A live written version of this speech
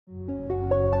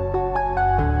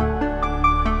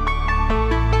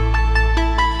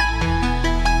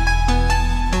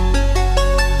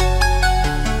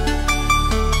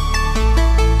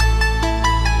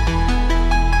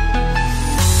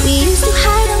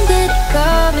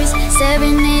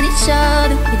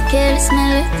careless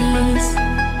melodies.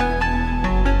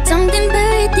 Something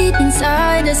buried deep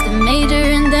inside us, the major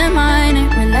and the minor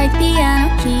were like piano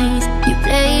keys. You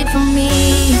played for me.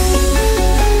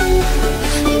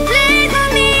 You played for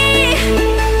me.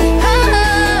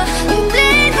 Oh, you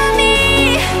played for me.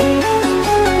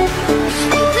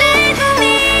 You played for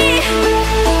me.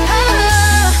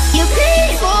 Oh, you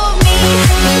played for me.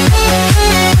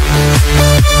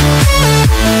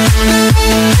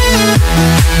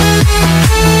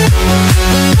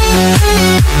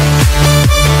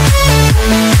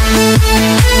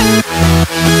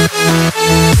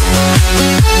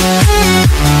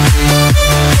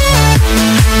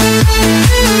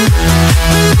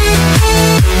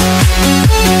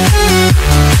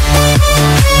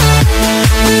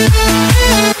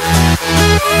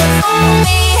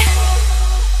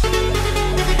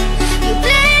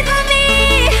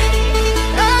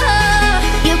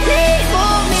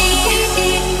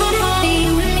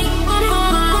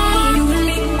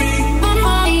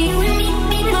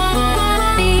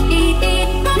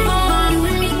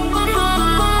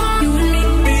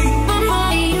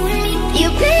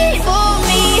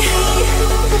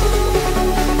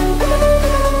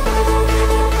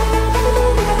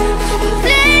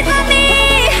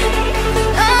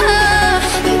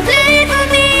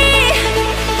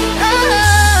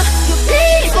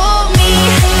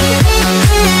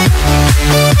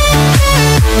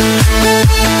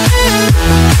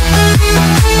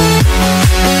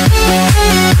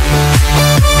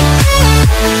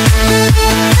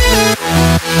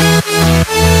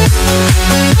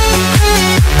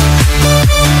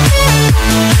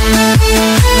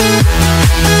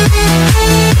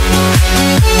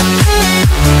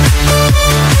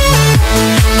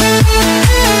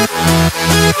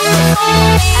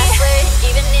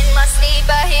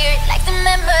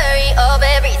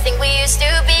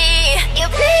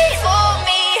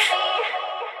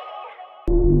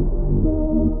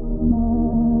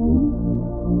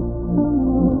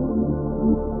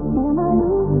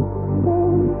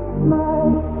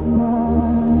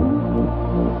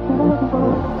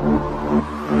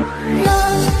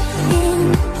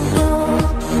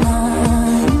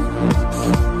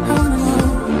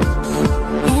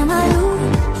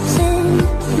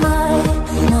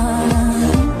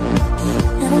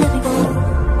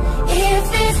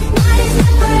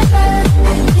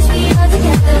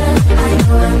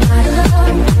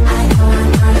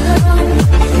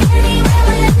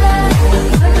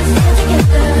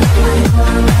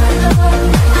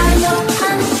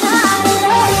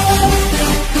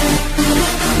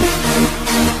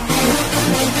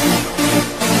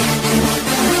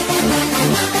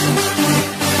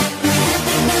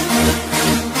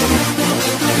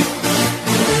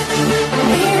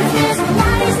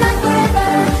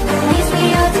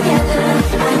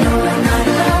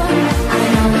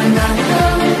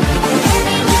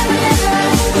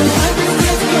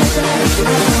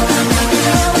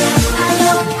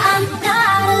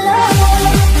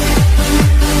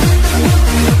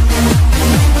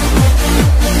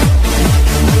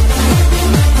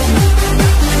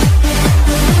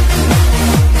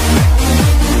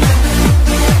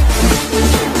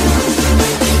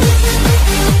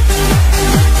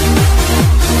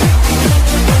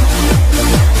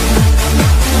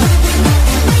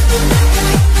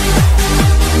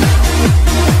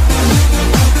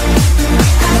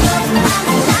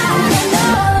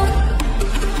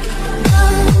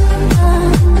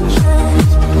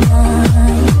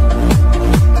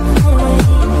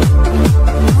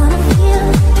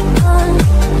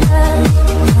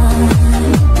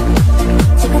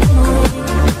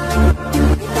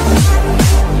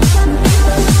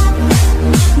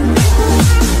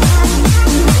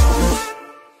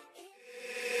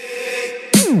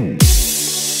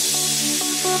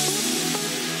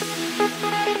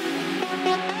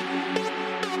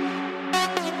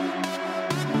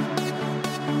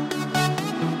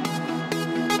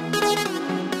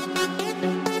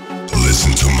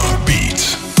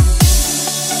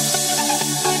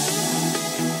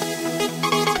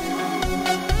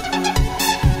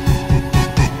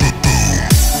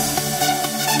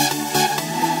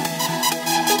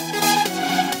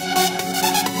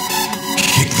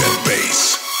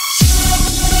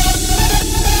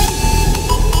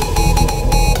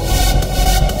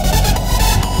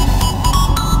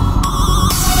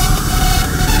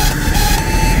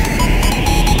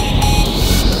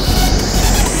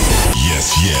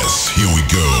 Yes.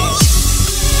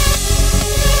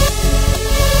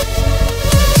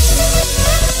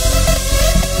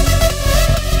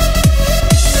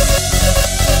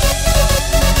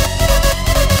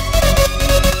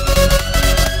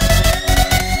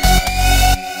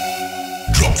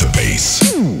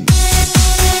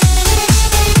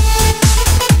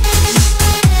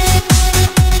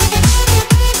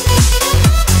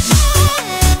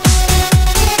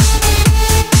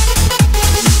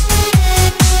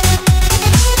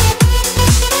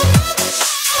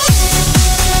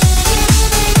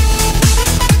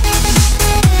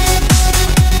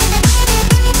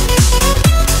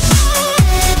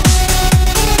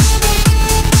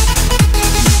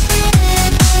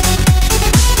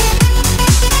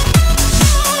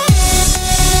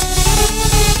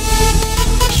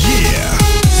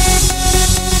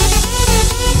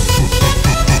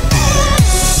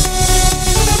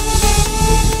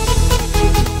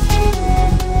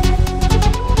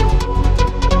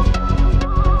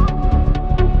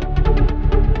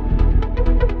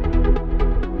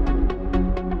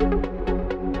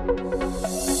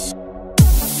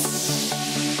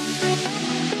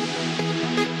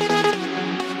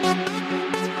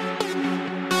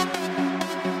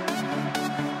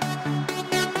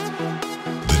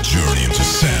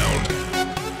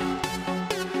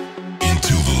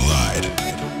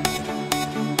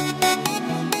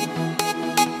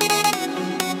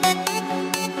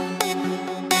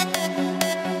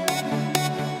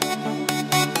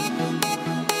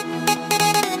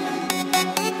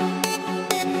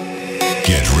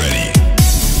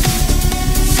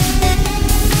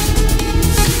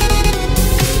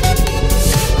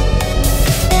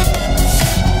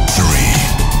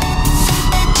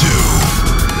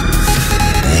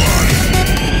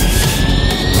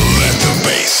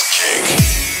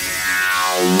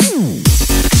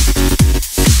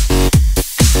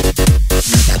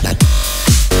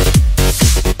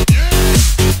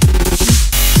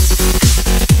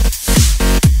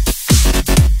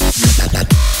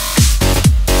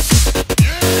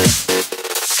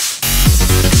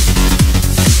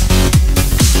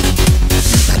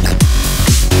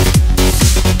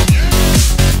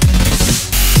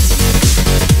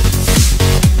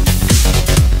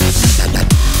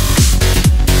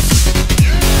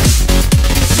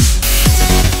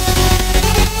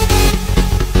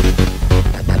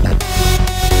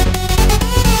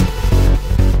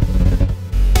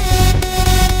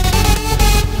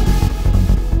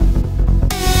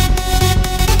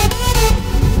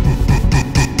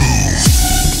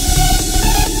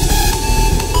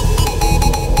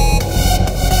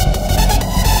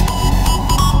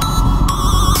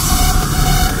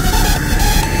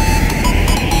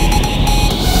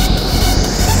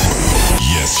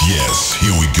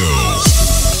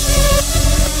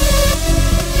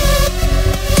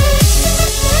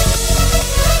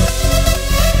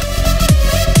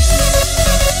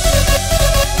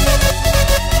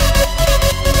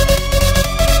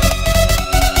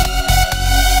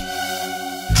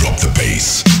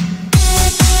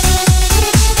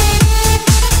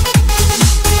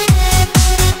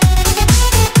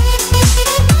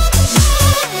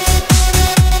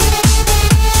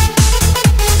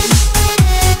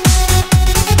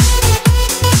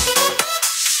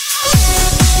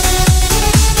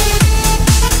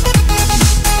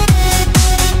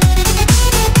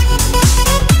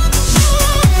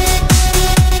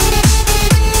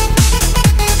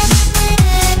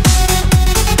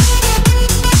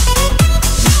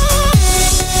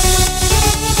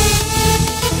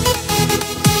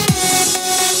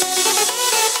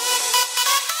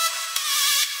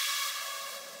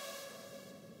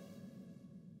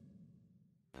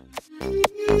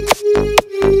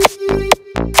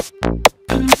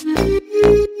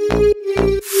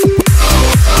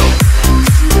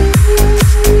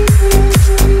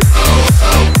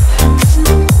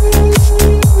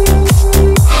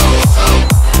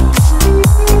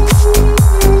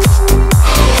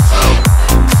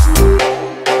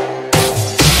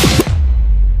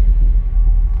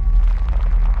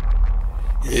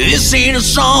 a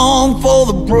song for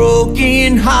the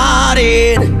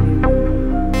broken-hearted.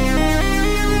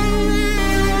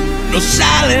 No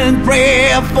silent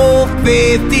prayer for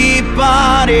faith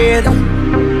departed.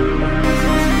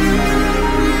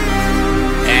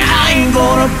 I ain't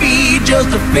gonna be just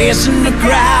a face in the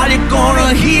crowd. You're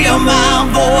gonna hear my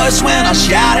voice when I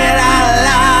shout it out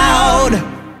loud.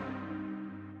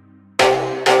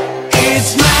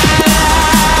 It's my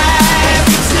life,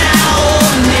 it's now or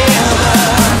never.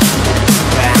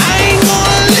 I ain't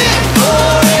gonna live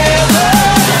forever.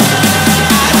 I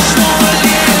just wanna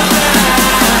live my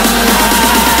life.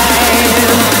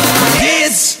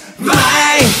 It's my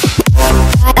life.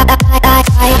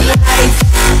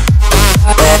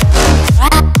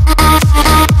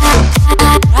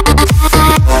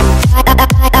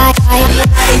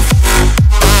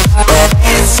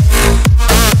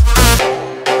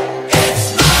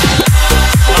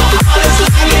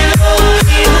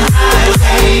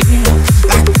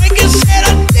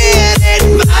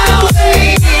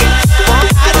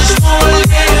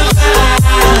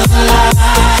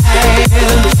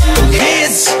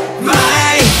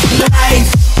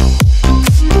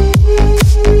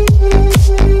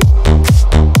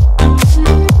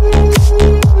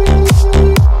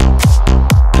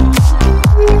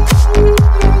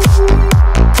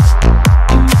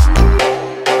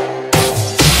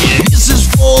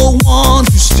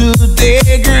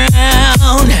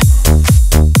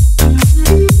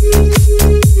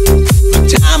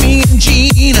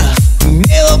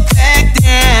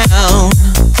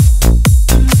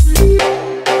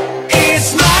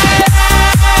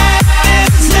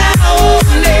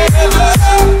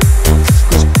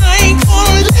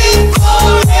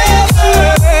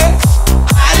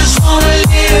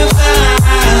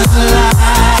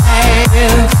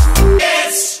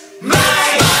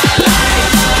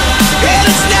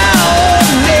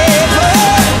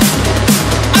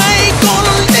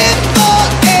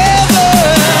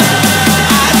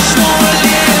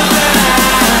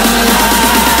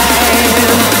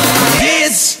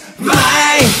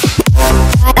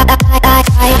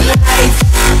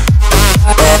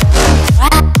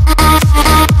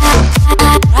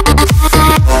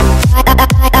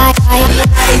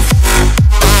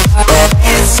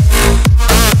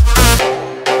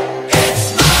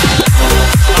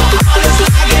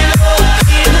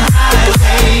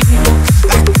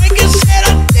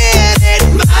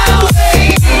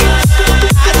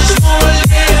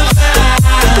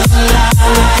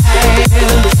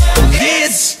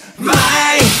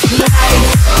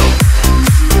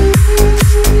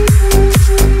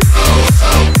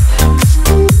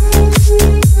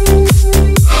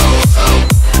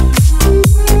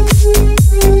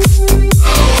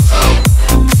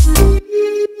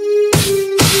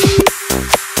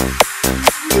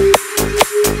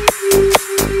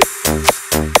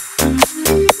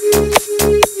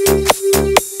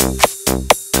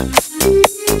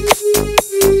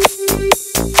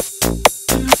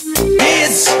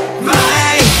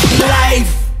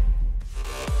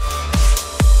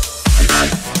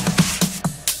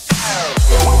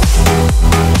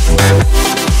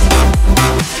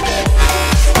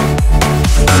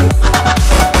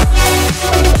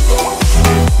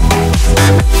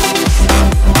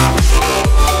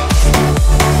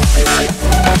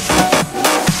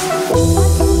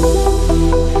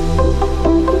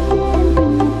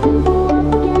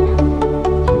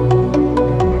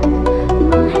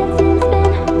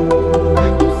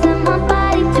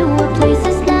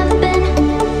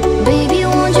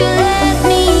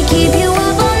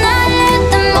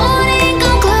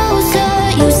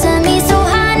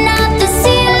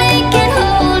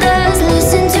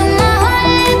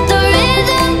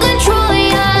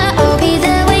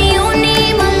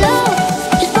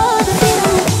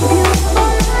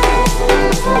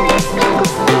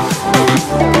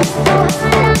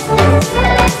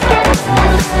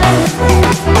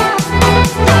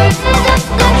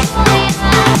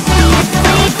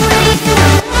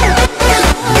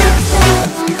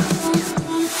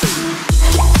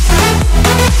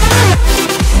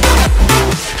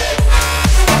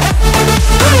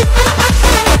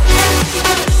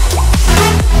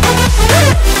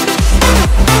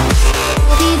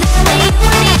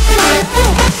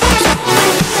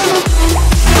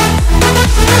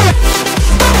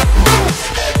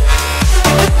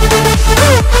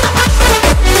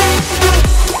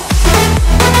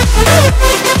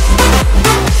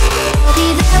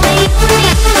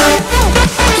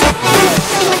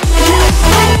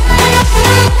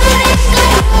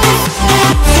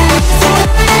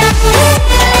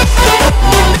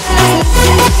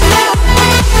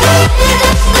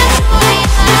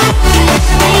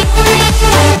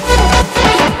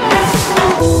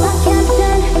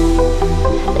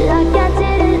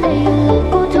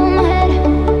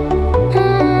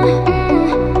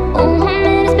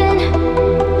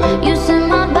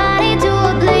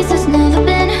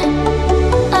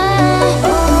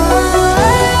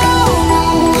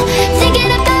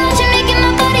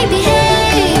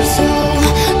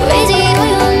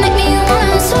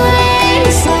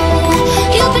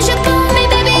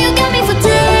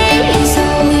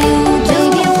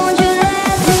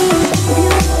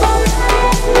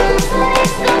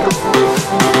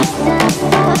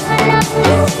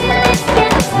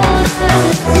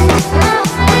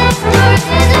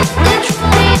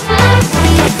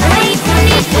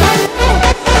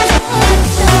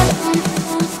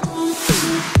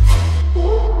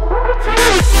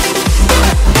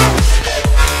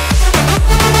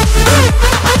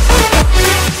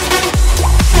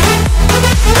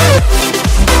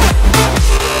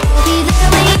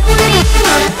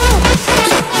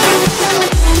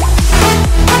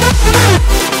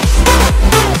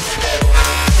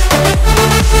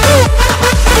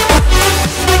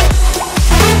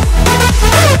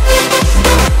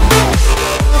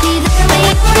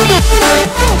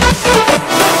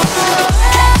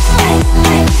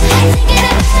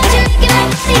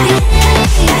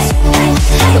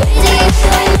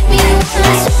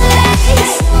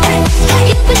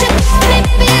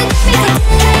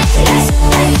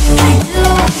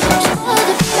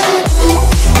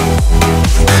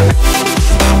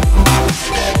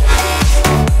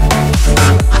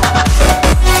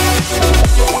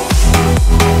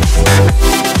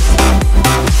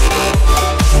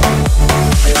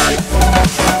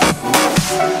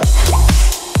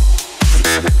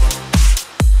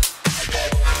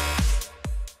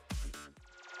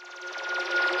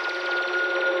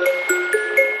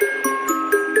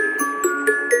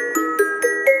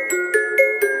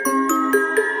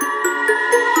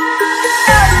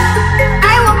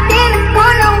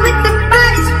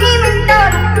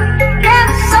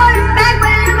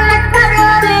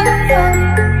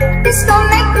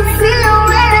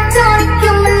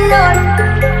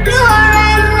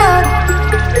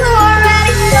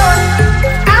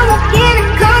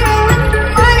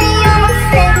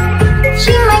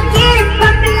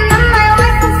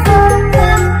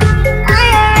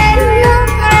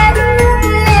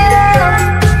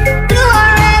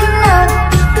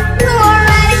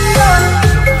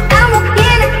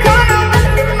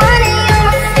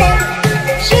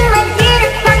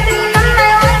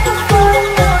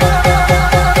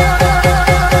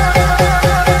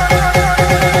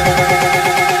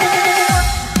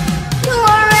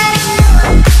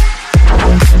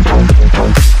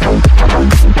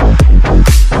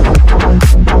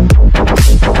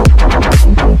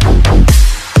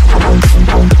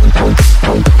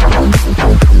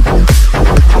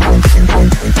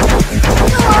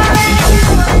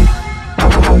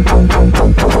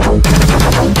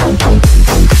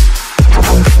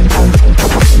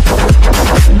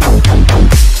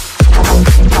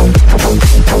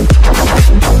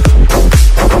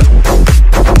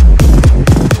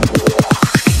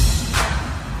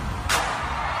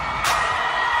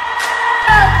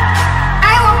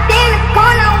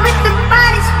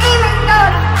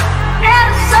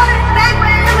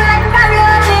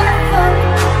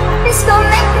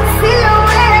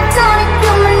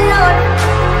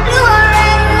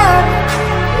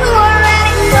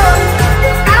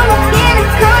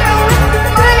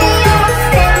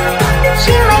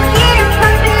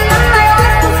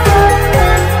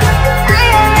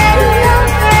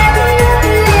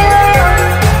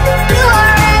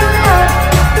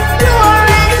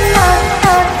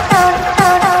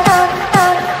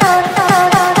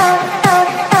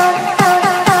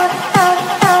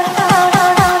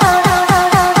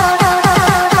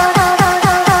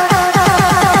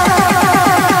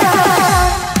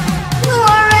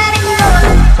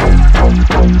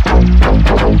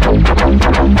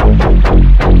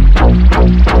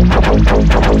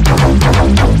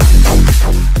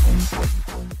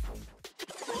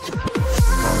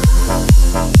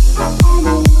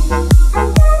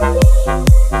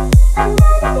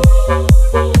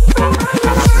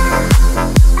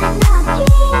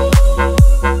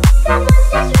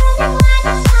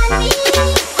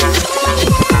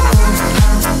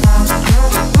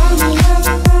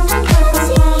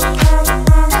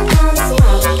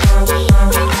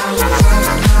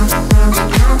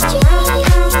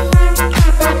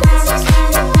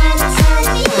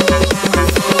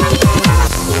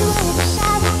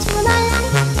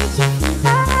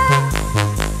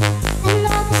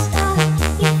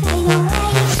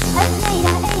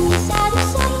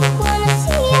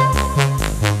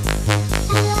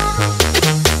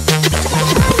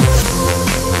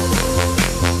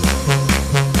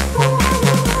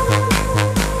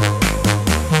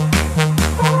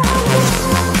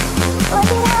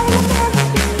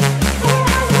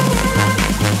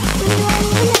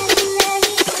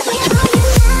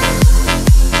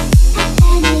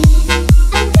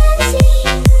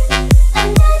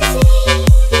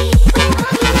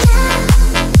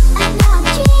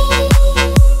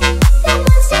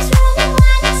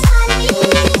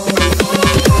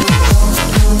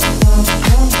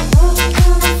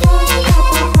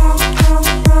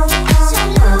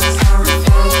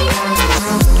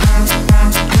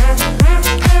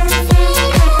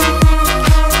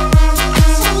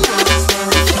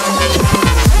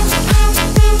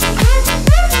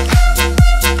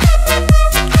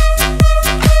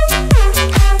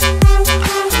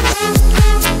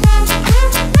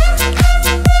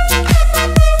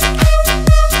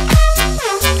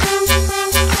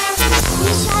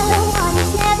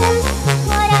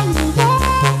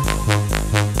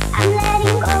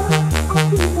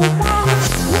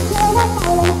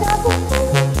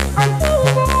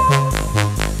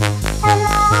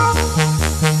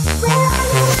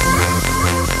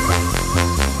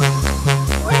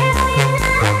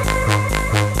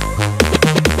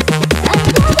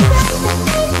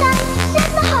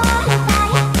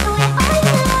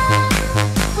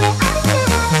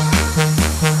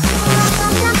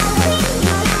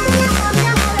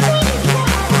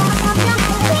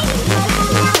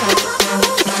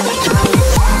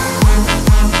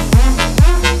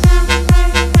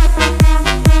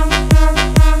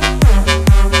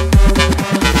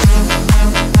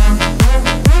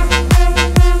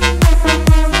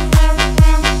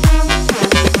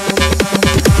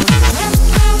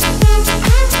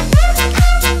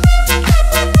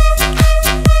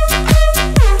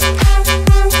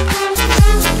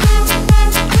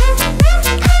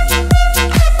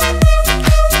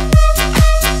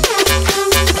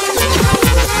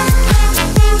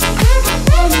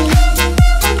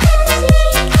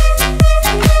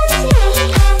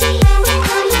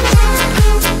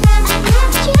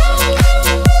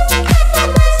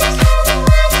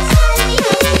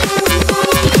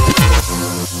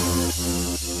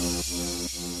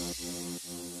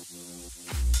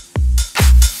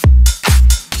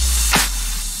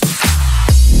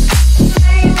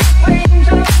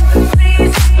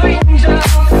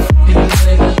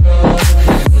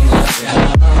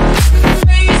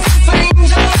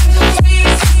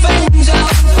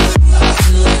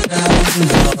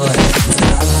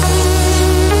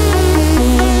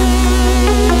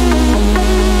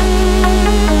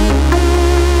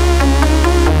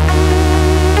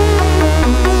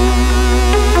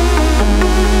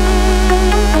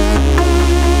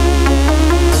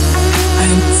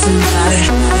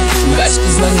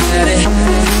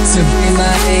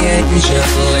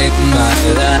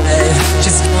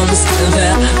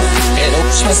 there and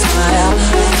watch me smile.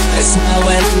 I smile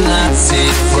when I see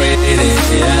pretty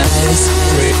eyes,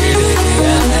 pretty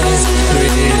eyes,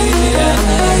 pretty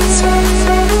eyes.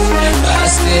 I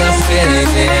see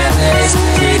pretty eyes,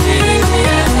 pretty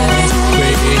eyes,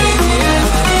 pretty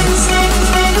eyes.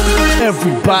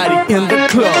 Everybody in the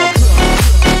club.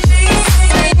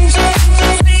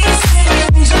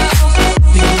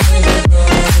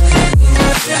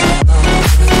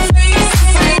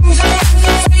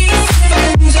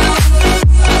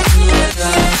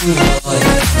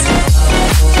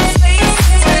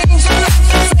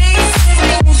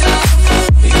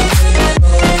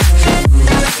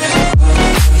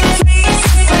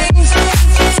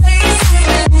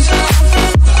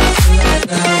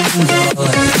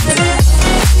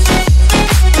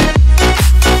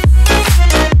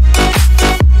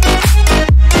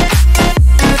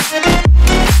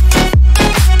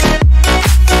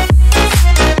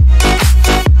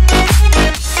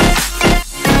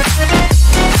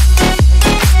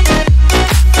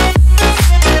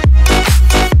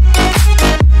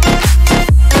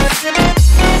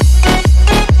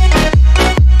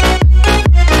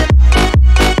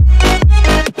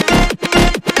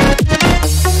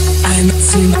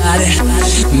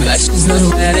 But she's not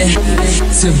ready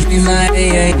to be my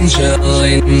angel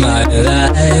in my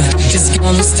life. She's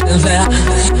gonna stand there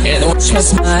and watch me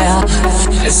smile.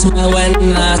 I smile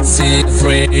when I see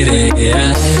pretty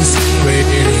eyes,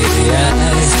 pretty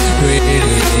eyes, pretty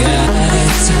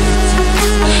eyes.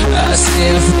 I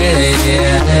see pretty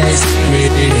eyes,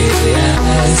 pretty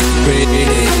eyes, pretty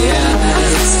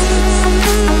eyes.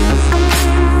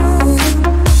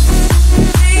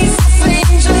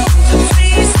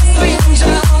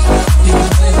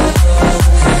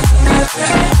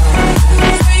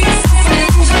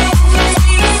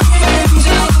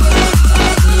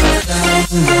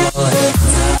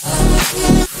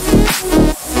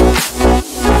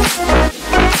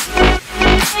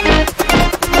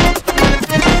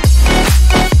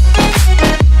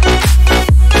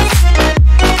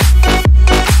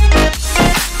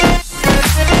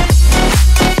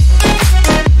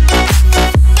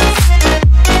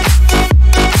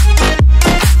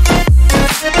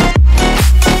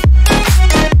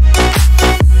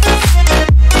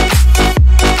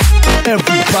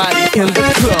 Everybody in the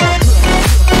club.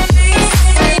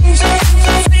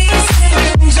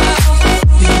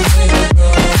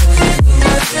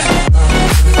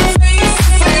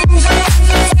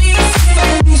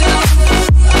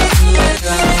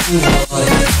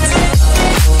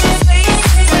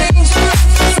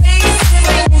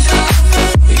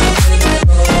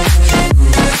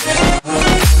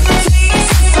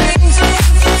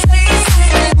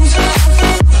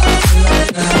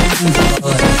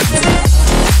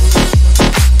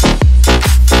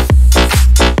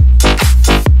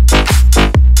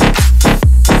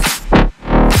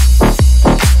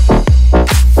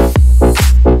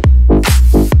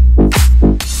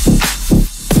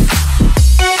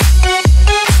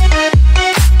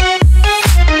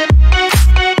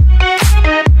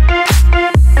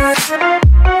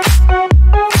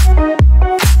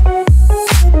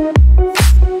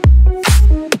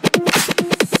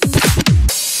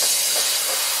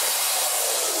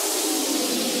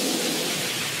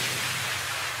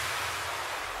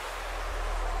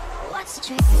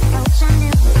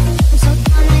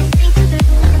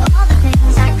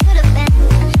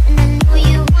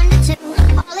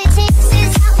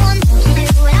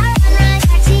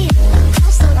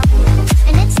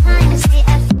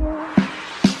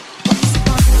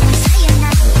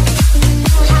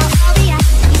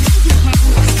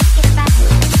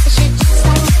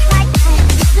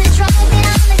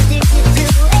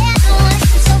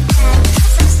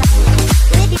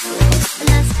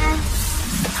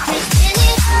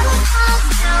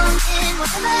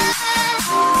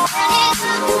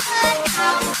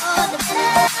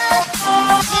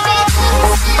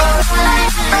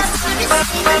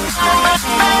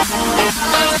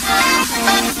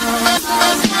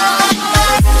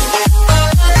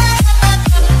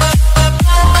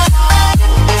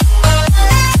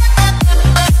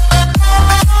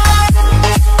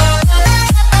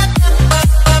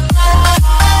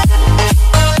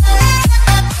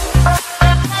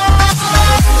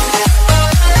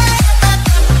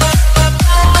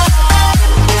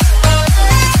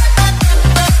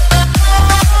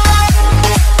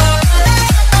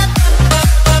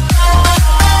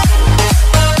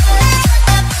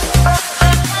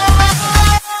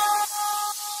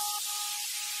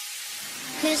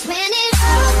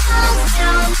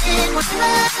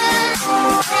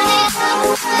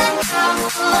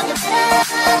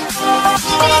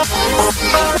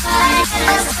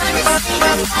 Understand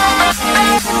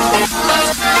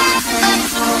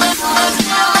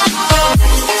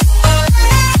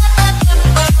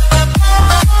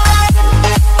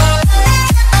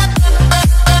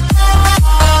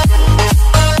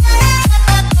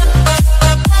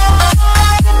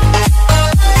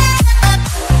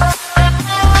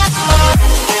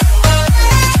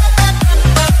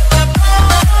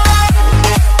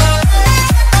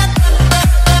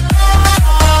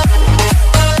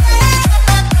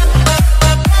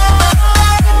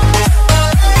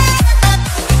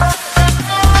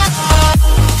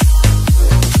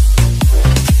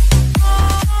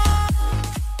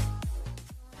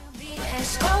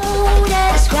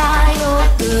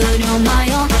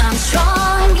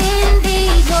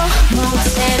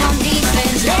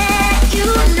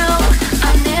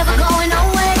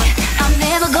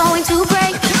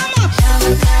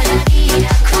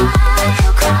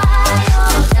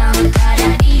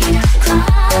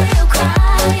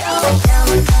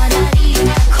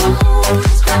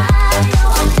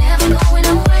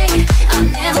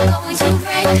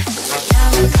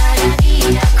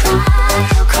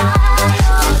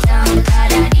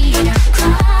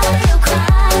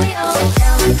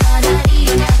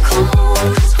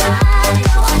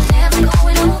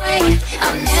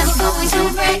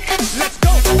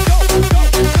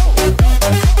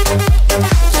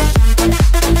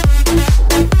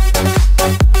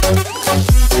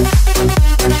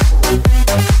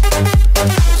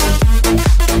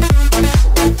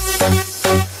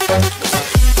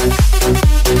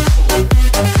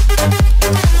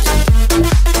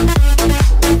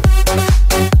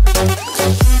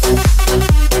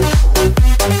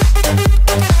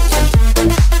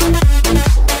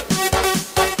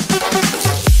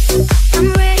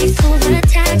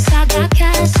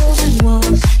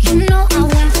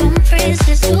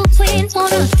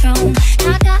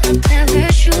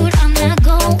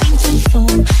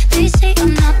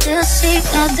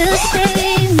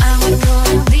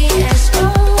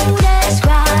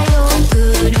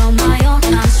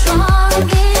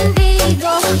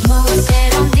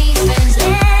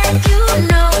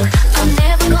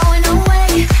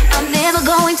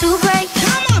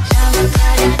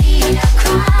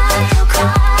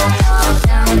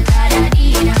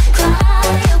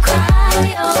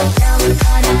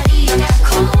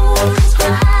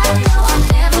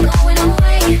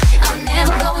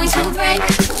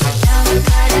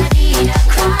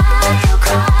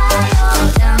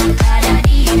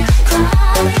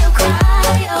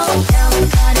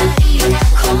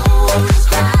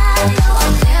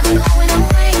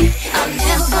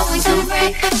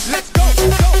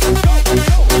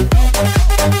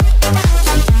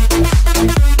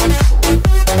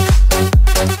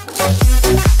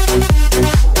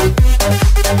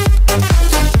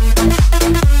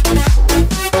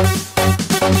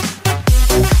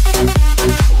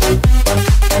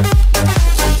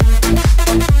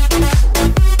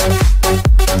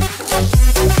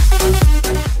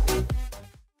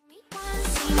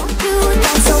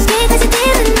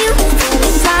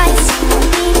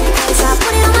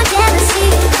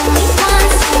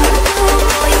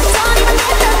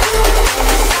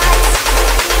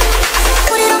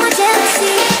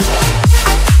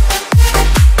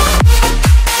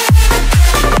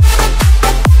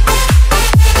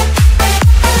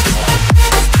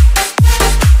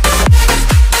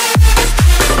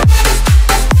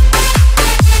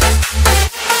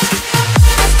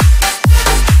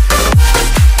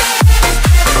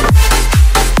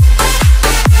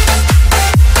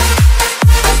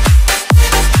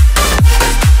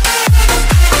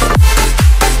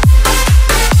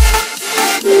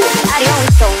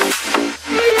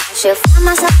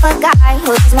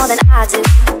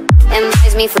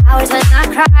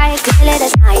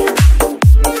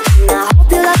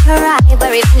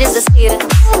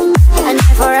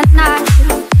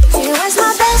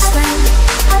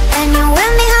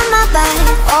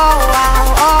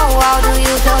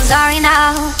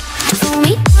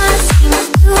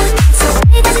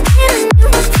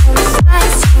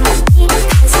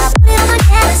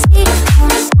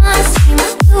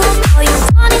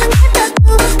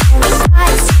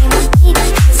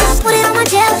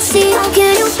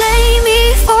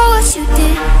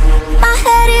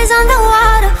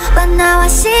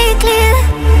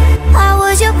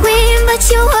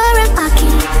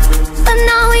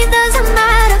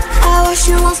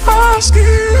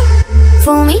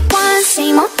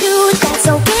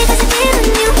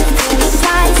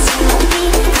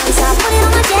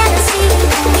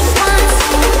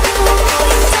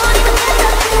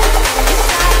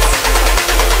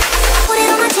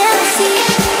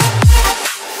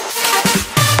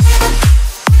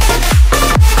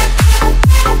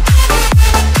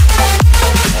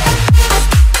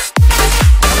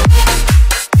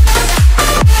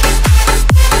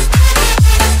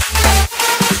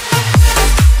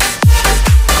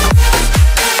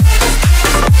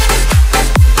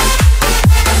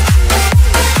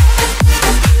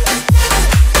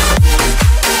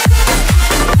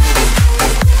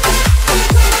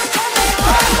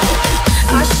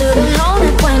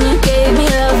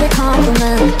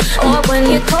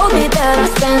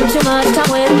spend too much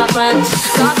time with my friends.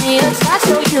 Got me attached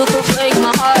so you could break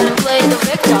my heart and play the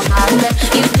victim. I let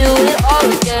you do it all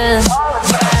again.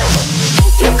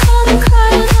 If you call me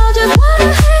crying, I'll just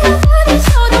wanna hang up with you.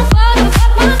 So don't bother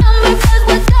back my number, cause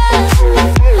we're dead.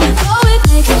 Oh, it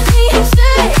makes me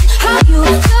sick how you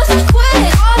just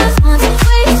quit. All those months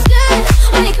wasted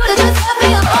when you could've just left me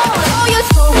alone. Oh, you're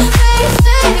so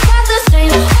basic, got the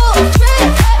same old trick.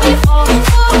 Let me fall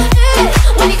for it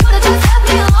when you could've just left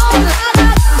me alone.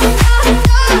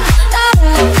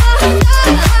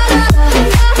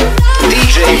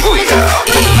 DJ Wójta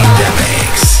i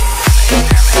Remix.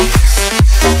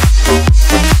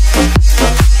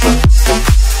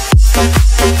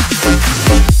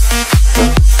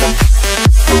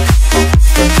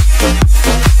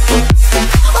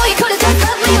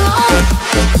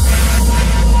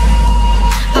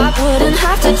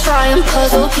 Try and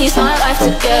puzzle piece my life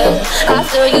together.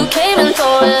 After you came and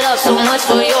tore it up so much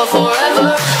for your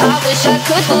forever, I wish I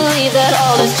could believe that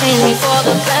all has changed me for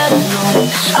the better. No,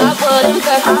 I wouldn't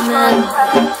recommend.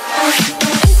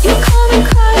 If you call me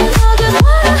crying, I'll just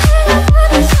wanna hang up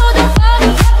with you. So don't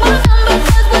bother back my number,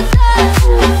 cause we're dead.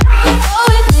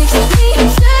 Oh, it makes me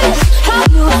sick how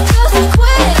you just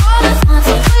quit. All those months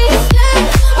wasted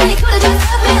when you could've just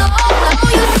left me alone. I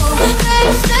know you're so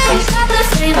basic, got the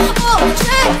same old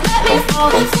trick. Let me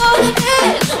fall for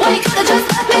it when you could've just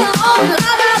left me alone.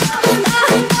 La la la la la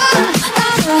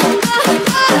la la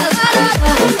la la la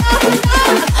la.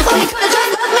 When you could've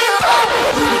just left me alone.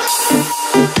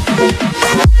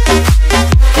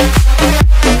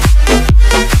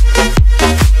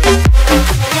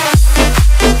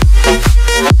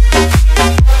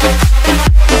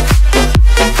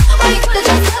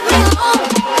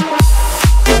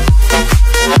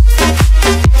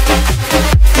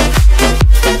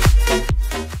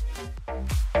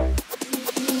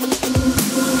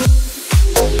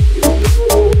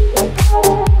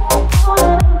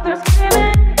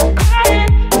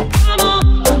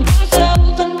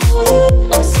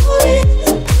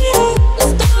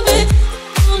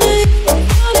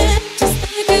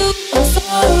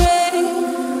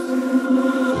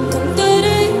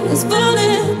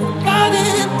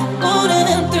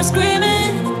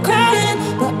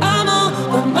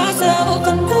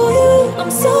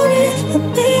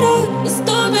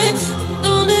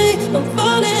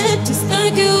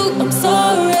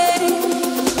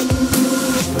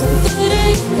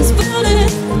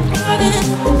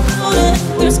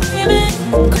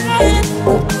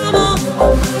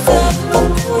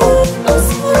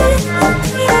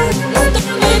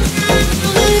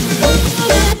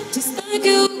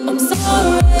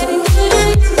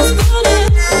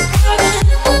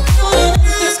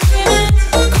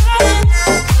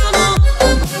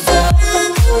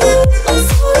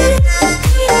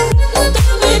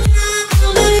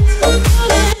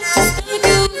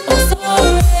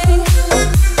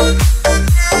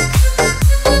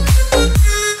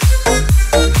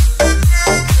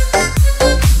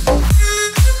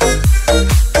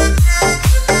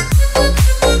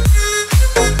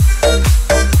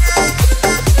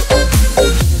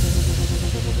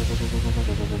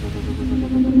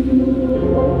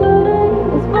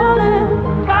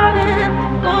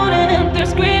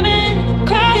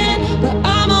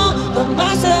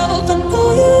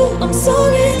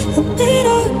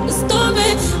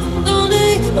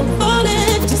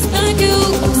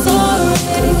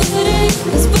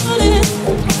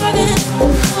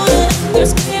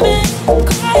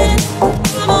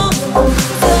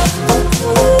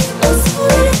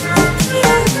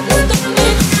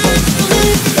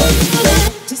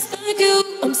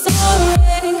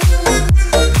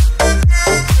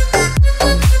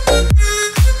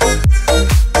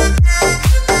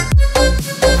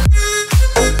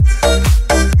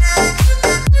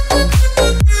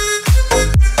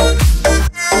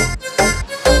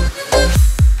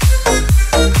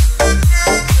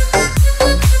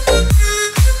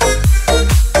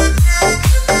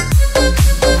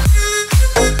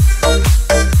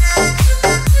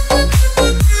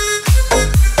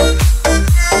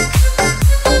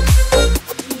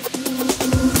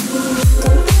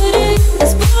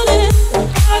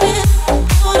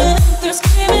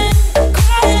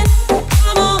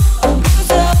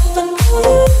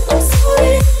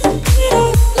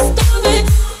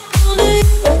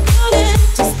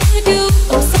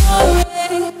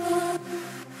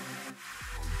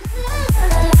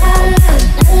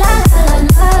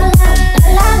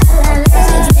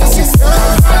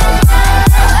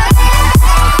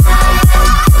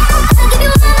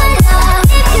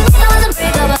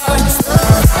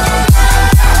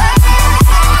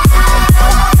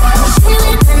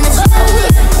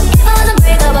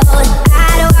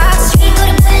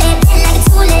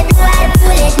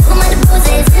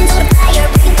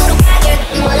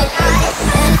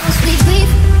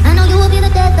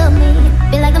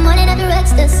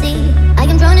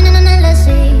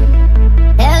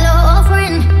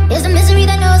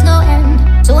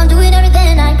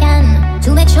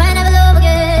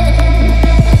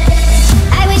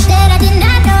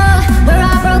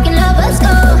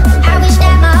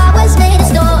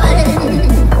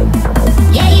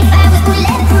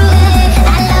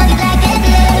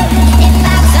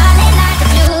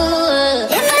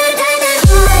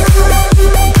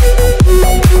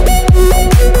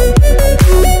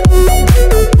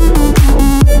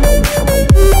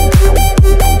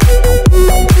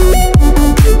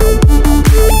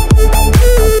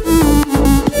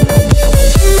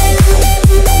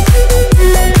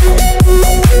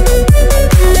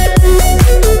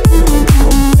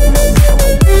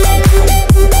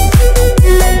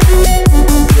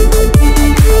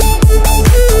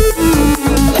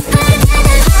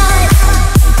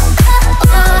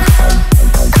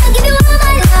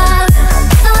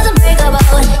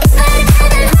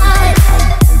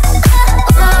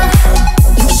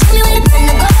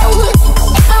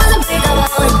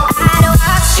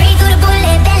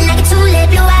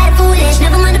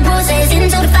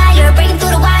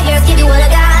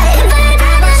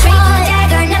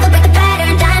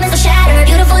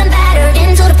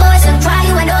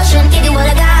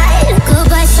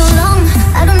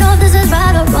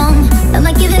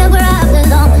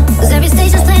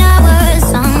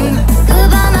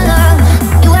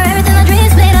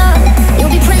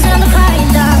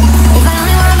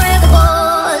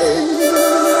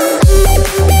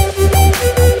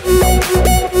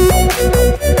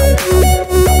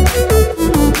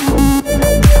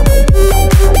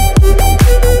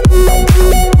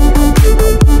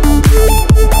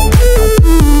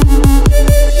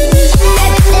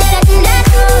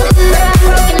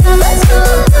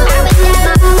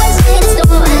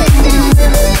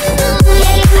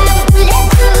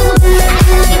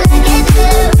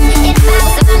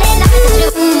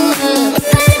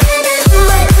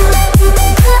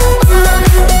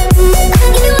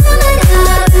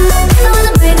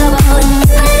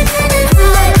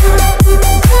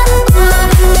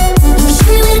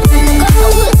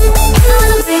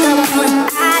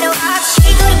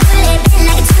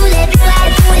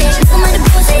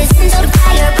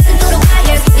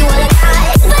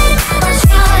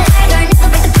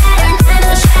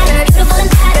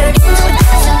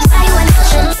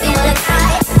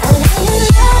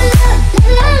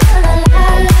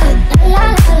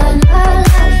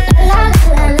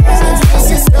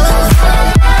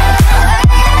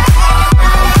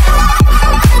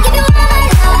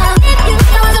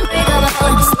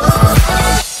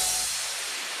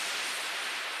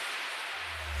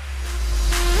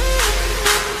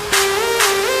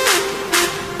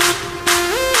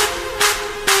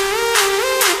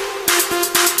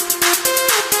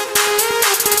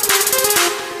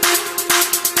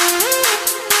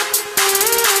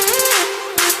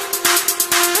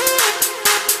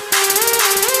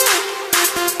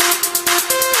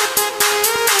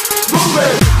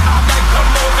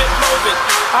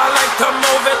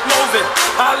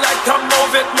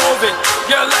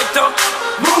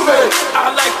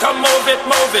 like to move it,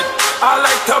 move it. I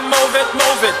like to move it,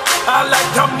 move it. I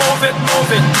like to move it,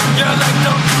 move it. You like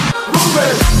to move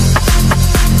it.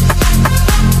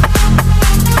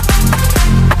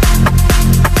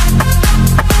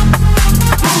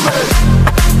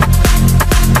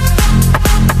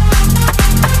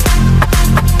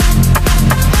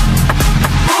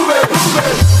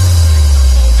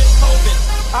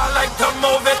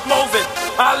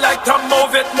 I like to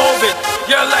move it, move it.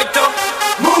 You like to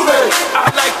move it. I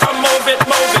like to move it,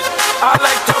 move it. I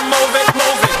like to move it,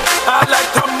 move it. I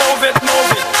like to move it,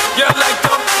 move it. You like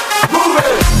to move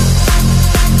it.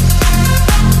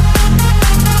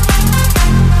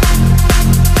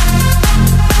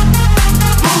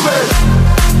 Move it.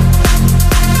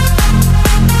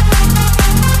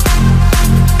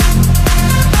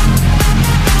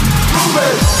 Move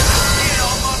it. Quiero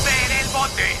mover el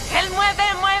bote. Él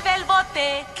mueve el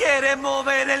bote. Quiere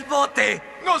mover el bote.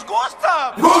 ¡Nos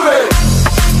gusta! Move it.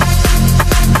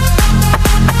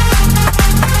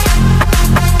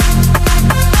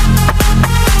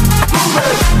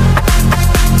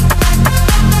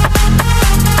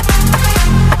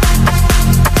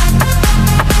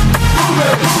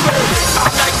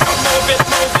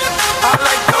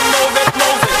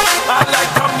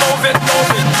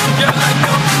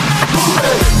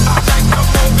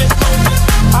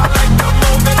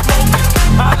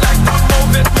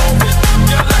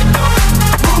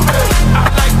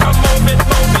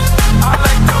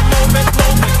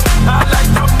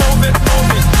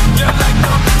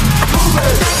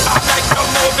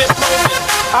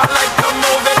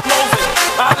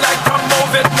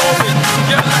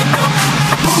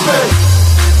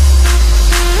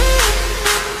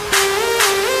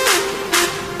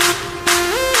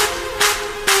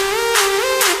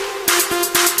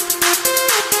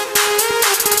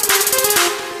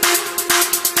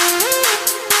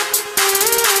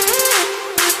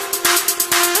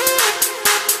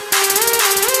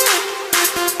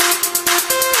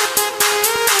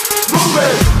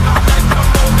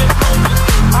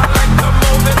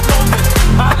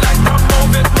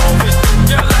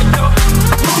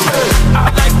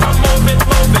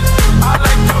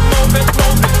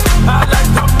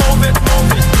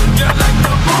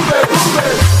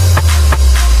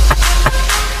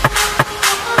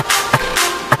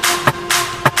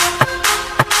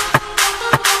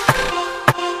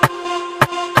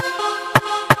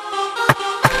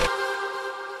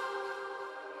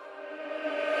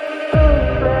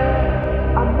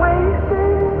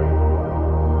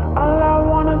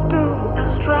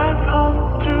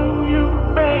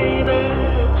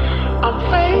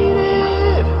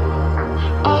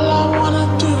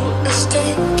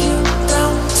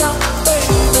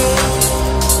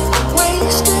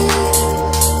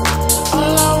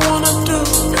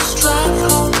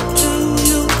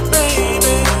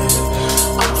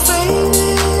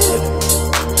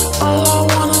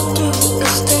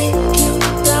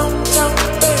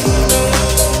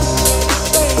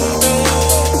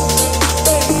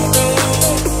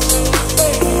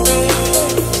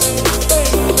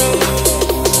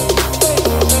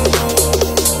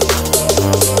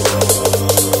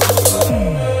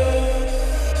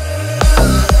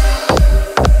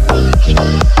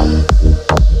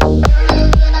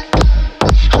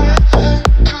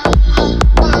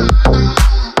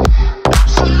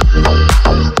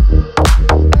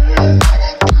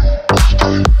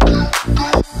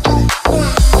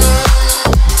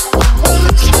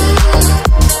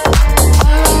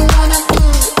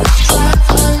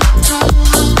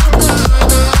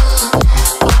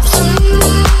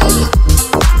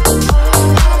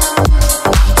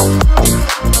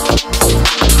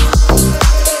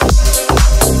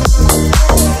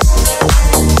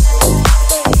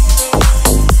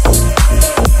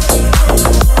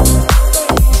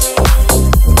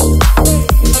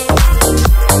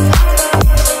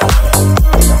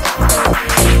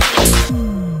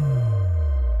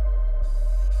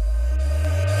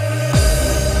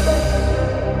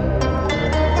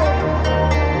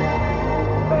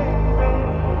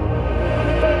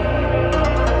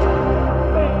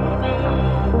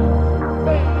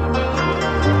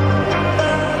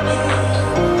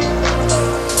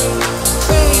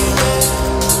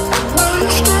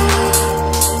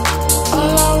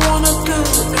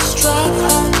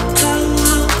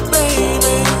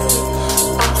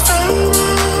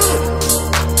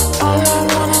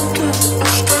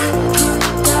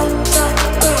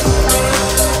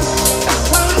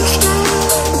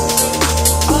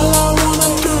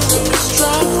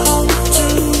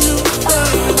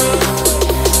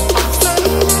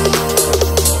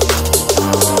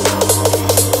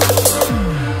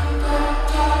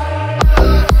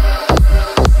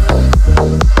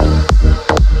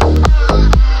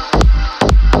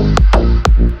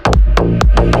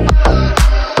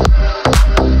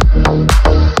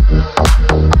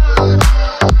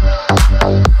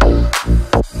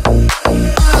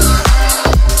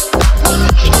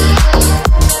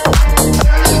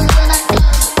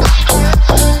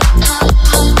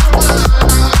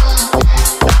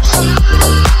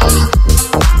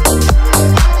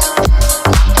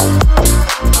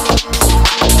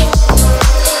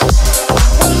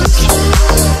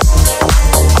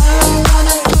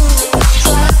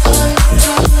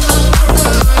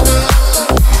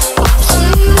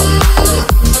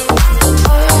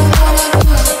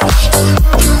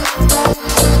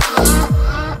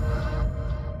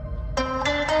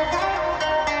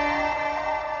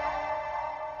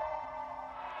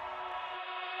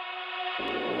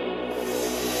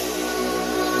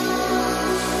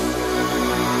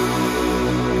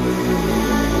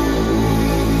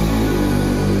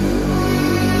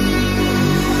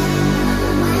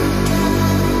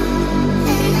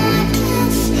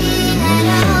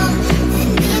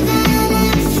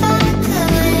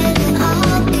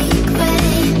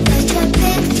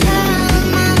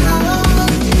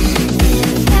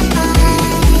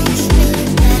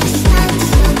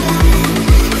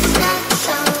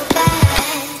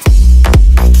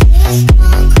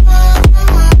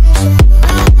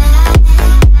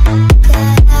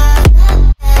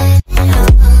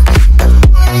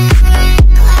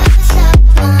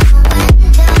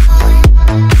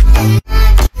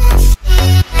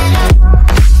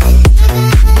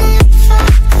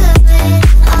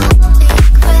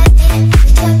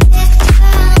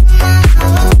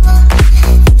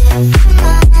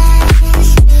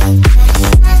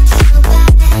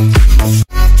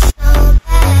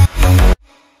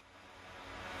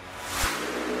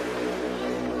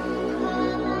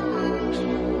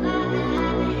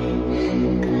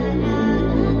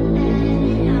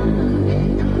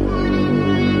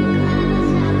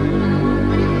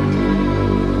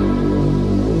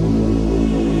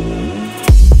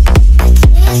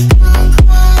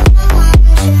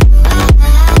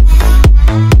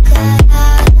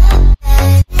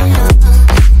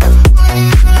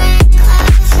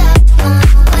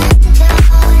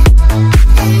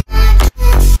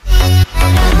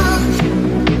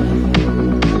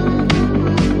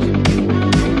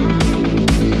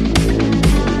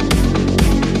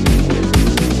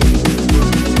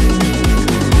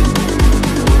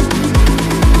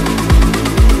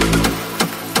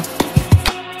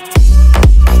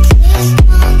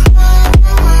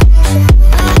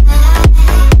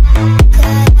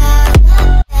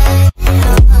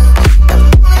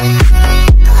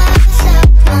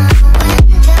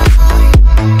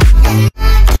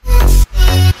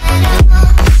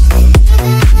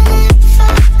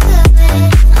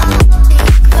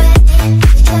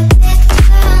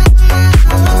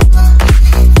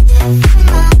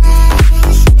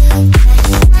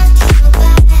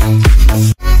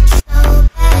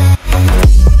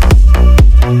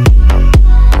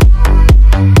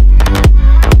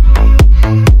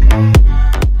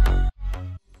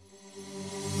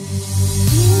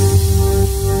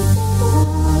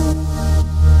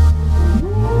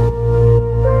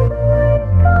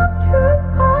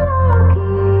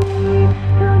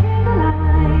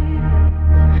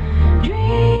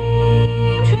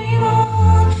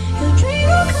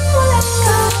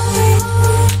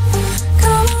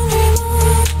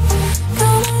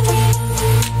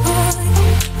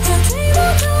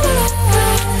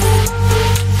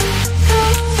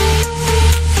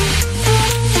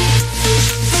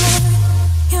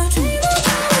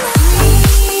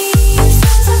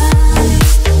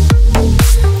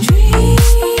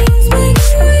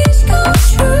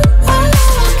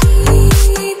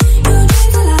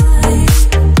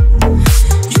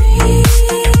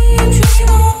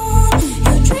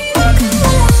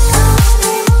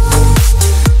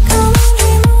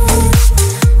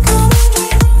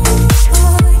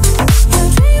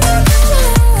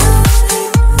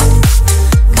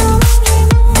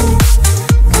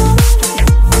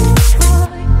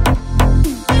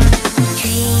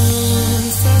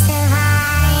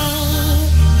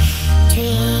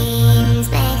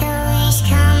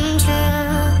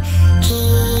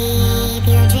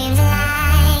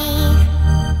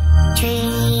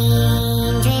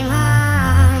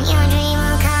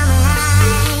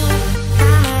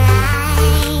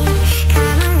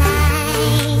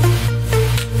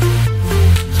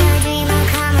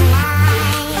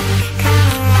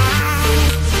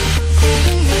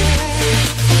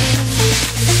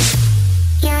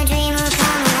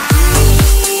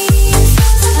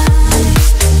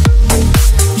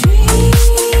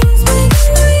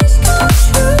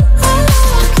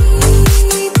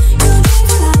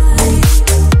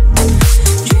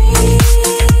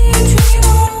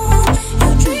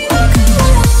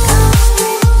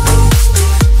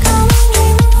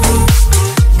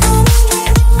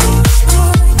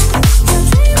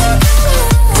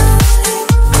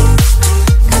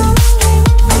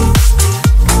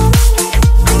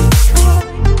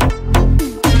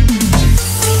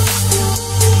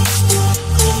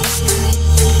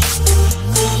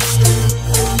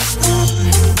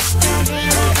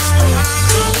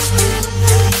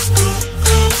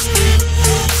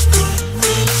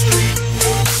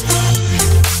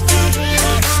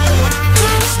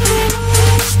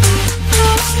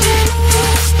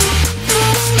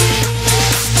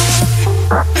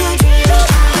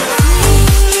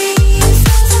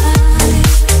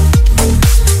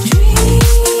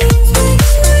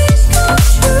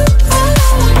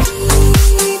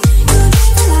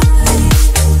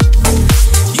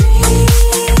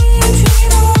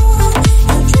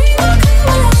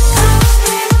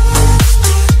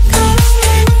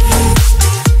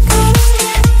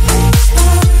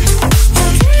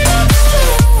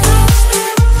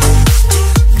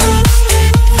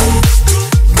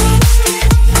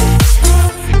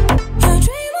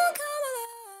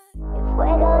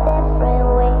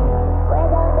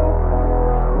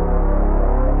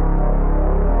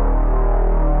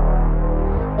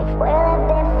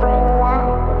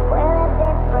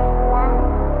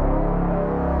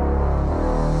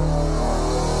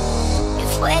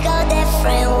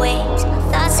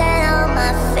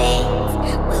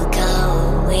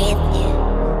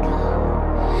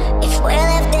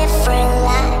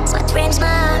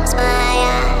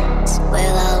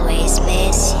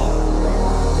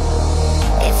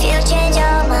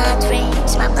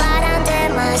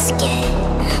 my skin,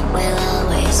 we'll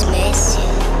always miss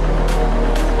you.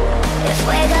 If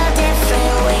we go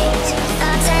different ways,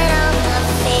 thoughts ain't on my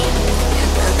feet,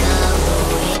 we'll go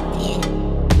with you.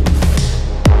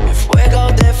 If we go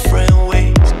different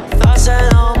ways, thoughts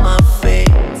ain't on my feet,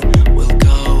 we'll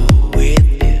go with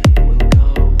you.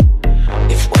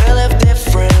 If we live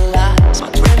different lives, my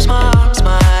dreams, my arms,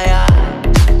 my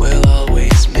eyes, we'll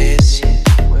always miss you.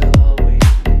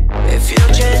 If you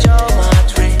change all my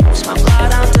dreams, my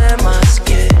blood under my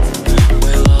skin,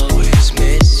 we'll always miss you.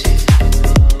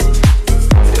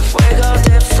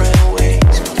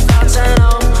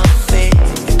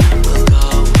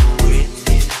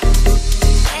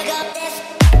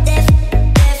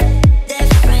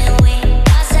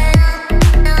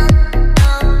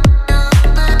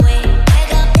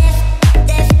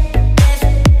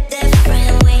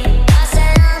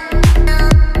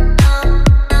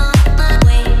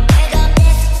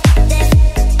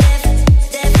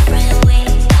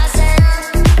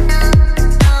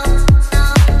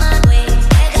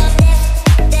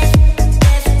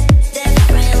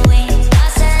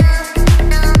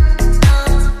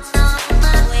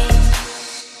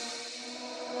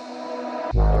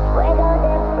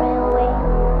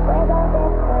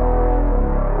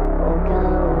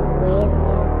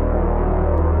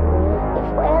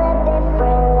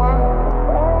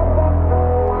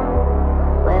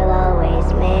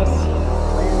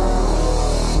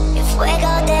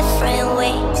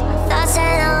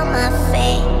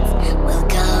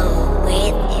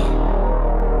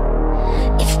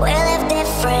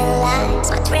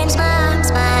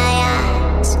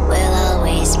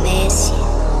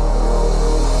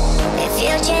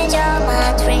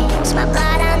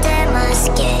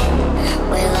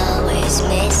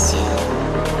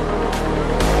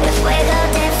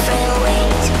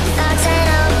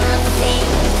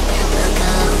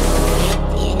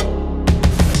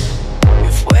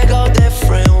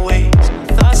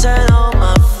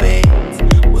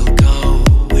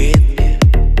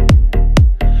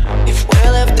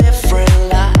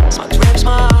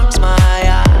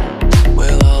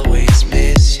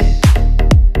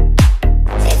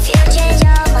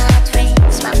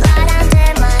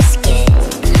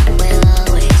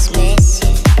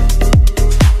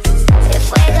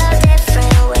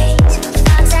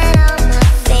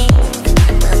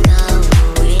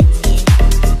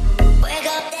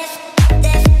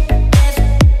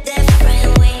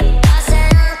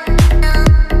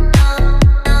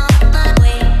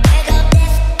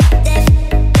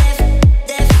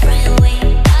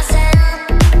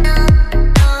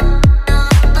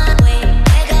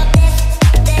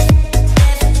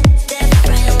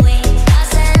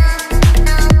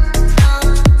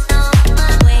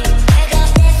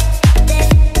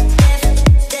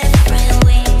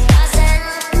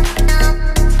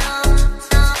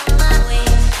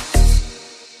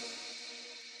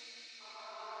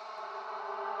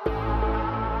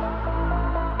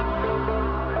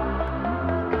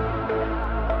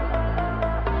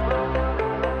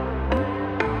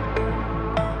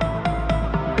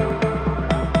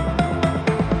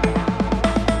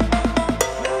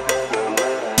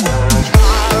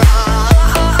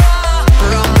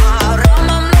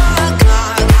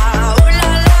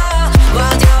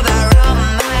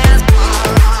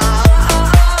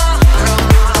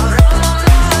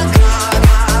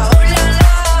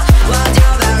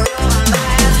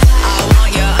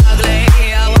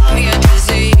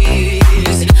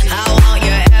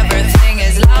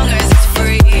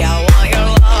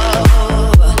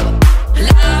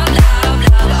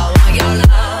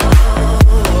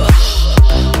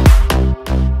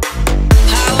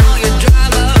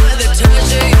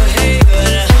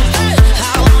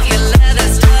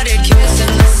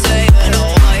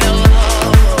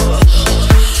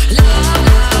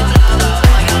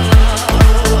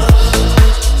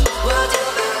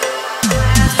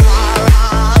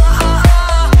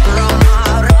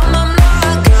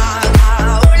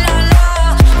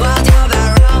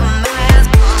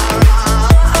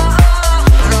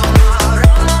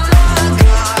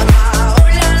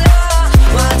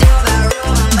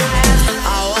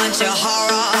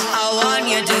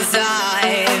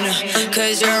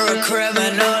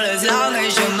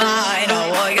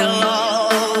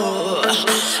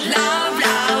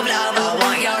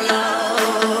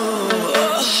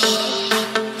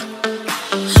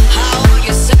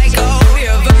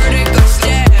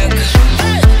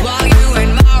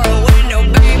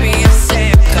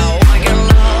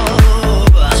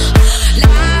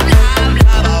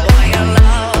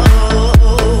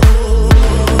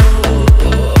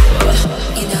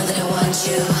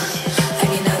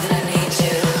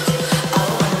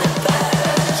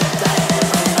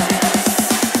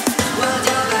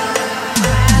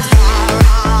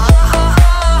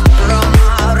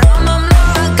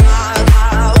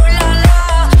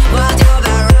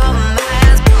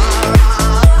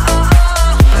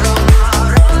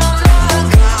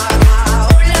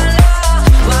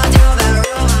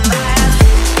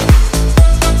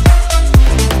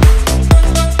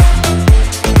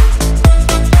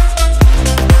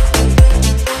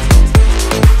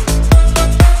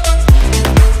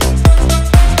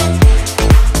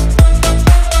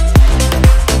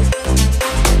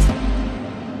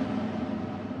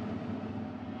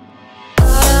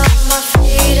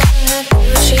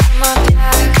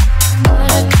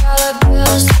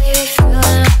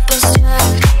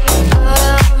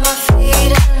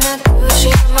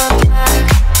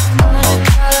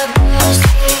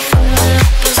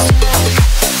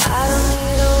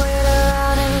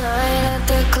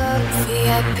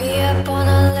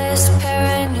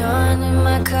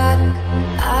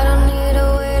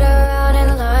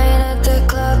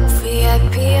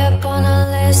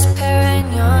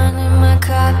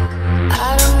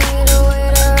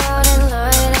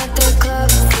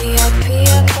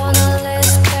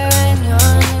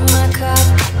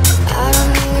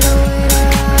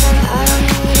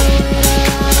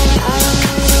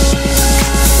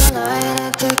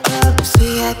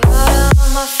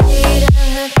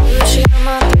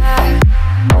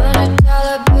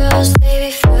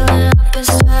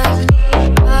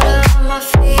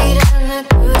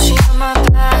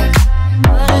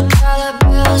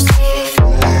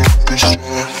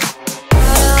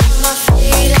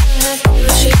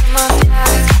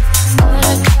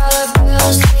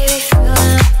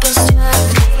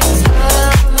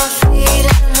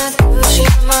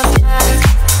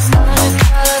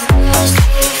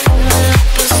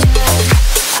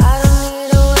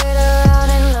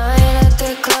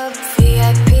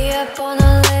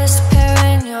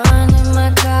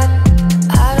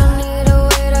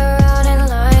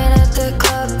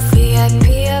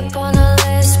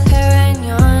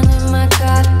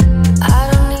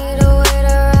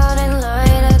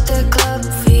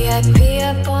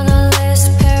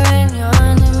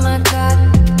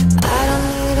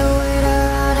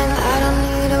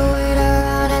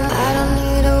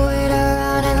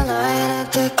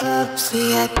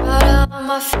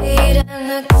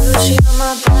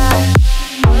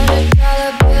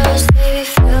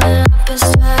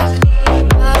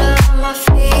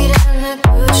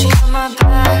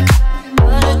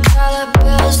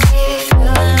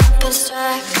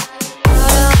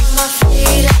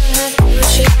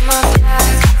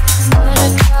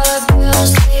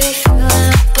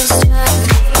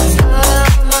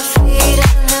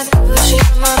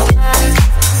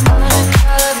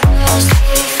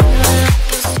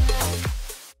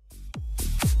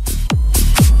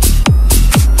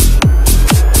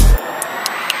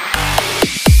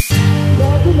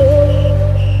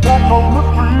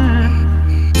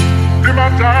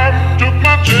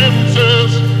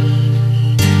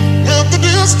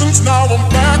 distance, now I'm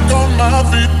back on my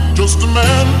feet. Just a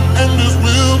man and his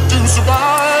will to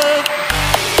survive.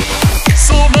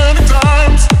 So many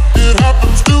times it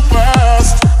happens too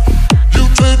fast. You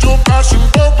trade your passion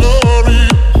for glory.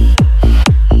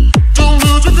 Don't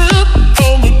lose your grip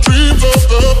on the dreams of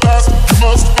the past. You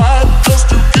must fight just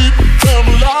to keep them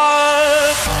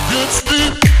alive. It's the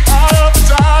eye of the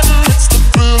tiger, it's the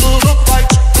thrill of the fight.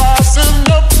 Rising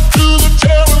up to the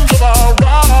challenge of our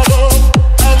rival.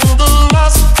 And the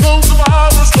last known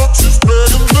survivor stalks his prey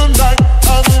in the night.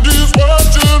 And he's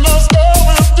watching us go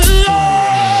with the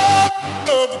eye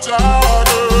of the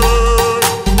tiger.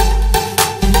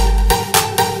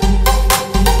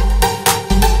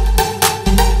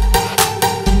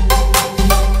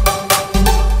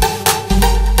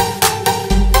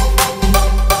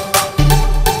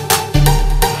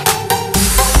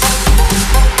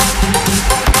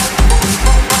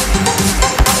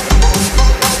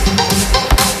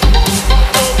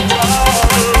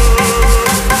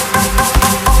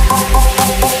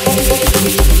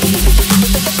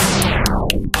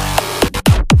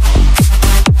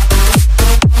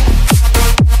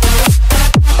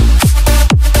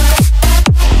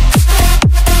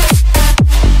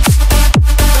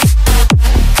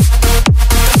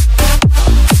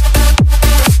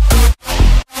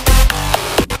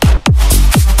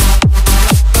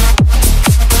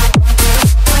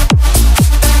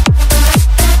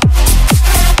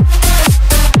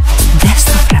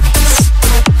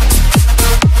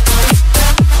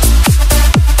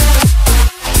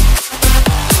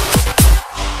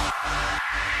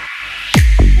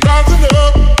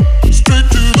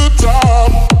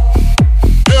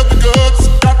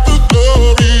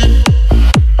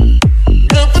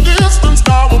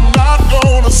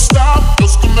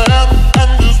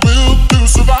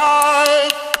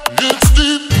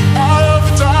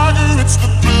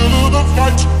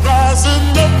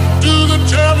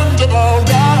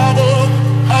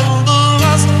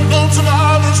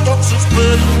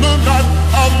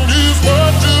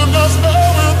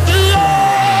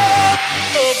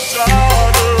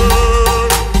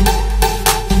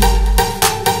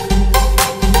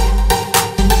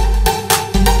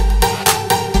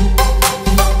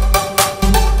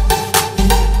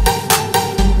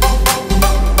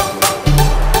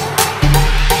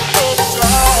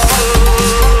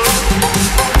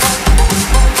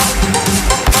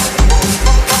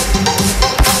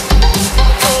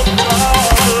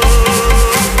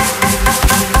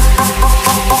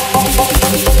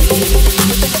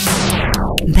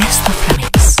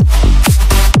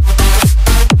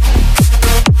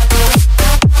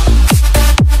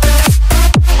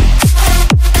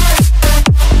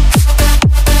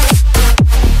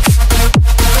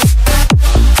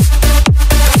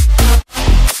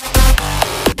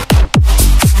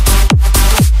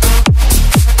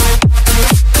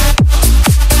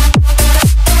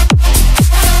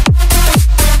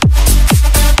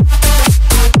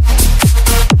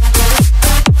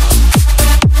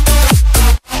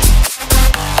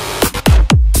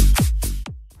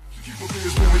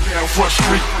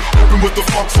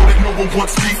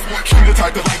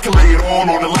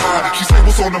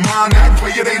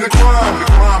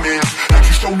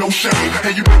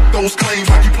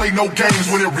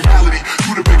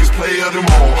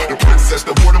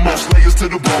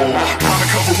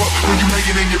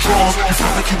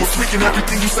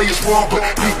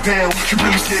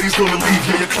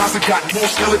 Got more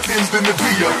skeletons than the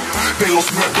Dia. De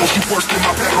los Muertos, you worse than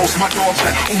my perros. My dog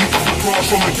that only fucking bras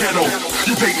from the ghetto.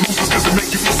 You date losers cause it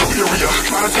make you feel superior.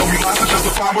 Try to tell me lies to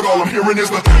justify, but all I'm hearing is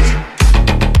the bass.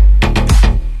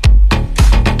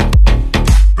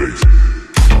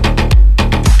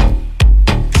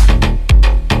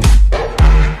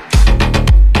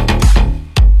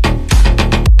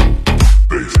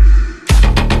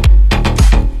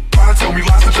 Try to tell me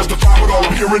lies to justify, but all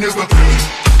I'm hearing is the bass.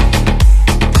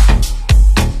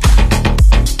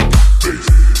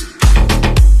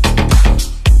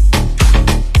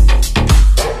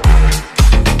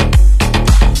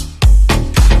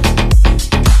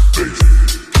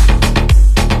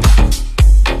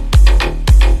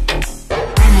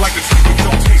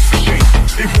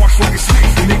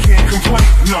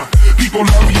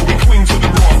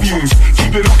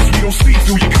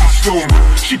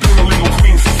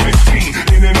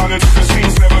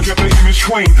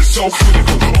 So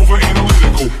critical, over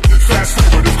analytical. Fast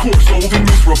forward, of course, old and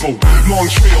miserable. Long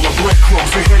trail of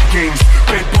breadcrumbs and head games.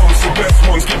 Bed bums and best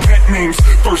ones get pet names.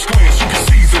 First glance, you can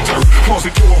see the dirt.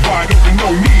 Closet door wide open,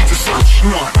 no need to search.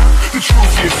 None. The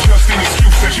truth is just an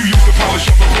excuse that you use to polish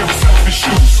up a pair of selfish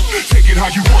shoes. Take it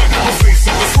how you want, I'll face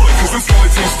at the front, cause the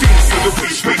skeleton stands to the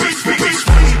base.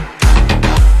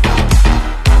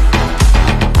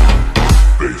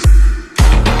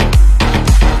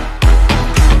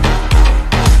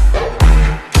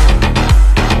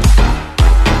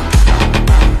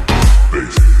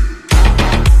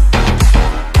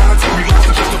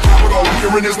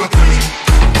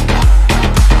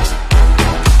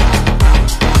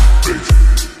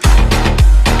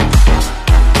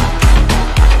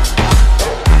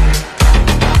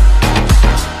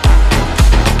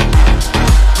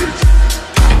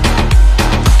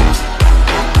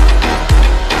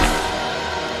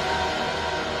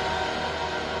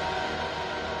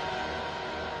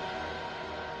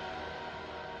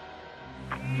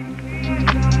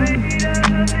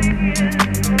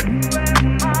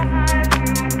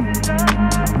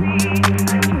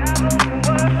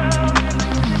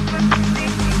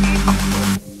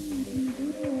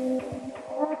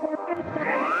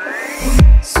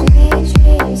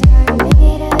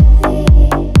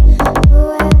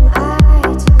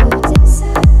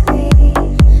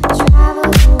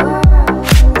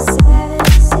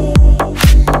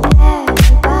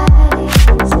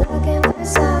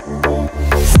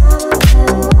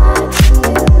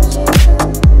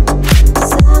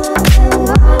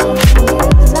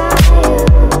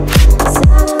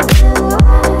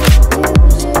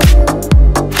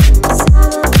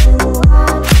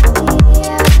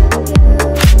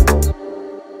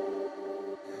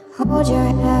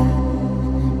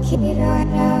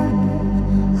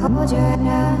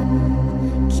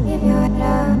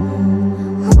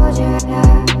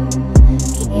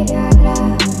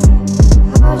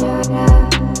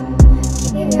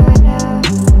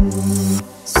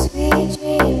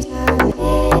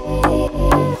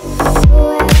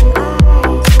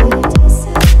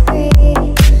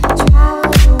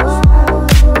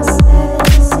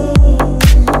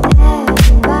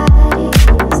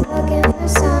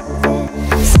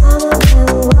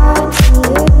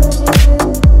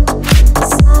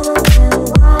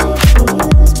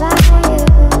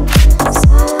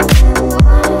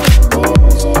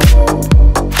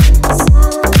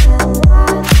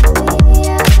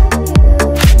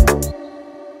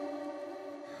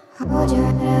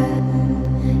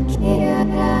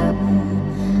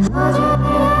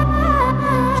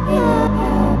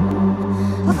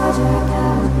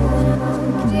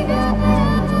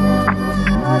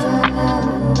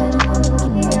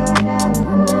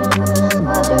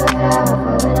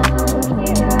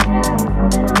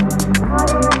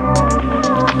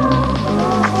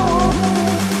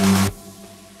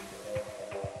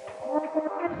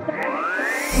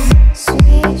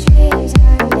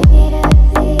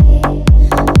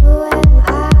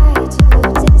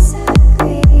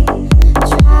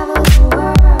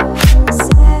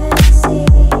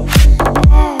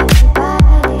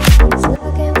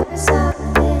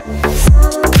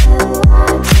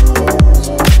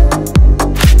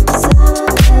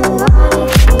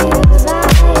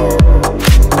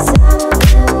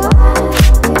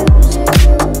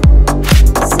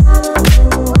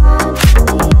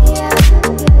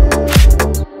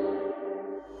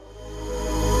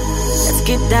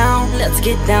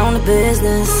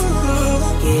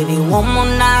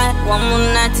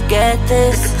 get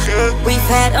this. We've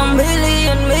had a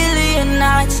million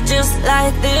nights just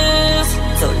like this.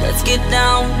 So let's get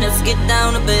down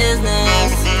to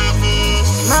business.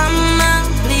 Mama,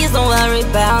 please don't worry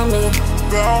about me.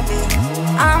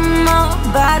 I'm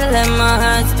about to let my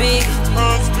heart speak.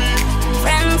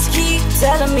 Friends keep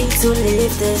telling me to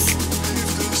leave this.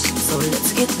 So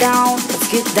let's get down to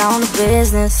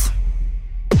business.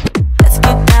 Let's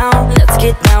get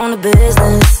down to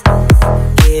business.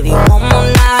 Give you one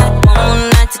more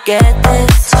night to get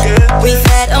this. We've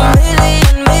had a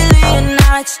million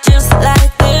nights just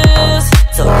like this.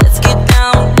 So let's get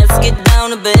down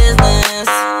to business.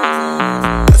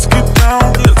 Let's get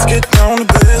down to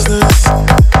business.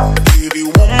 Give you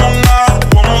one more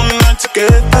night to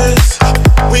get this.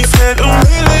 We've had a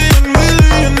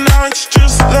million nights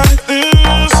just like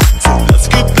this. So let's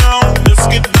get down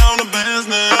to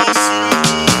business.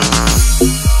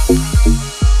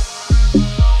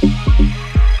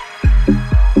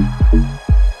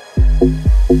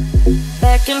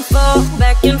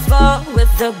 Back and forth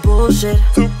with the bullshit.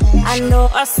 I know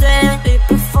I said it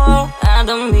before, I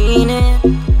don't mean it.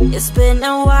 It's been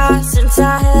a while since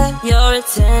I had your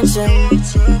attention,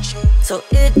 so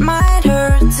it might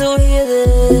hurt to hear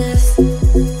this.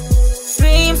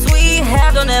 Dreams we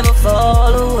have don't ever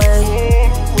fall away.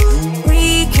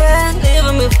 We can't live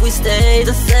them if we stay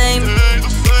the same.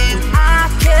 I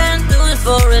can't do it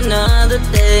for another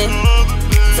day.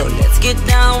 So let's get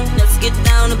down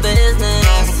to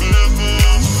business.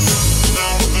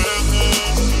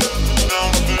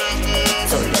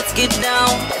 So let's get down.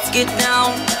 So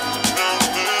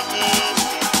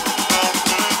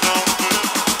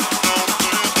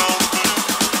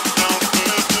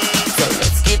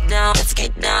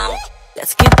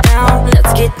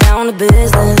let's get down to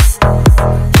business.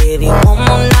 Give you one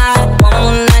more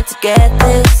night to get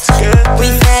this.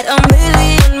 We've had a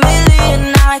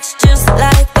million nights just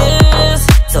like this.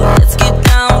 So let's get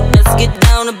down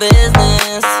to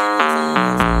business.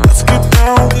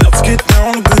 Let's get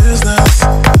down to business.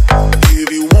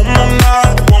 Give you one more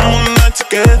night to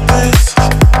get this.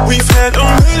 We've had a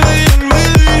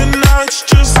million nights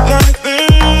just like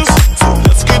this. So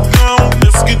let's get down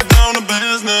to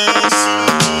business.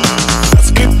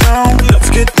 Let's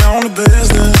get down to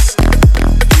business.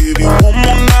 Give you one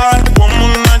more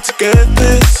night to get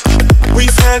this.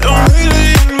 We've had a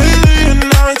million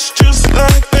nights just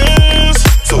like this.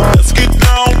 So let's get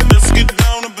down to business.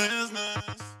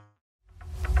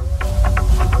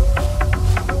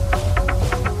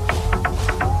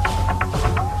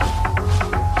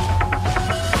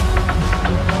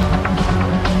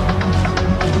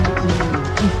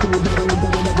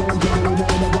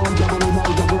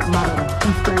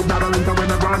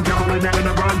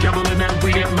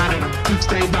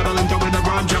 Stay battling, going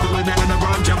around, juggling, and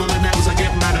around, juggling, as I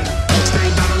get madder. Stay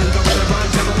battling, going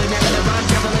around, juggling, and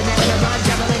around, juggling, and around,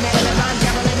 juggling, and around,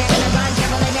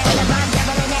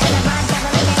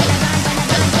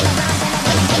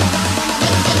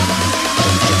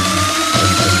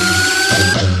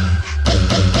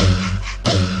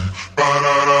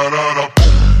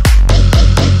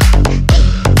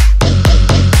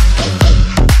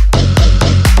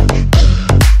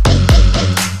 juggling, and around, juggling,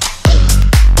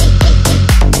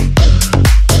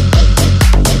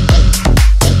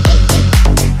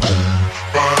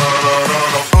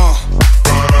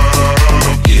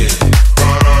 and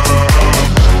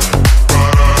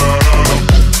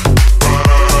around, juggling,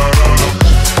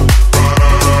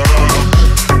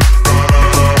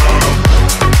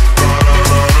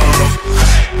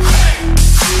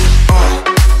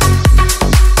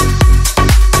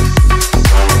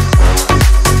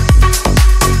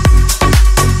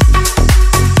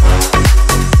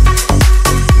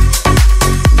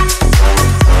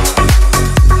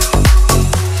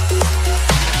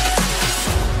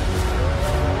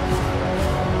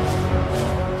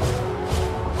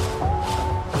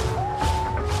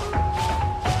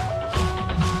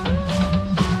 around,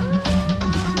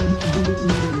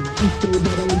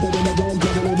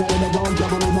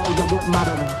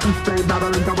 juggling,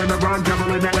 and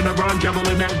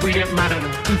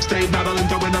Stay battling,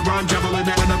 going around, juggling,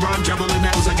 and around, juggling,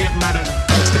 as I get madder.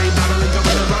 Stay battling,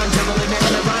 going around, juggling,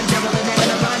 and around, juggling,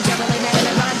 and around, juggling,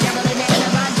 and around, juggling, and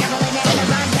around, juggling, and around,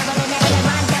 juggling, and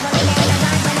around, juggling, and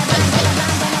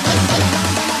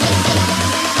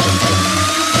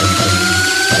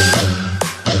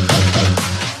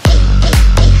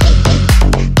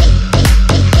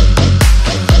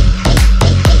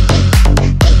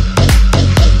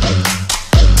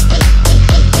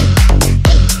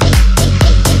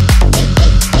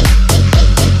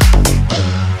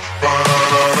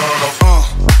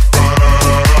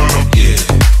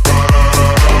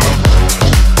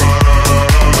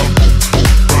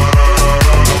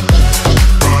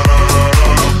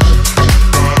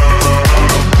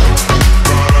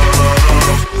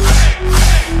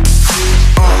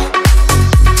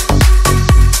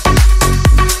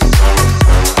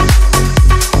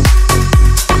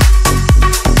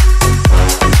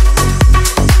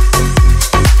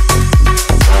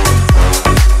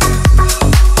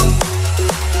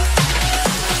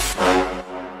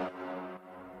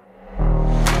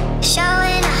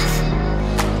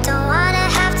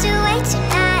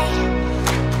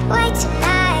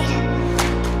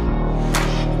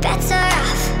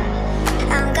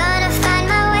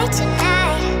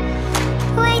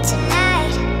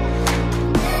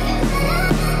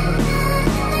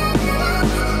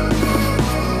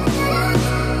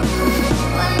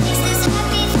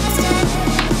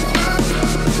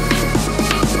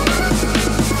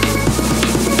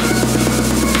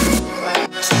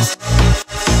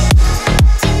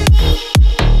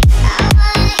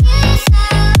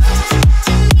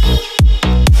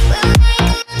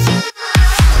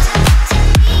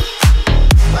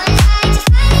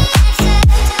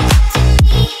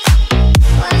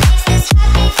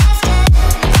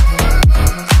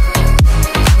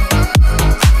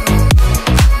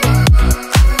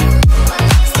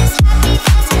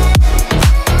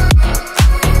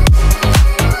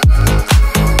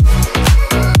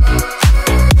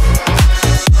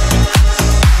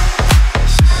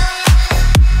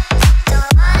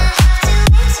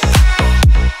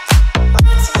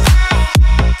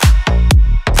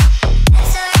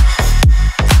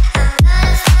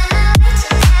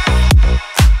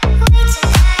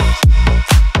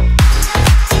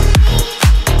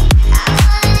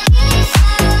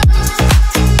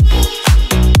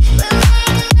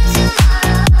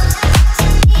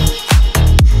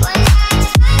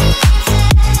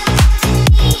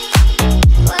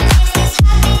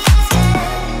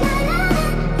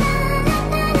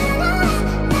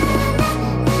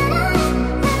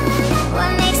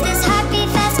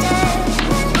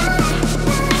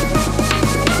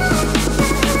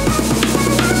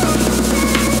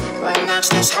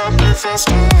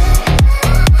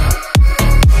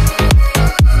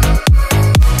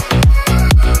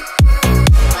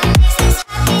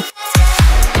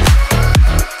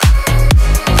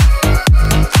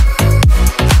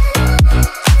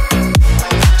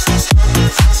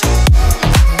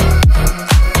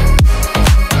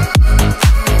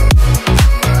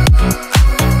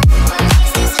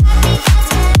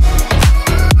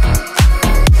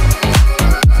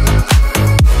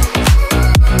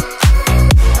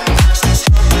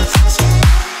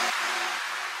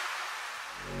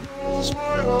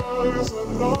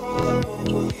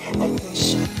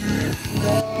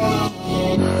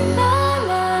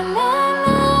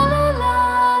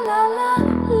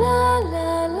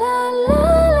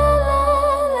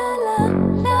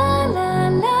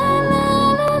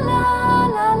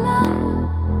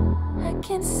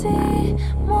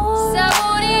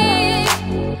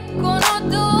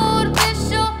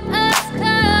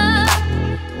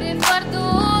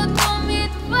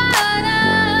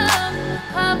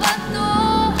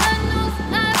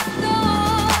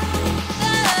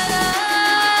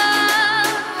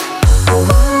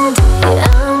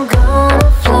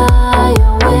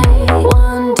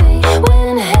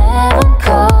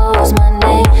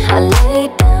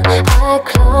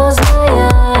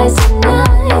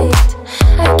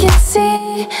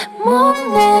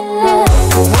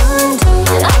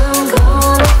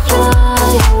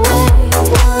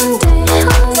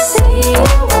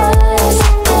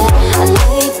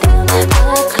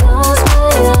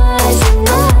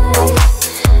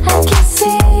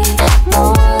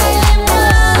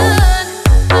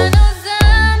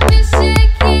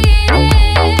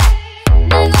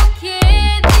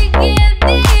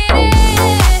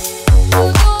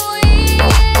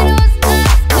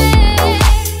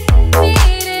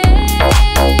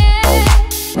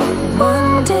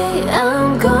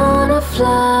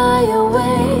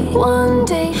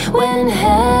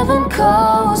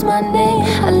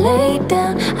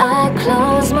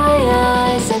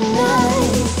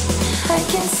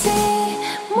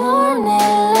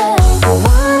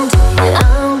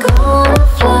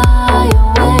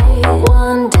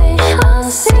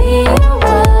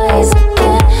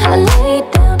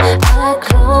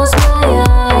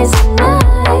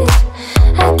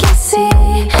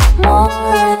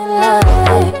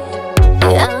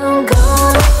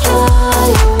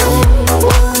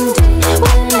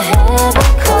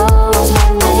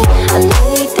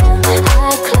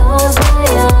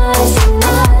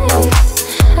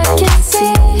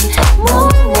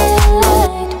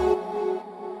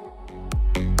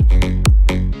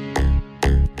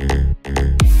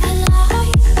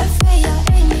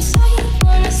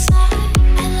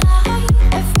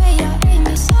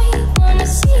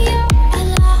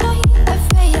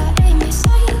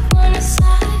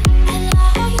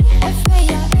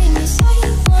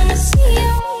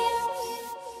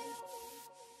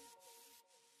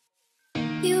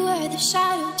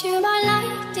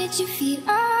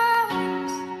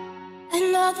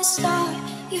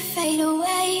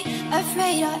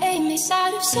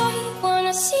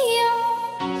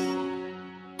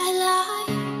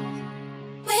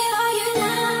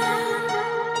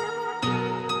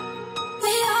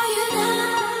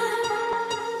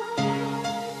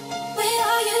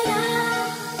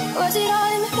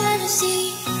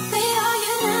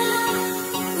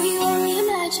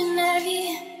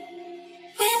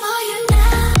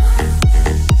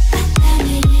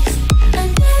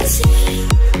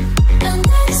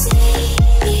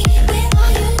Where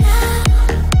are you now?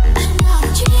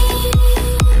 Another dream.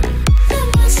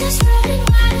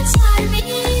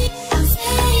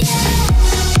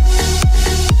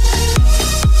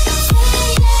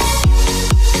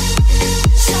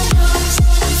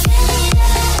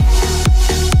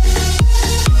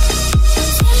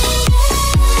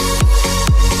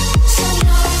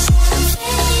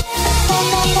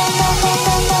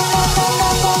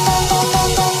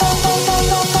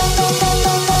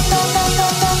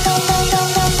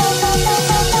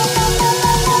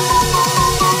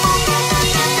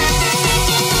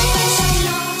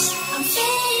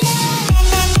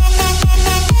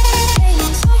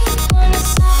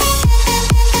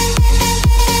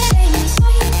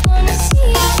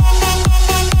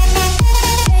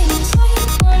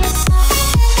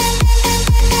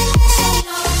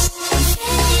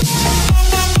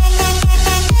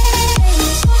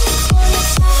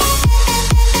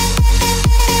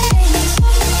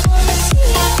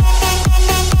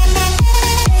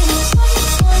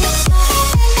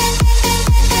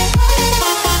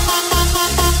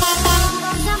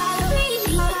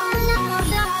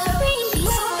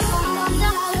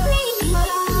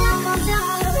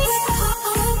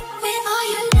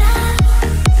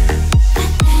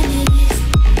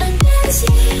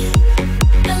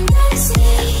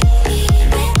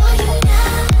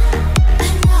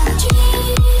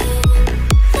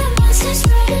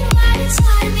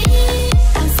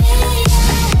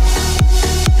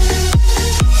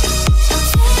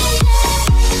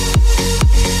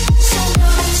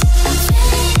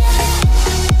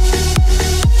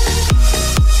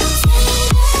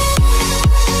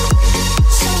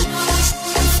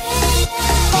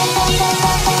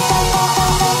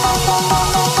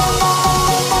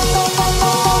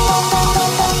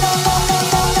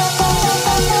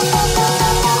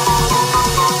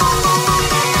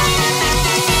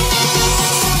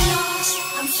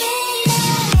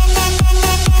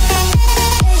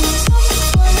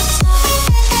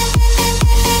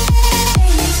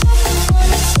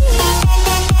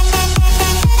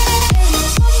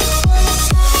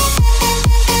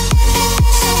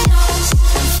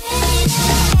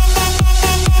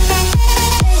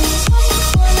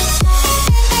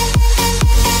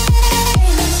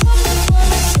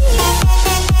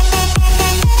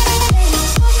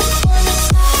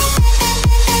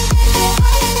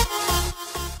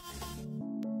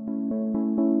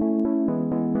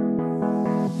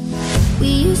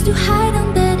 used to hide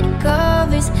under the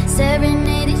covers,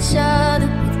 serenade each other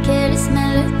with careless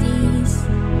melodies.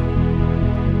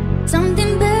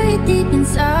 Something buried deep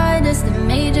inside us, the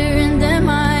major and the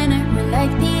minor were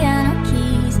like piano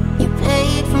keys. You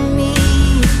played for me.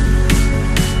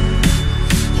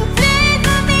 You played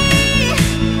for me.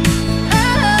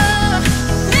 Oh,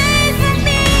 played for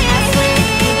me. I swear,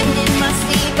 even in my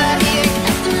sleep I hear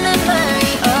like the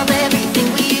memory of everything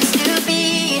we used to be.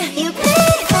 You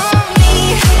played for me.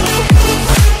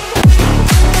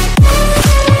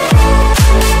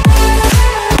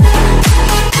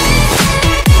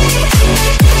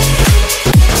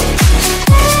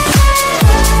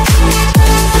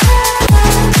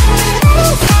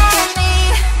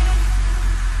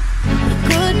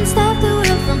 Couldn't stop the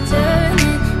wheel from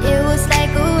turning. It was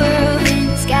like a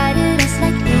whirlwind, scattered us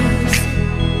like this.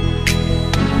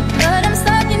 But I'm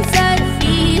stuck inside a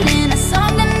feeling, a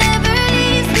song that never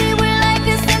leaves me. We're like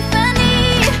a symphony.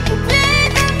 You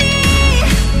played for me.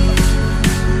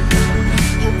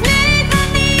 You played for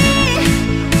me.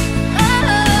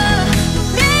 Oh,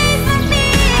 played for me.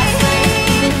 I swear,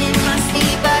 even in my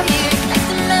sleep I hear like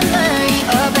the memory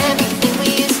of everything we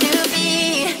used to be.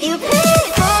 You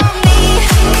played for me.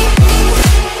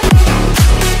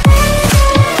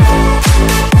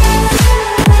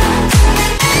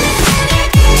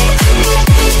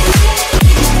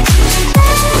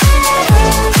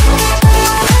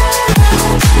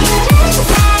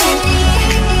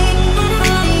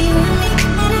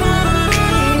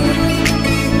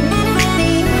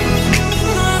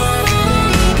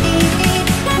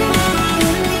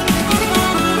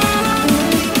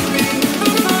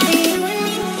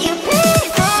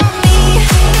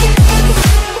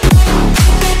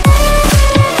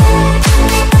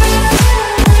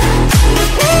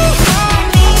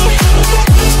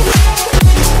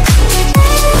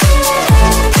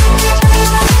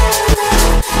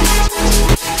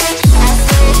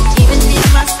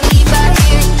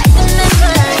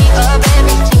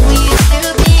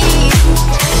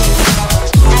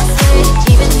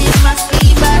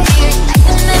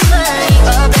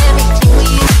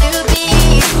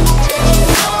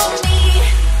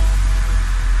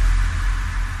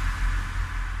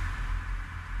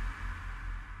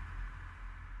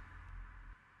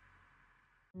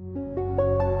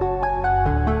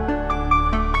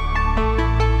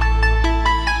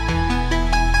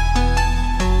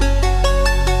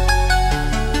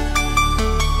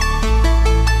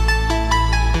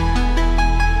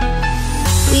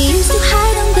 We used to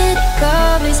hide under the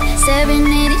covers,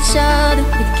 serenade each other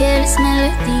with careless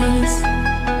melodies.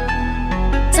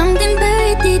 Something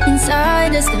buried deep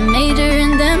inside us, the major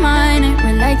and the minor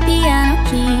were like piano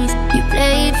keys. You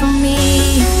played for me.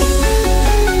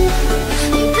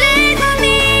 You played for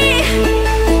me.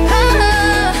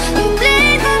 Oh, you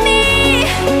played for me.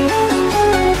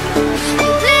 You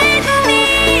played for me.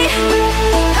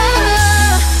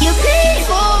 Oh, you played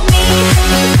for me.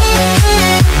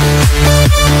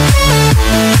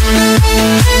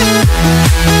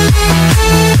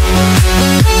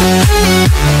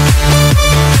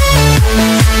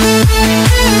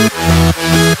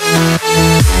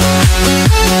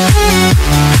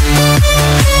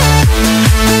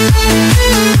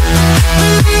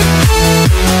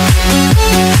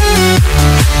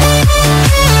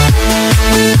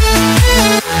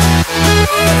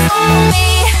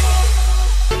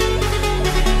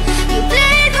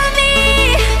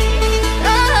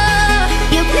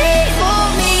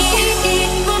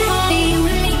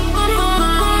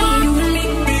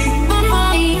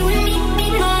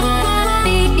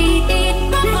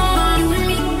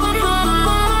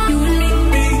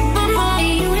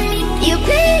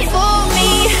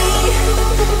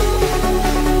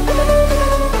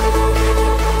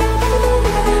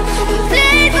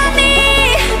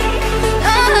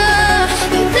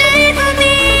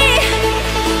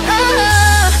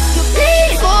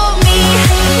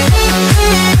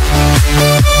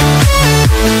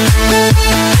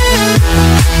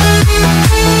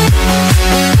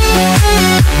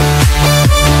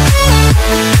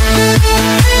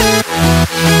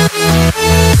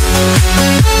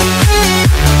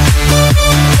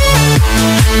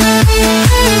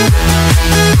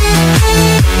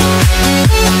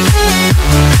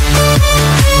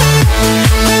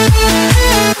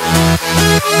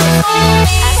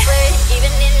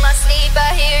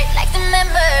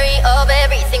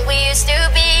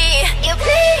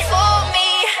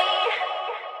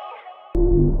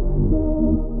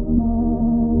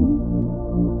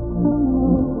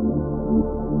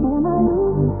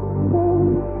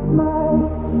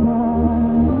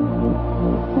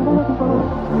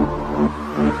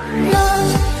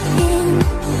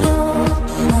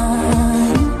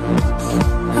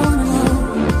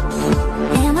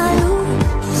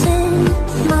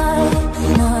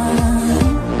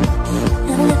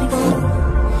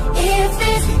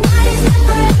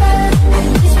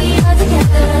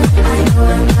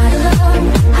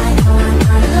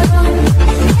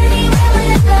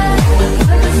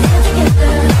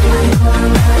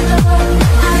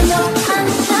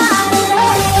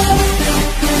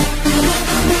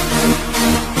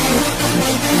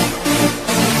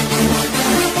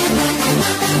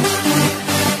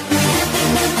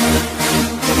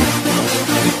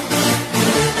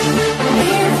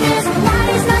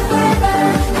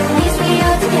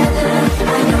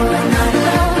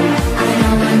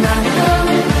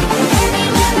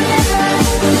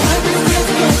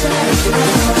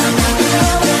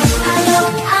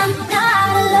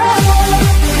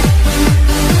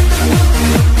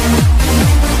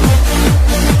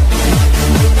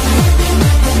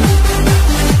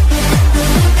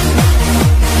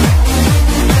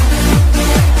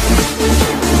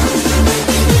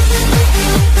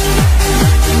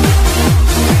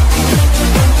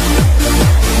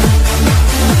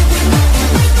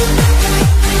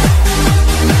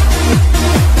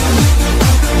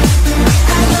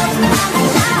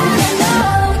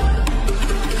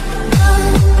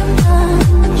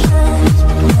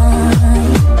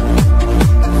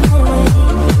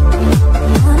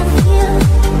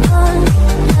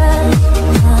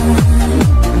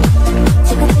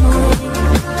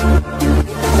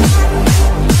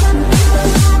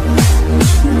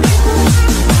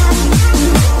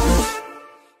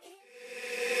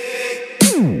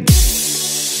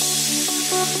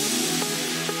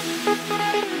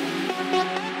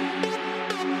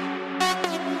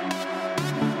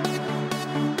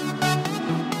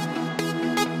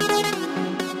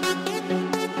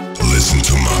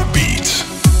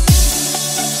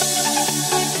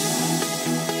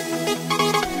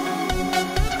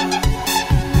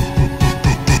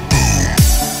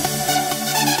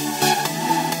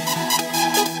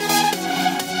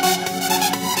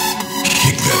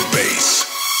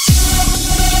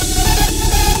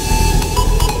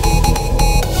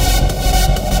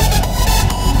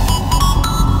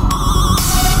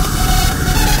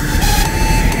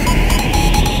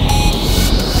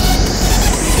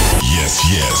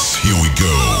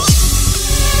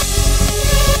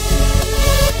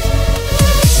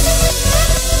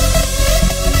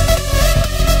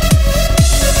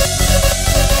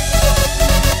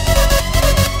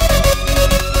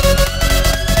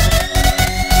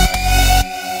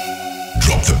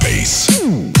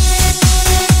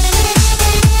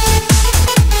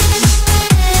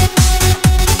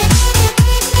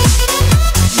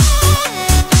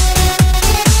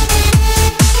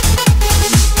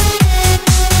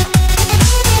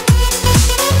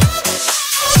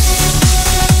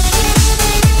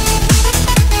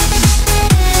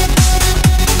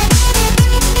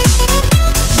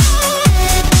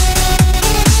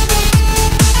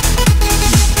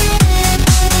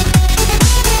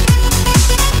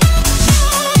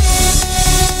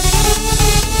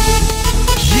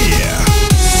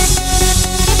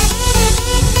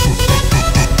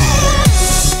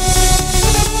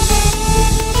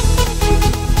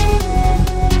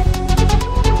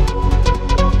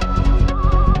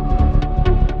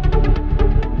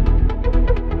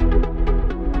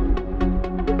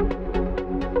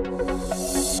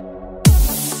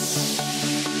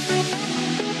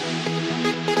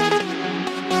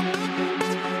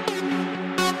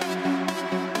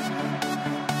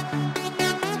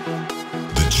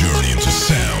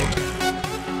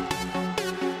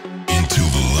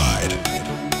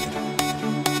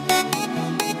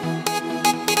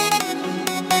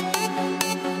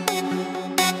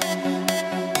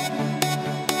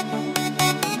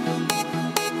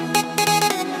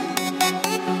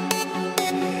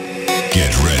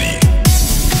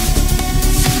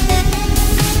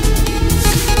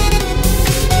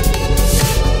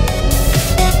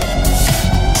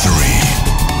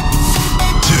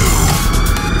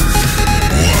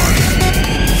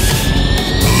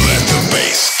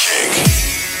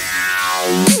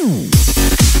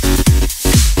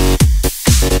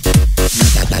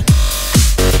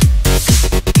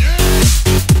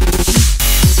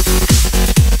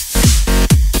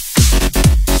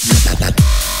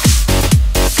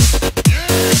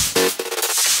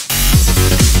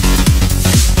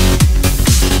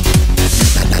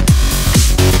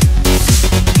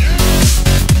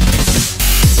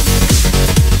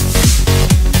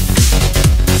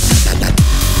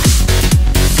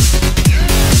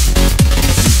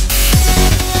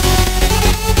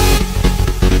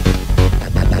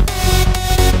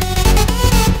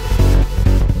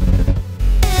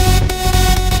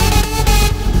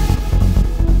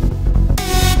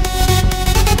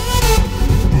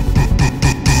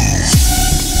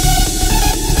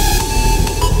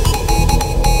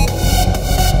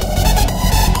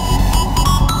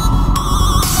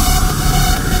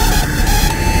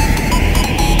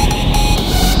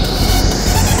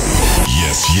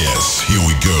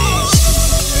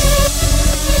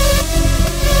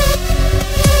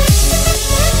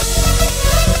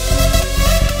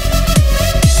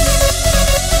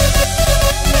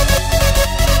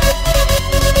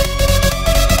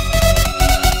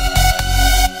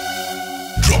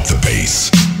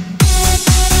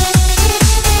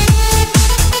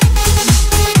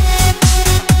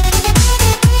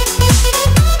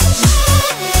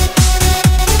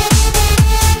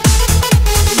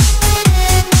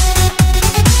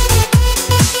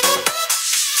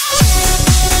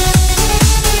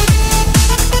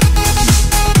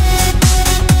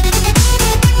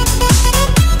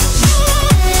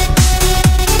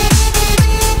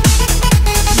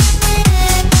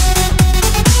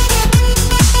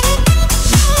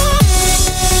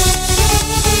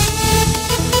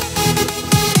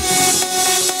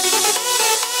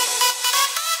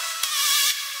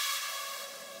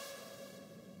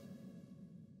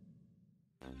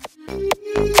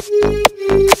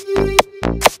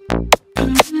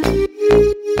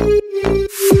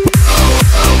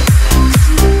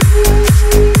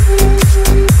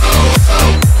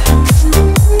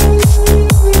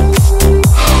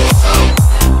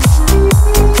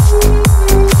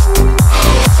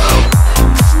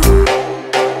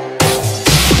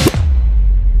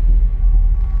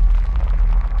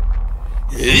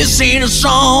 ain't a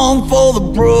song for the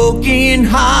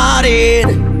broken-hearted.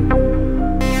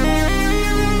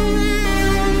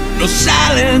 No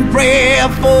silent prayer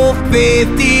for faith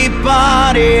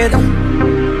departed.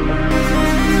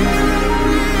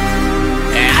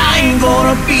 I ain't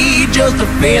gonna be just a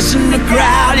face in the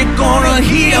crowd. You're gonna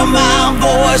hear my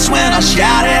voice when I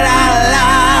shout it out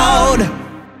loud.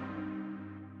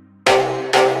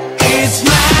 It's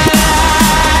my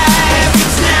life,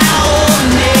 it's now or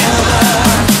never.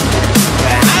 I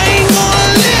ain't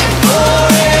gonna live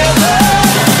forever.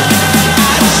 I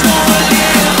just wanna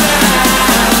live my life.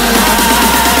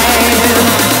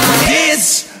 It's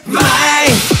my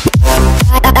life.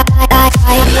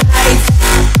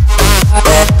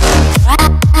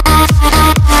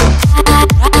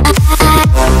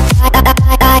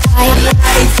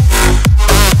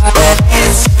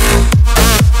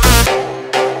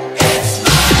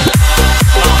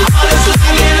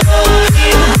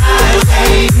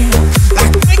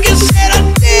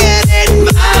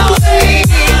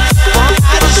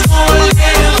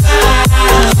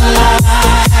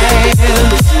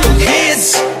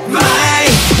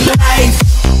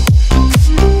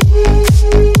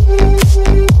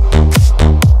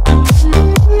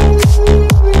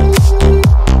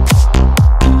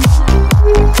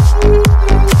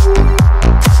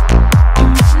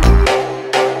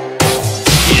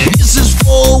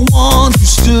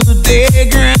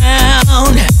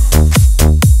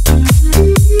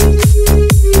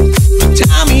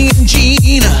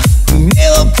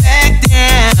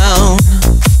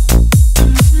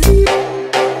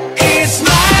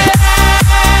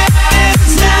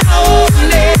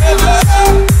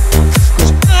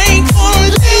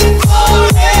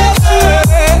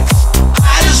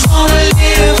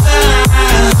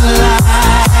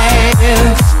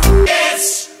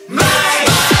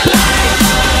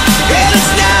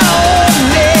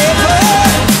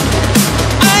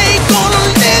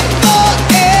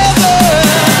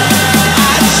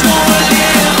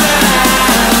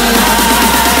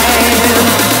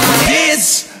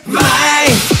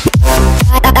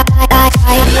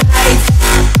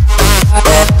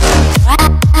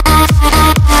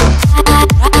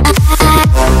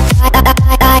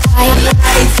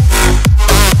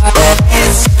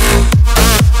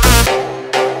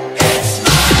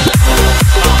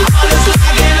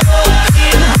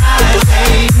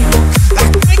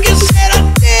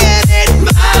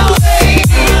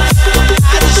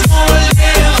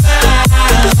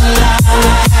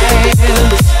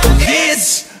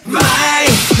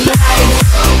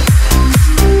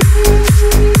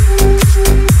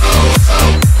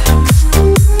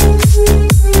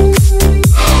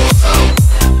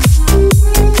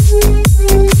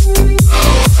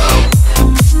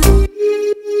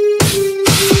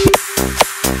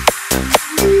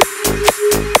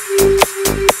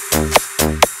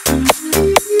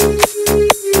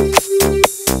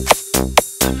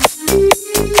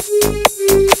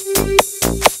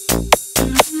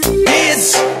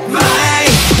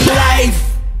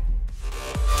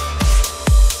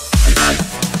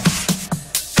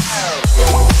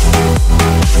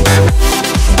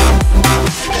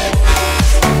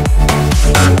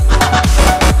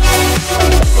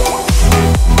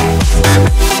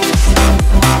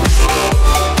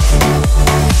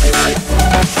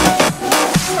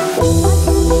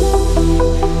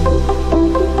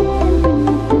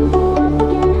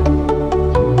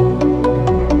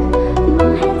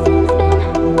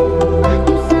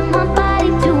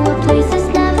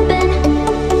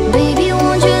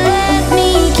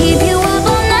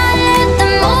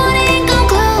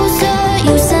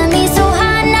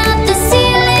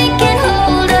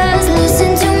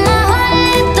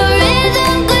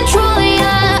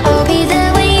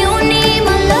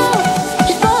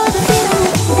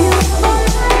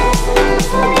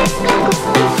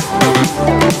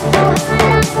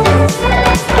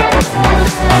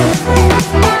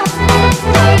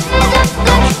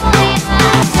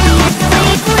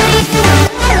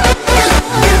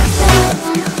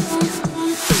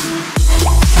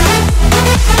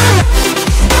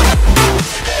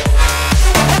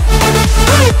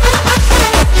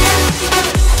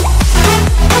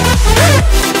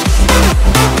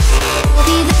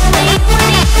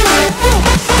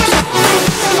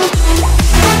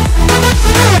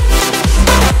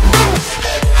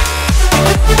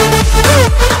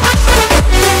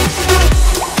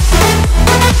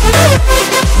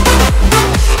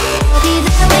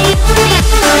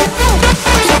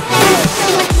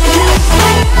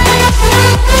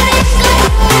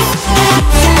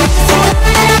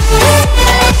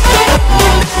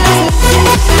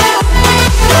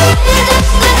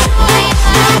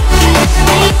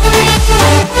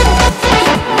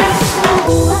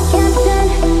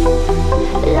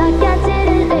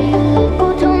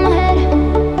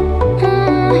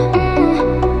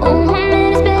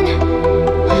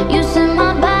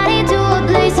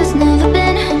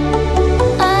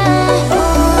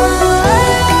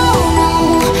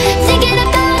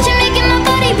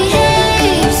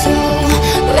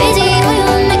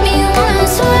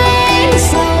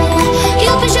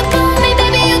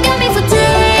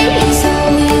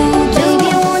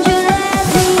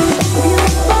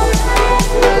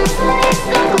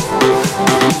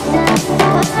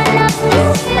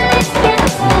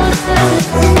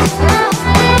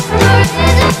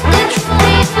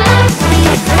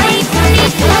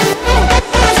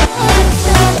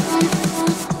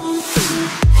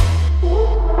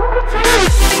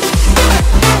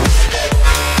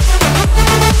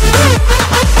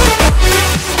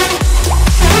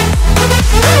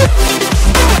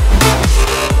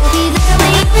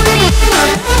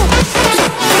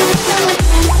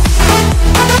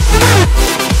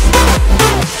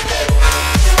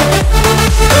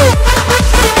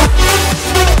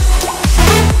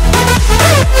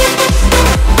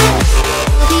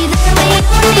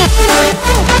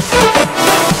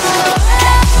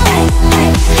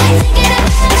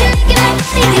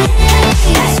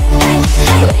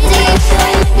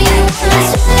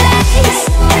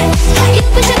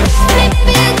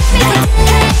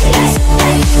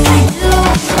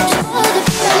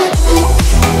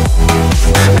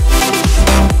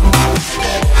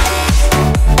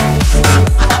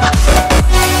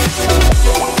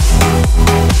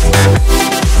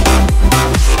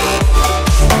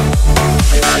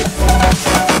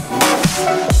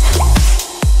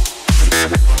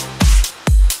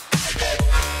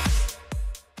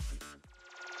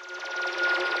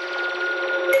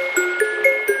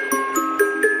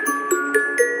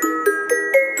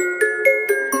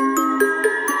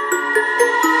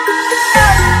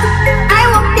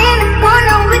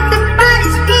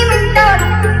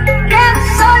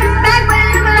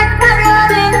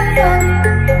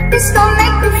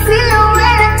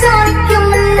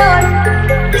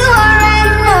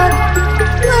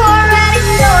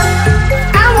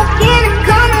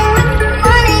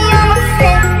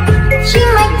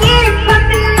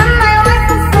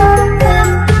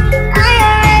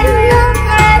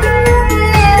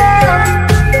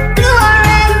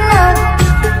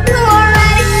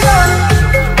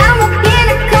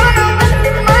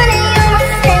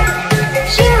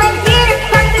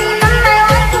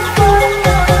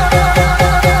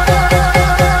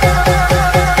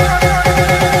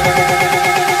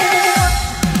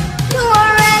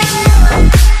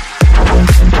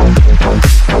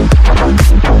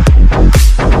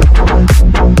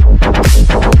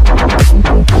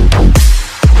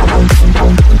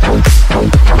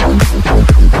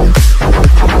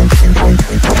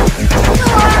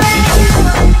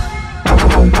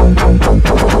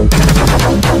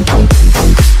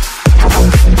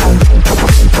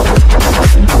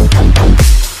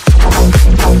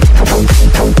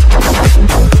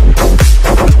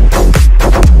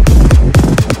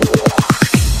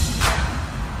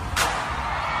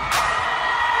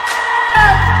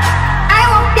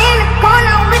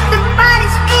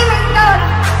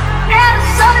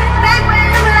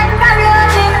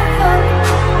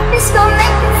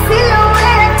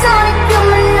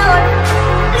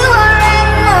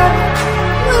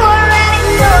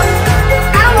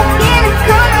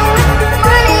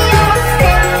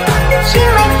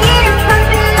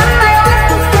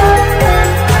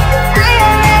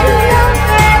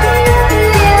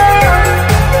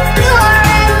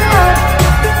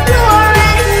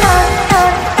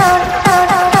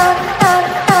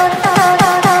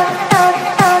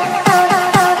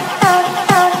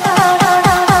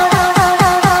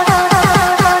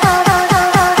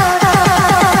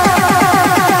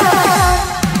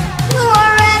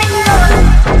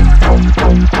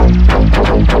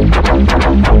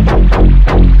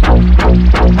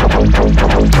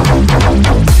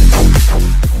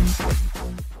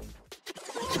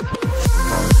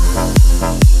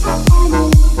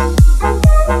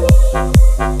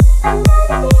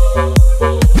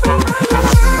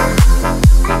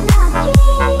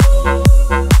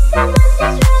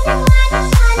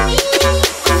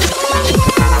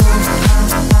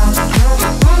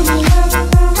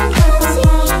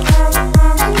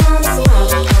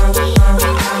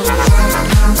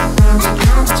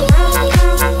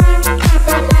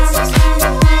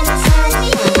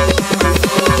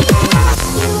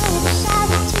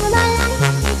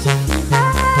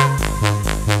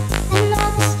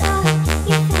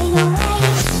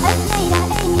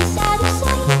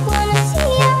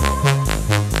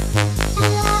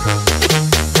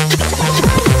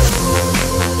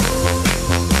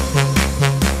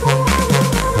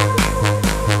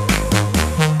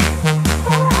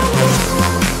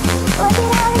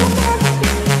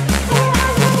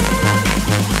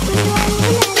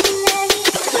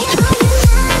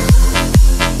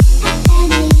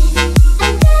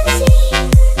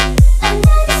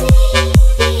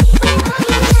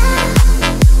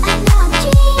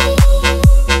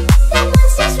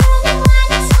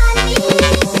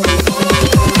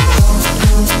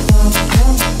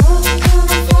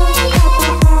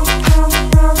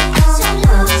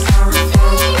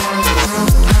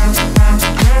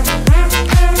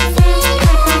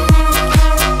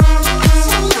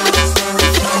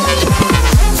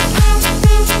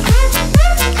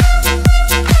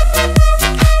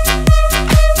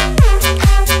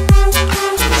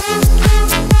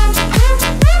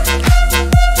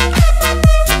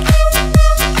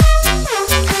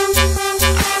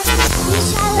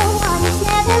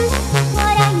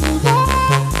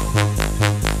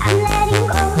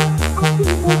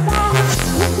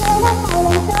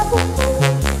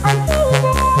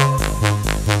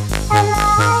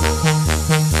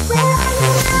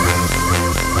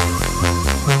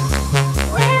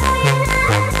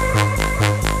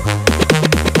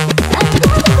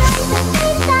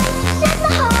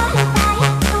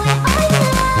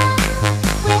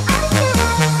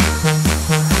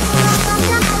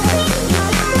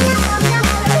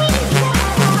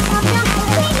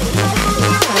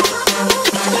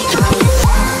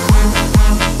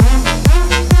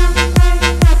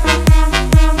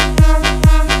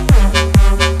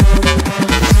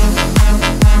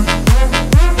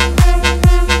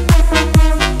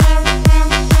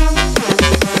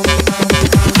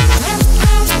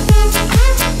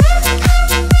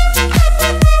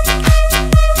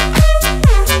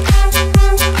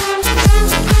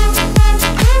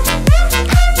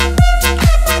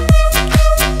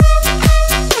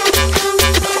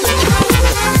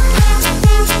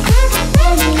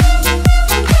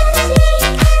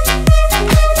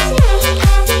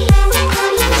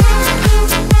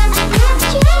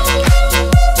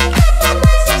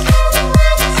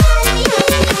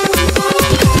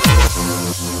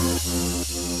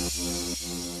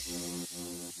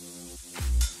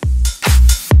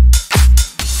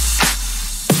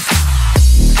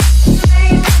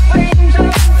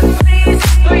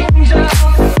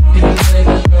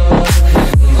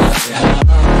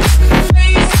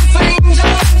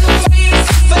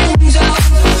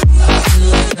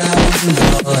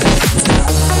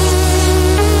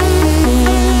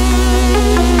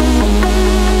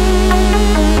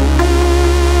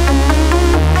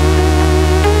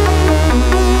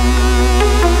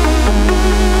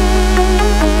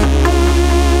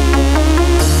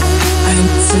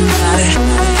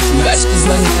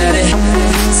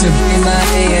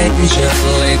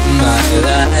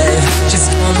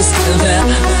 there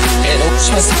and watch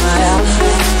me smile.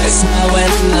 I smile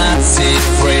when I see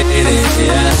pretty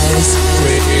eyes,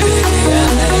 pretty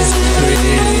eyes,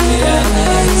 pretty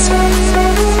eyes.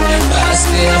 I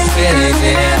see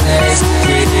pretty eyes,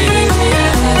 pretty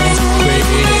eyes,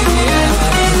 pretty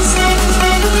eyes.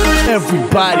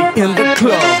 Everybody in the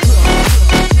club.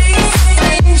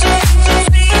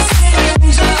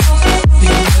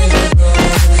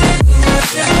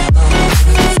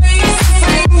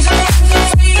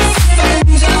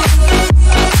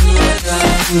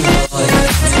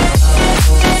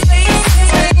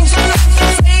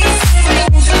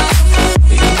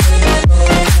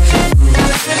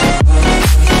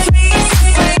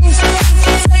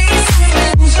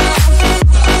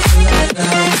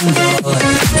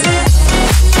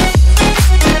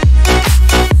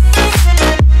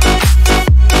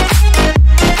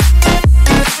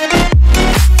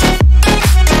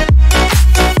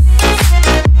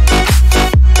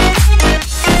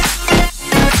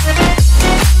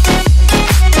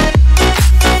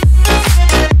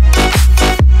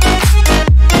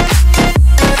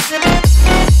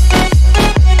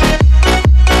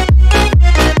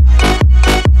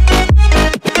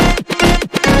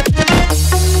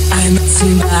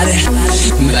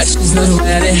 But she's not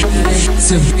ready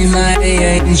to be my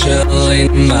angel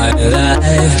in my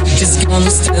life. She's gonna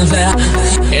stand there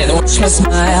and watch me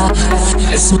smile.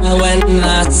 I smile when I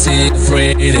see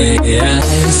pretty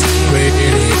eyes, pretty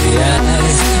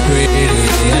eyes, pretty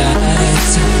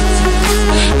eyes.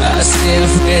 I see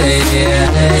pretty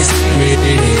eyes,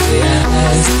 pretty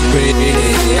eyes, pretty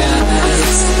eyes.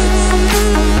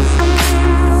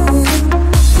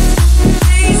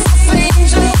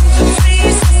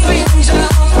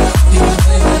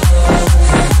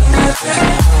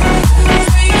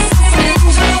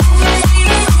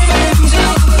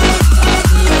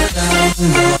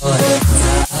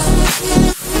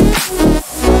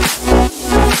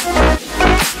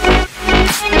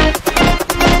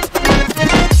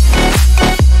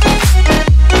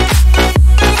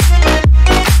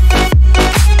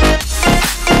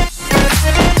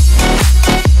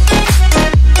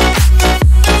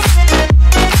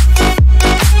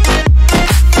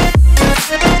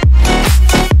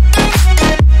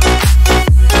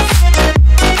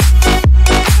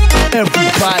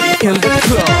 Everybody in the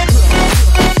club.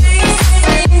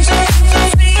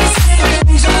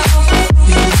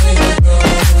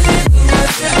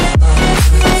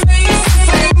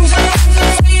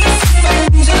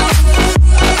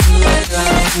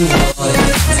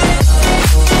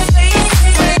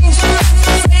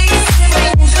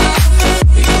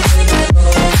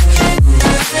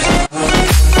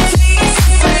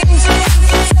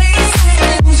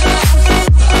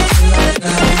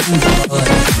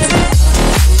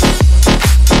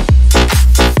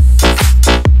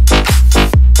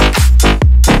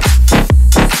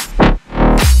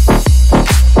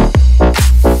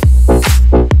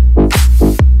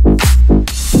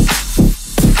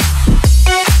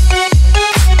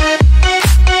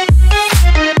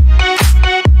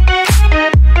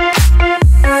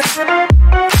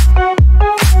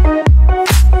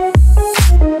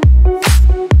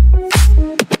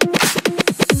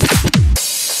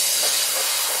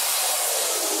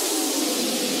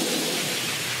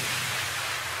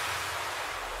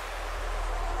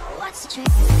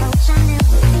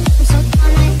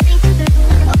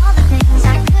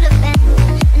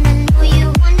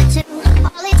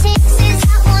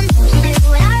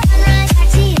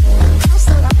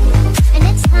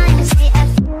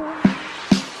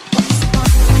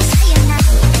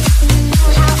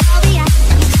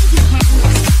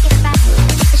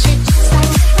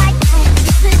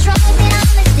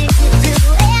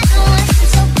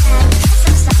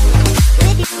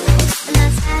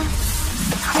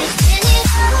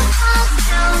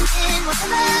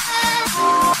 Whatever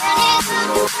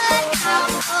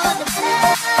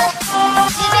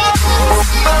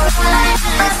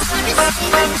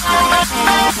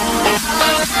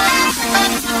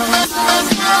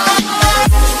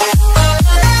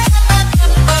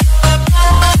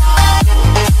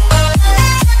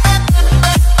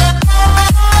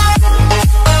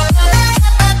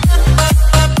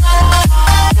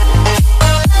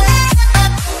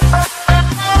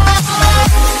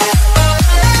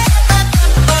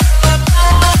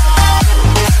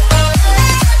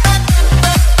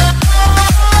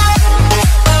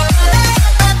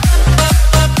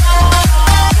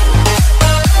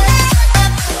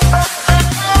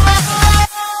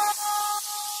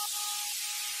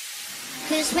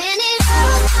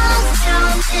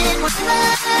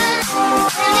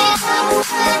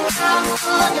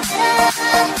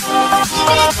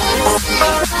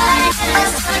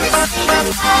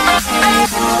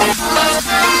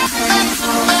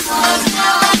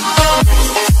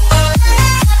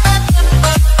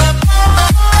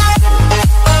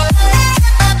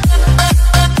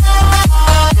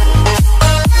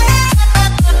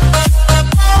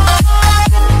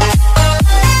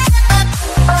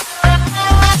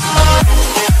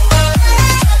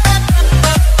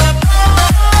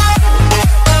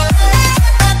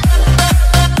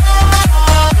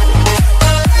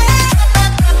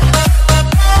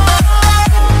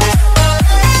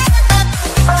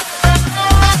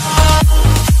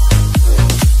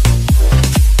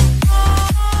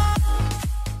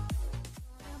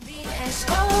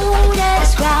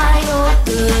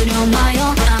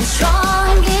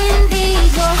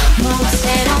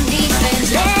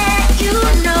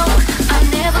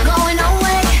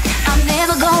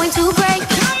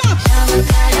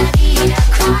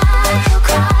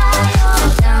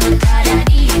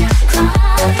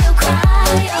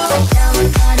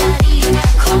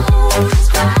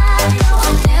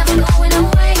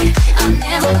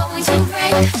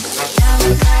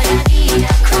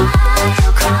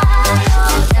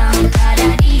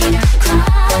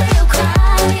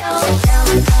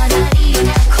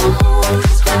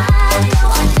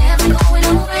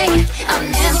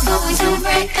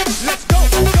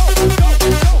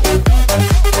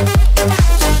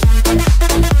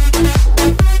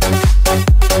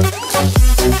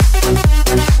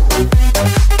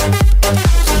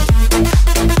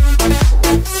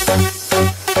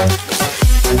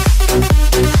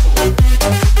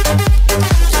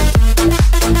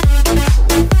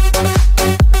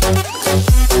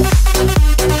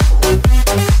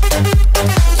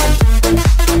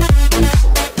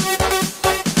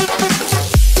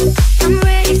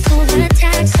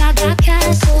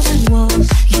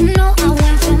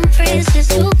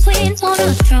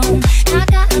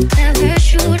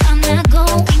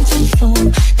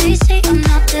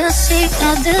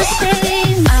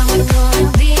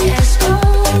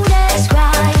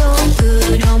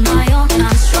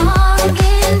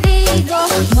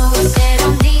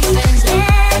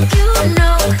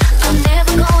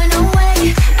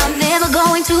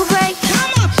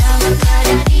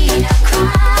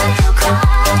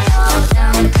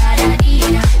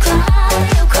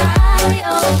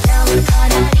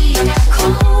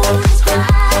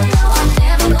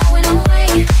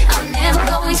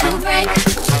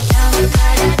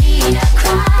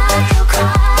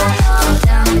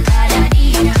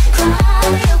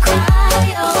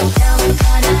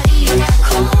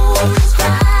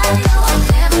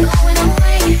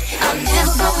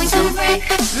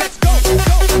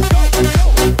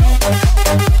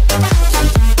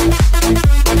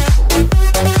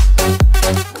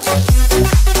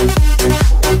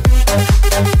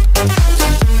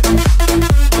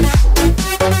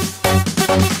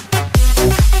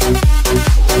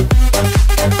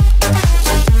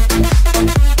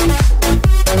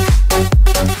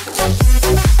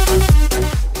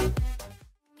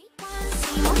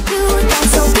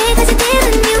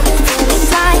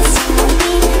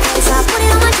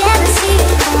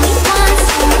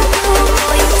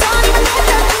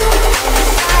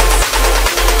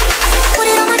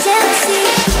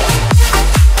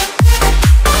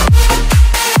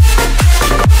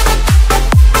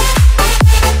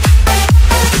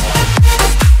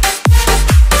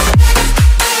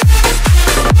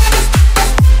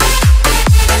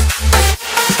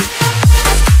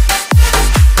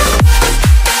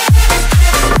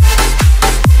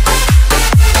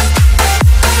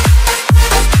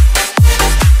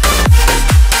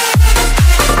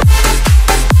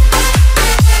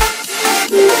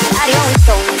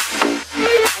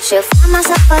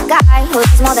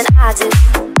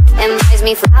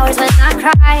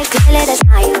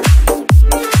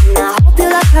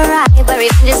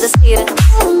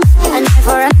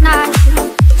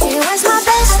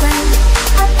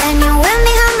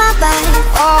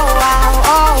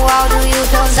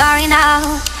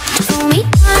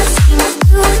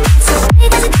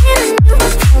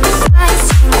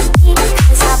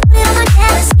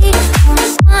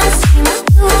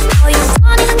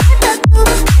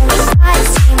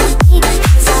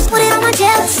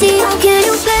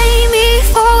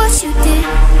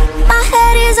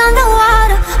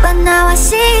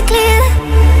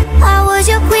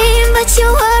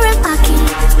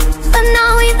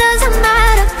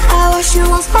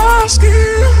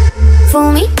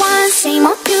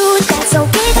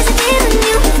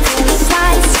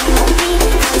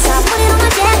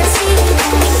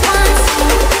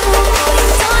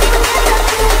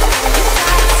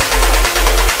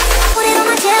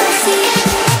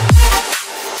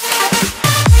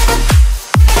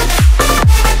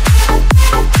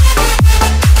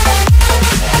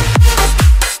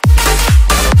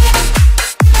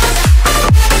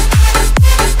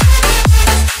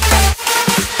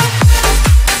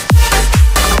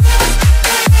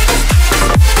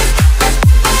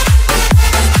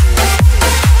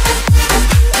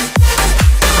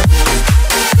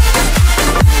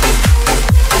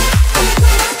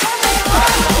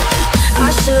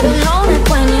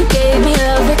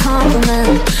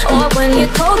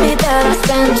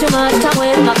too much time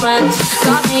with my friends.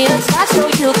 Got me attached so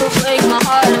you could break my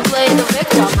heart and play the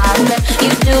victim. I bet you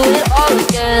do it all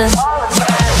again.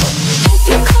 If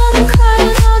you call me crying,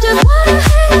 I'll just wanna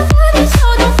hang out with you. So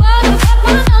don't bother back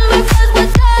my number, cause we're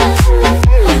dead.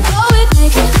 Oh, it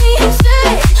makes me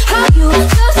sick how you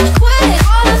just quit.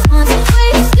 All this months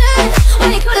wasted when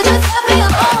you could've just left me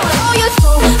alone. Oh, you're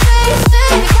so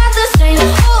basic, got the same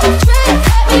old trick.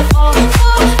 Let me fall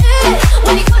for it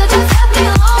when you could've just left me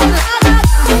alone.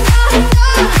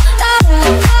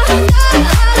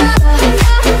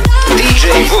 DJ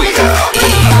Wójta i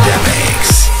Remix.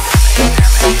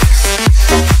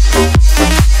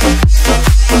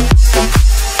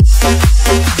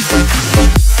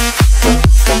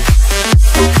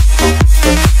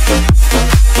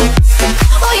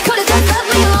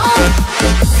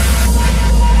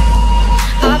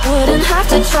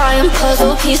 Try and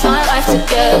puzzle piece my life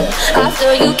together.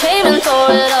 After you came and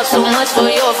tore it up so much for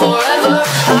your forever,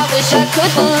 I wish I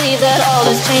could believe that all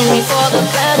has changed me for the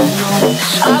better. No,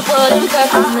 I wouldn't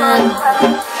recommend.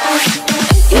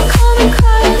 If you call me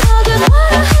crying, I'll just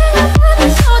wanna hang up with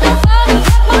you. So don't bother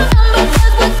back my number,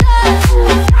 cause we're dead.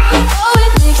 Oh,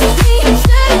 it makes me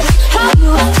sick how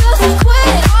you just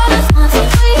quit. All this months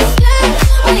wasted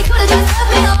when you could've just left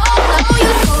me alone. Oh,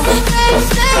 you're so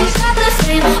basic, got the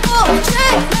same old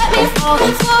trick. Let me fall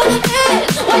for it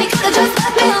when you could've just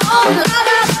left me alone. La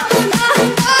la la la la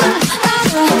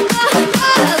la la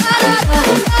la la la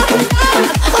la.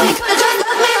 Oh, you could've just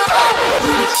left me alone.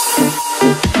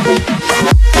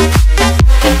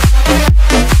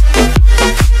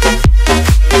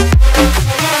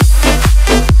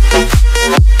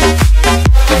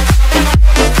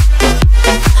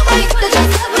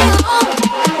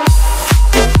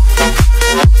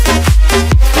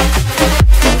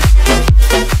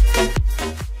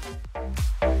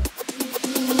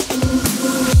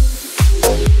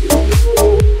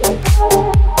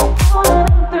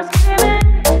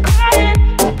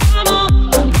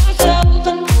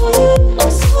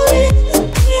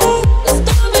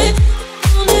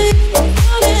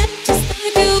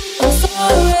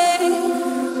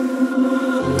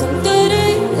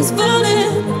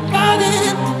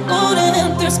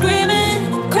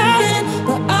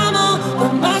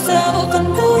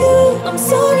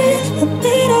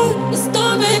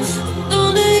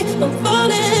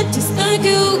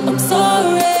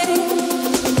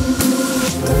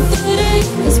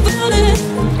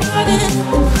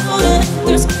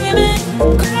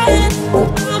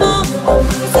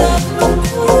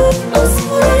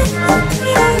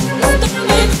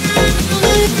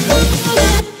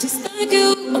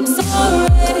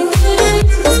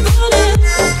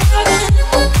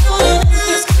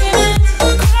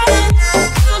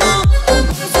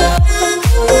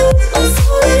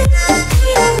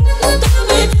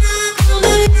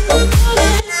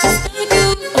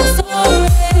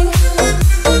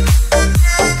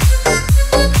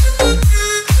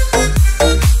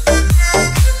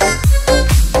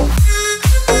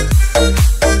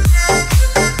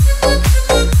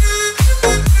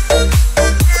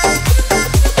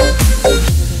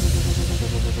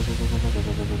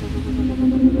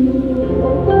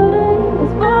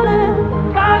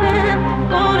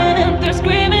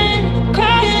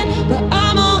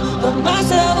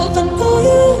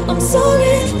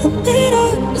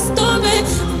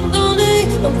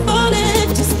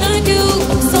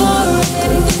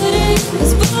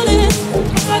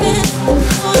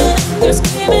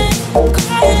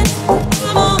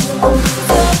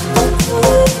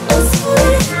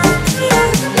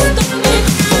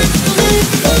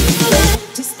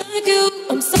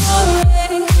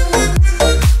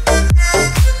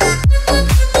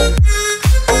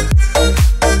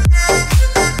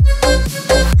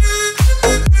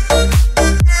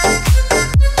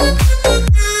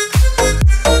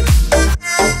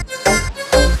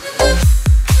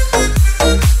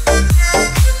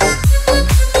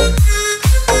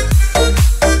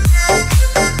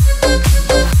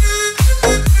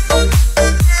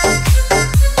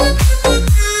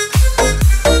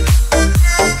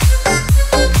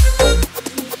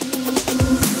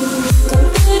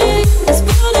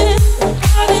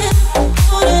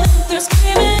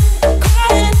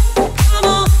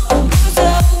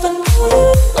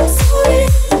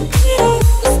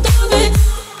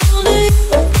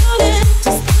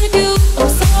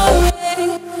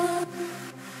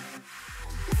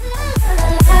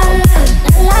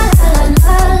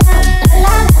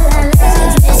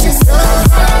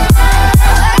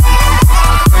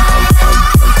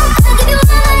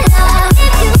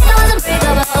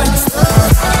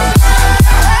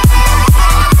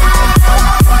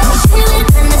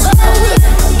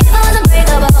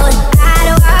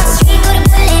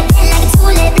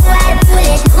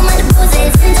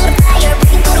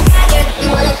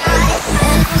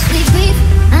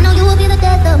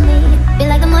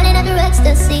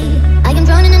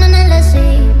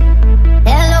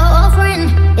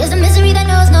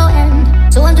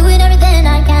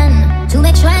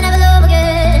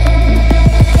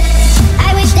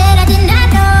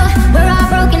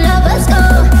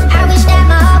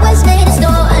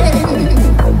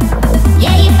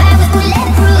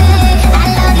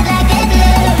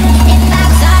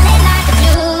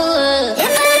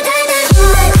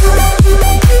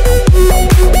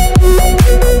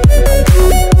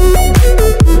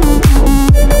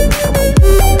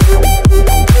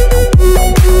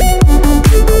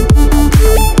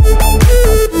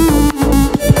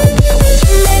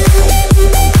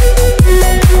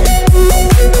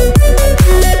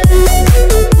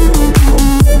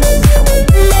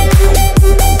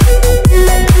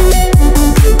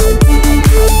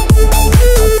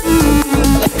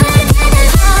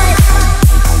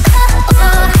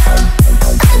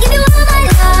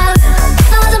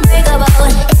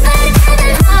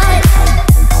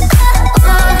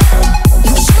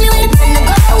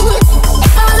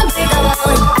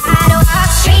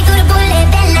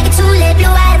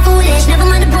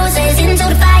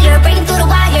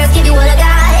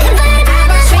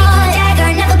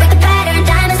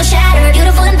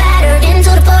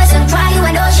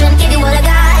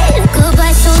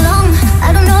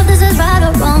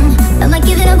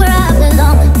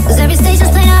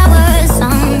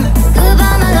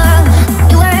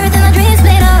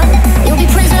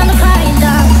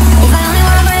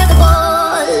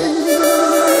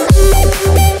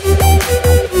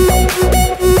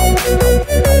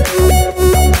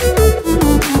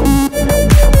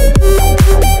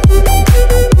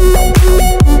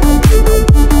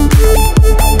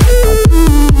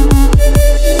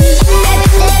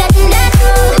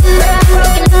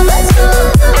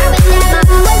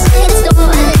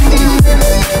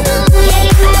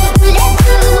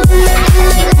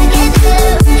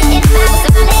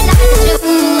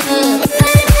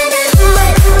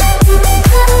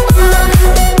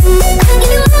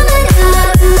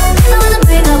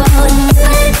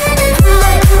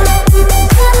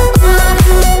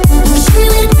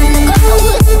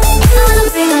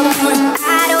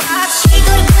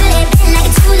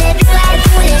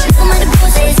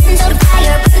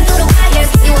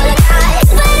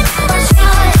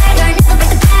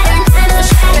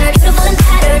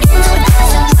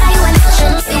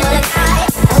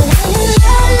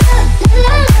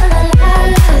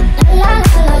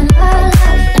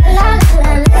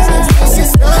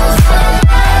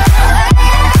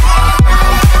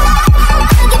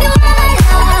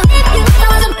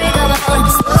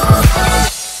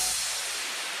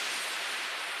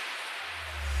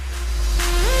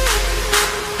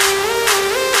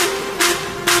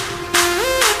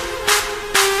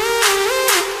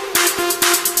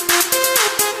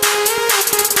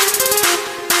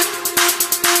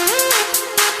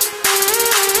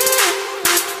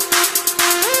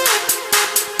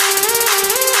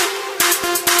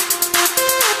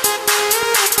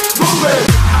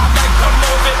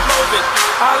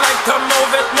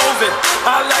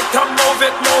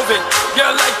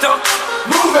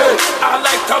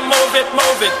 to move it,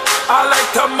 move it. I like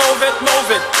to move it,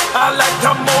 move it. I like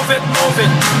to move it, move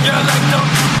it. You like to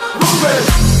move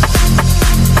it.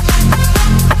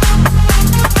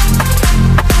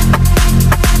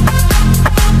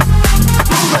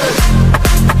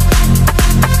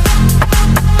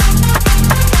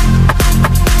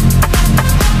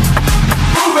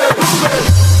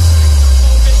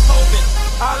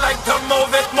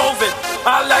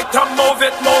 I like to move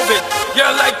it, move it. You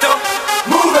like to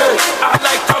move it. I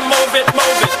like to move it,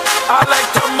 move it. I like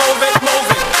to move it, move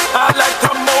it. I like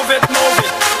to move it, move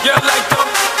it. You like to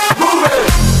move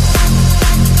it.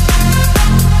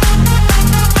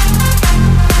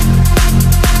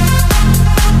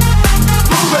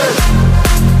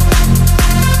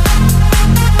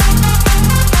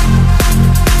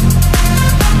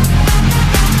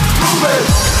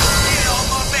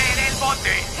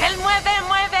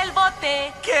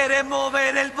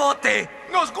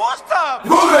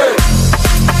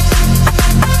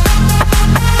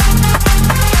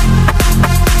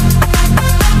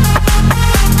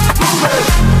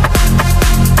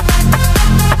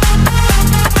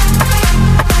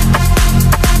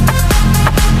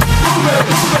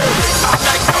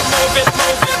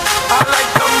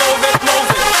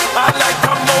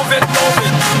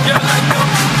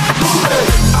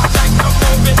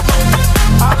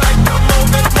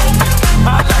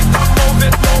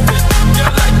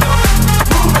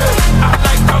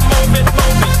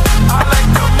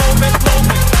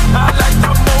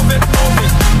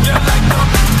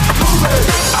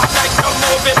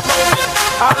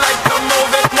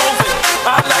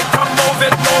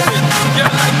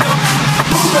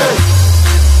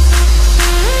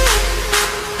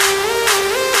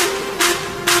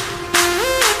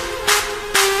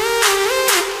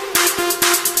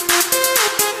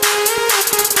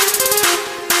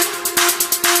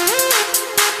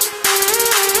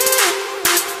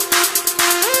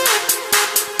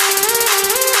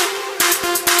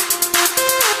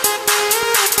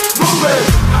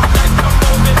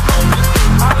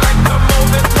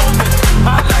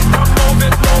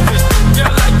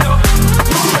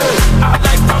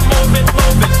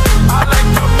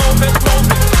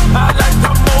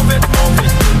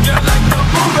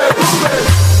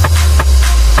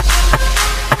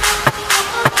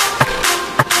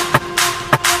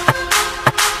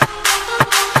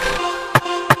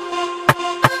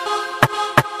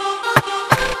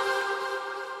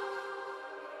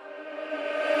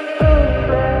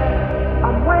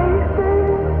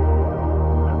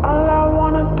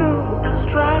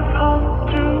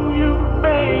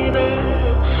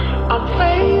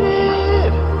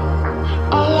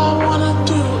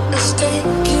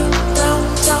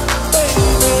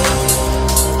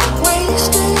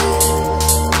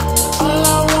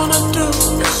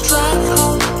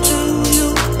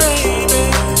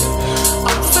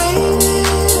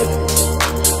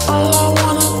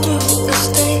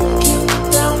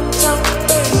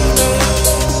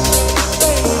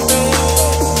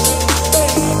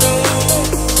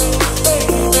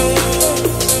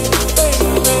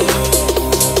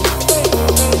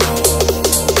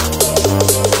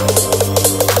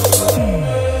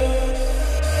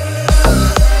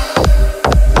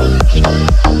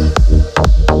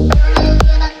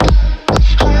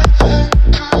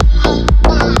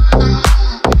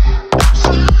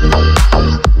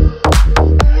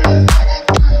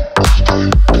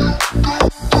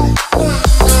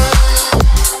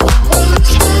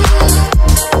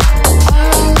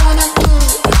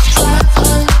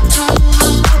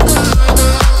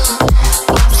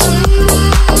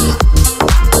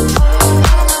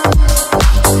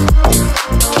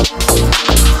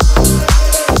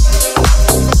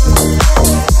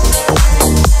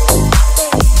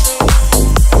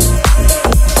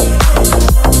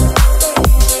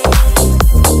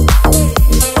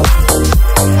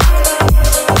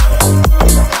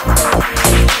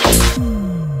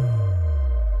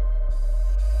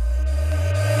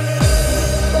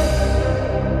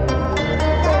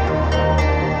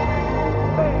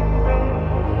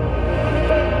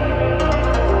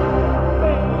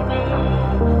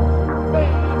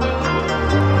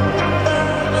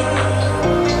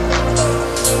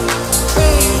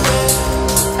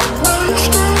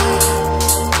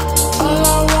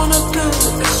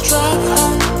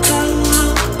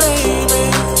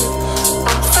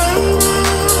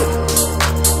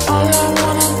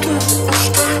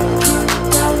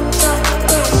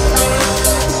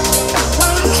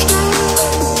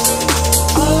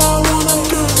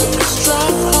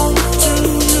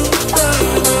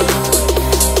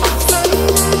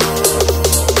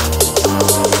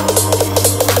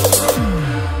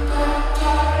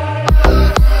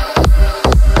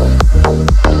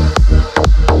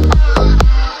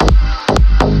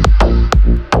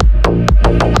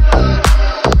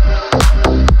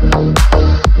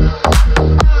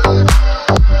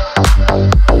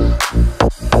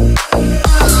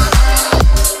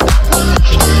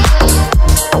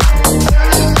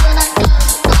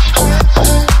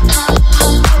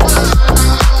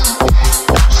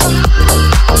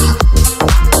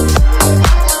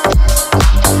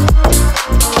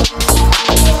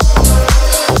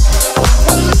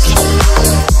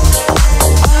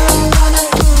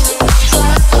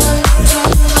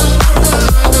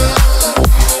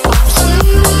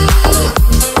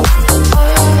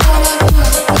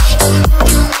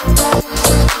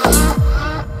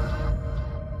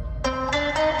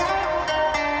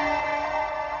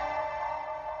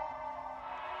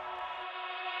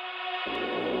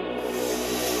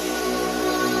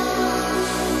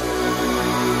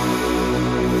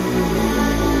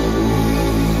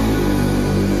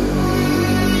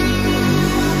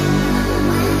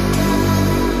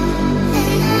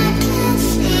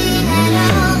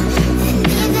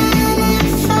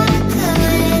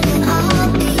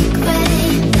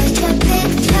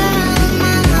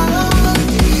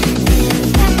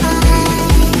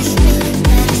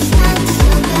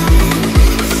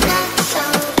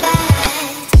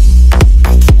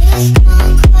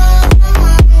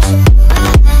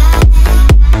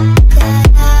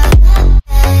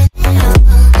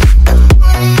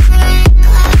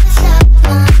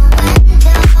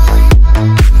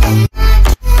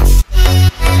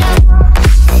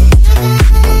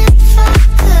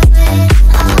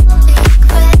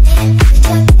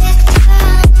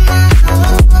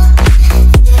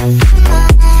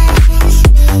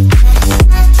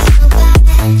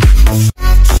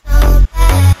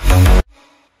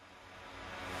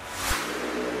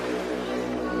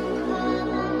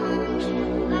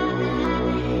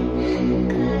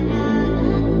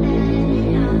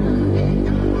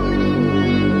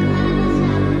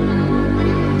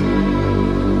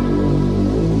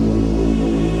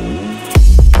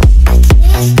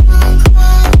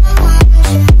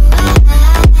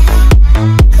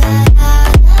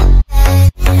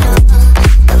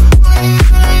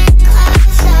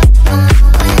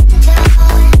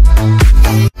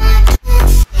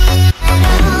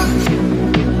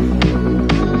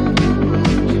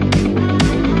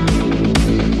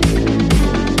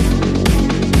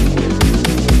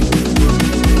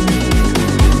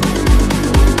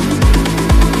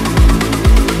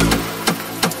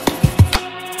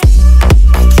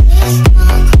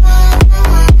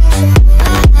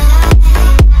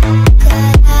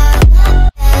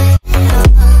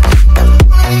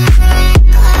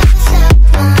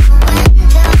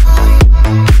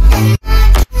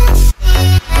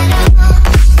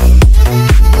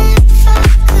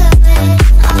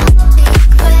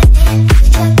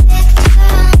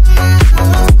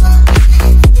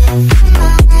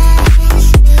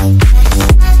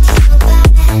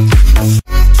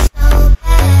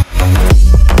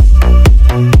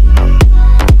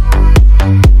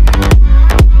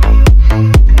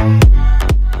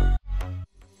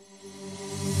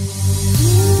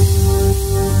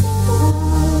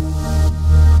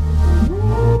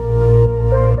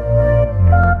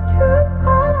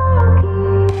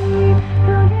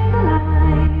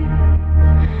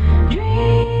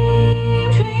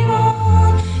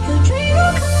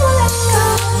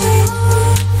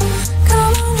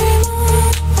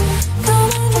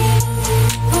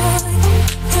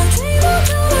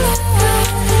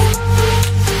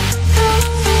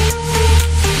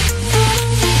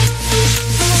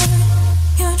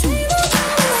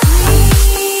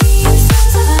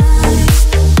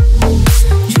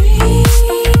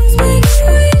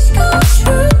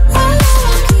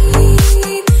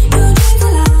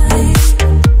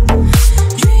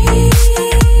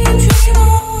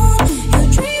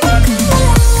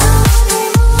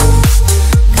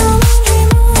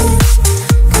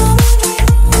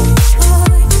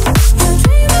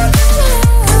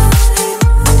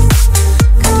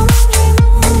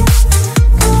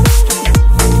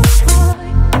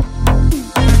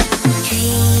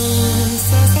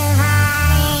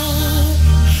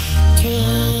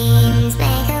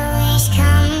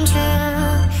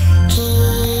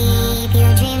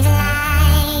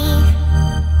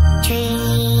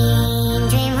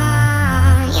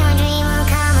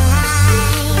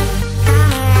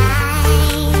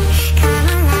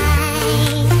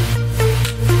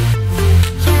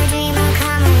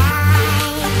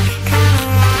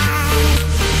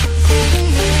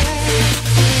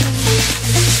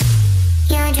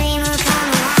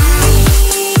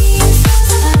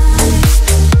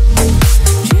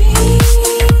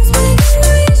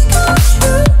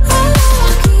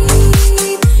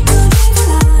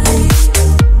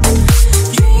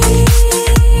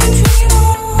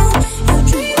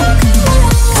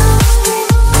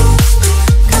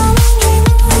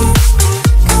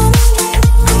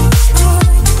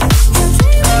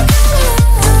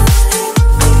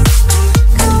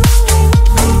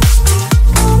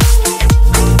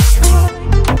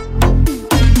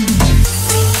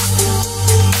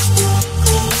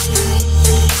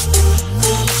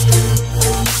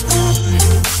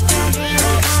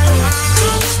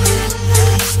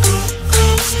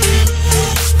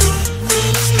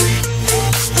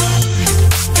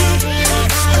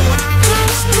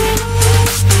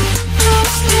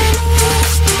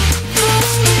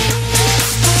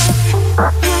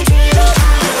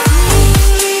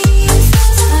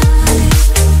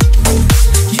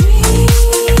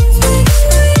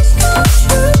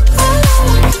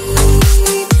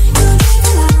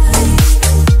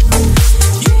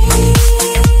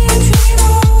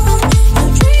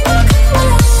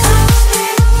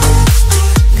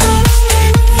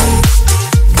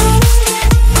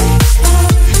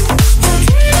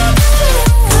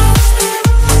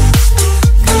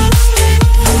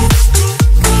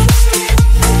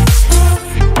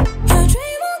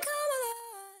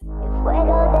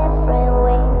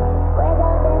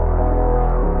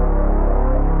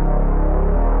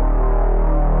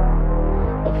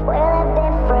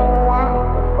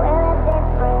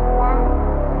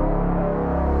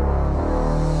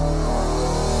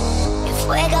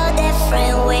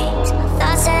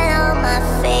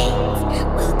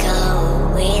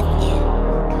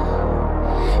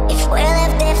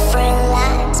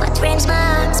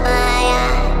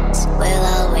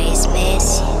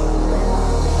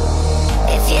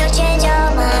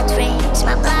 face,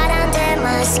 my blood under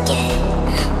my skin.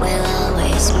 We'll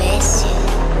always miss you.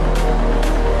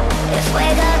 If we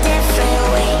go different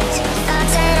ways,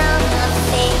 thoughts ain't on my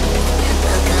feet,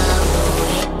 we'll go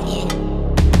with you.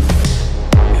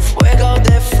 If we go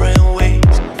different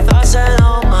ways, thoughts ain't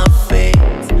on my feet,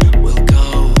 we'll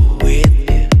go with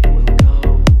you.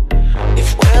 If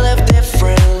we live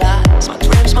different lives, my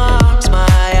dreams, my arms, my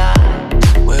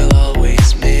eyes, we'll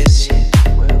always miss you.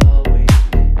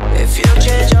 If you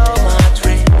change all my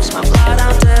dreams, my blood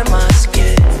under my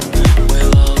skin,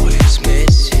 we'll always miss you.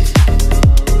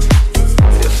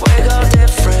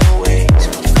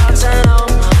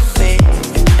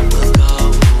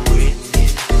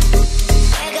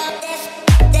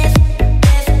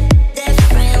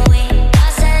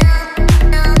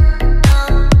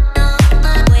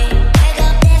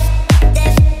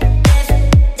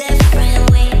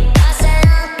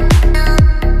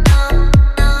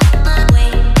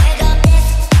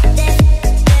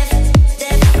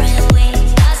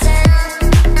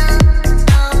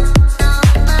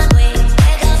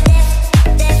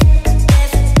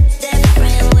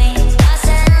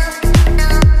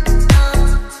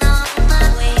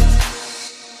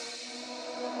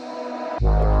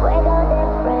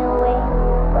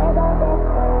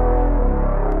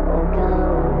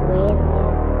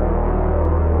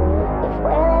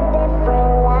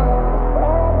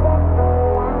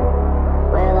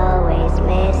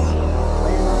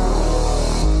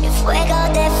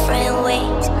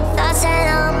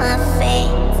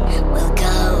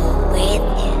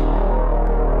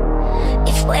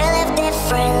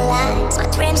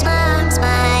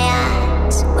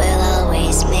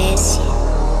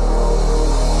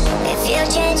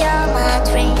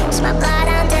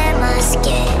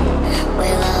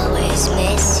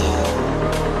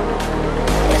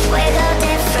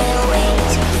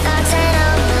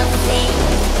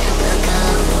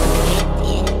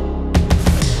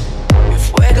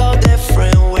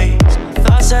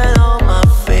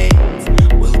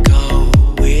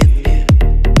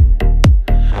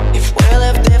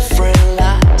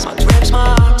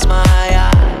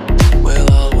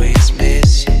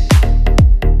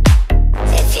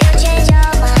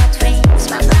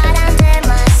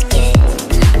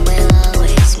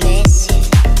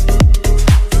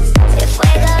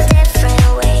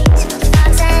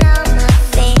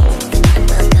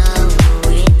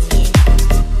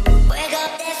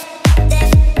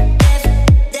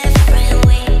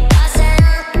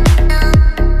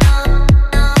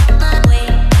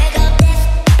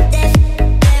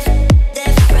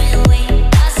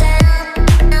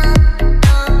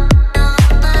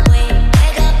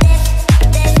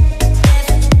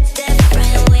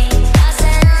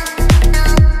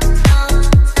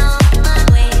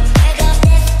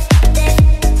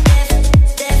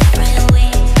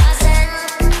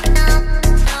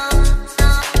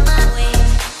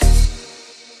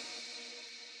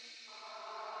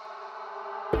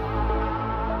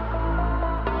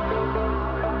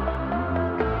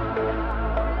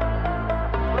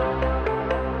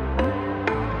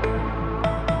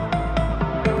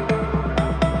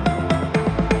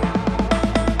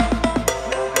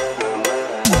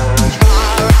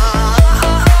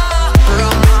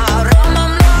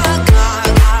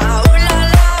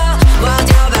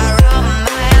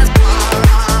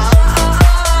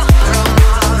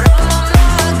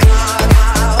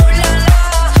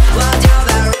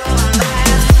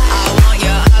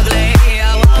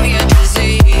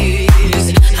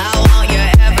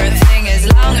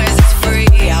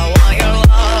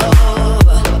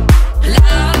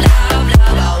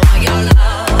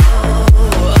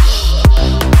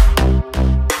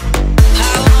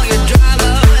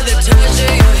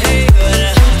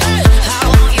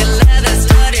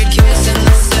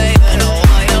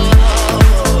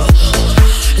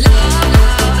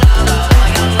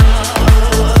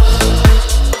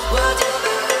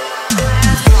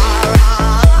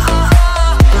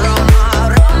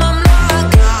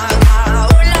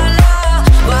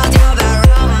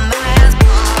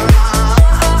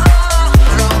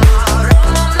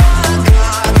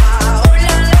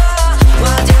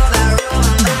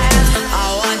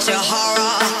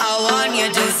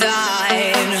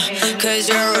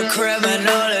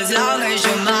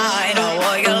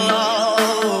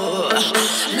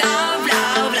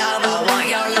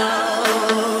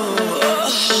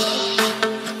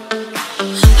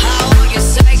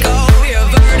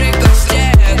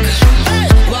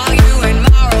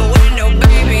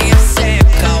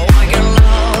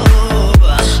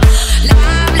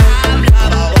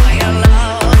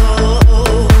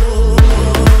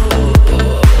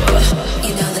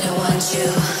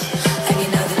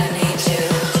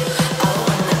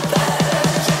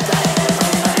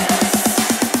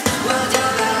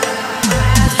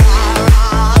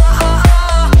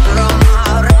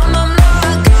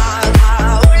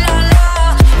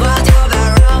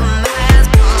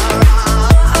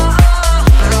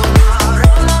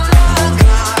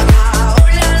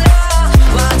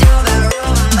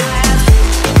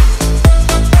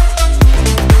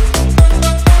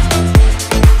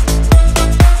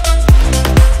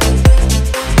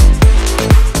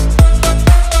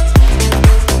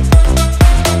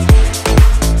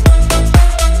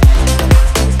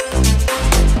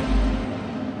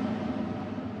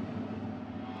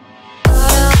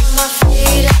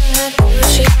 The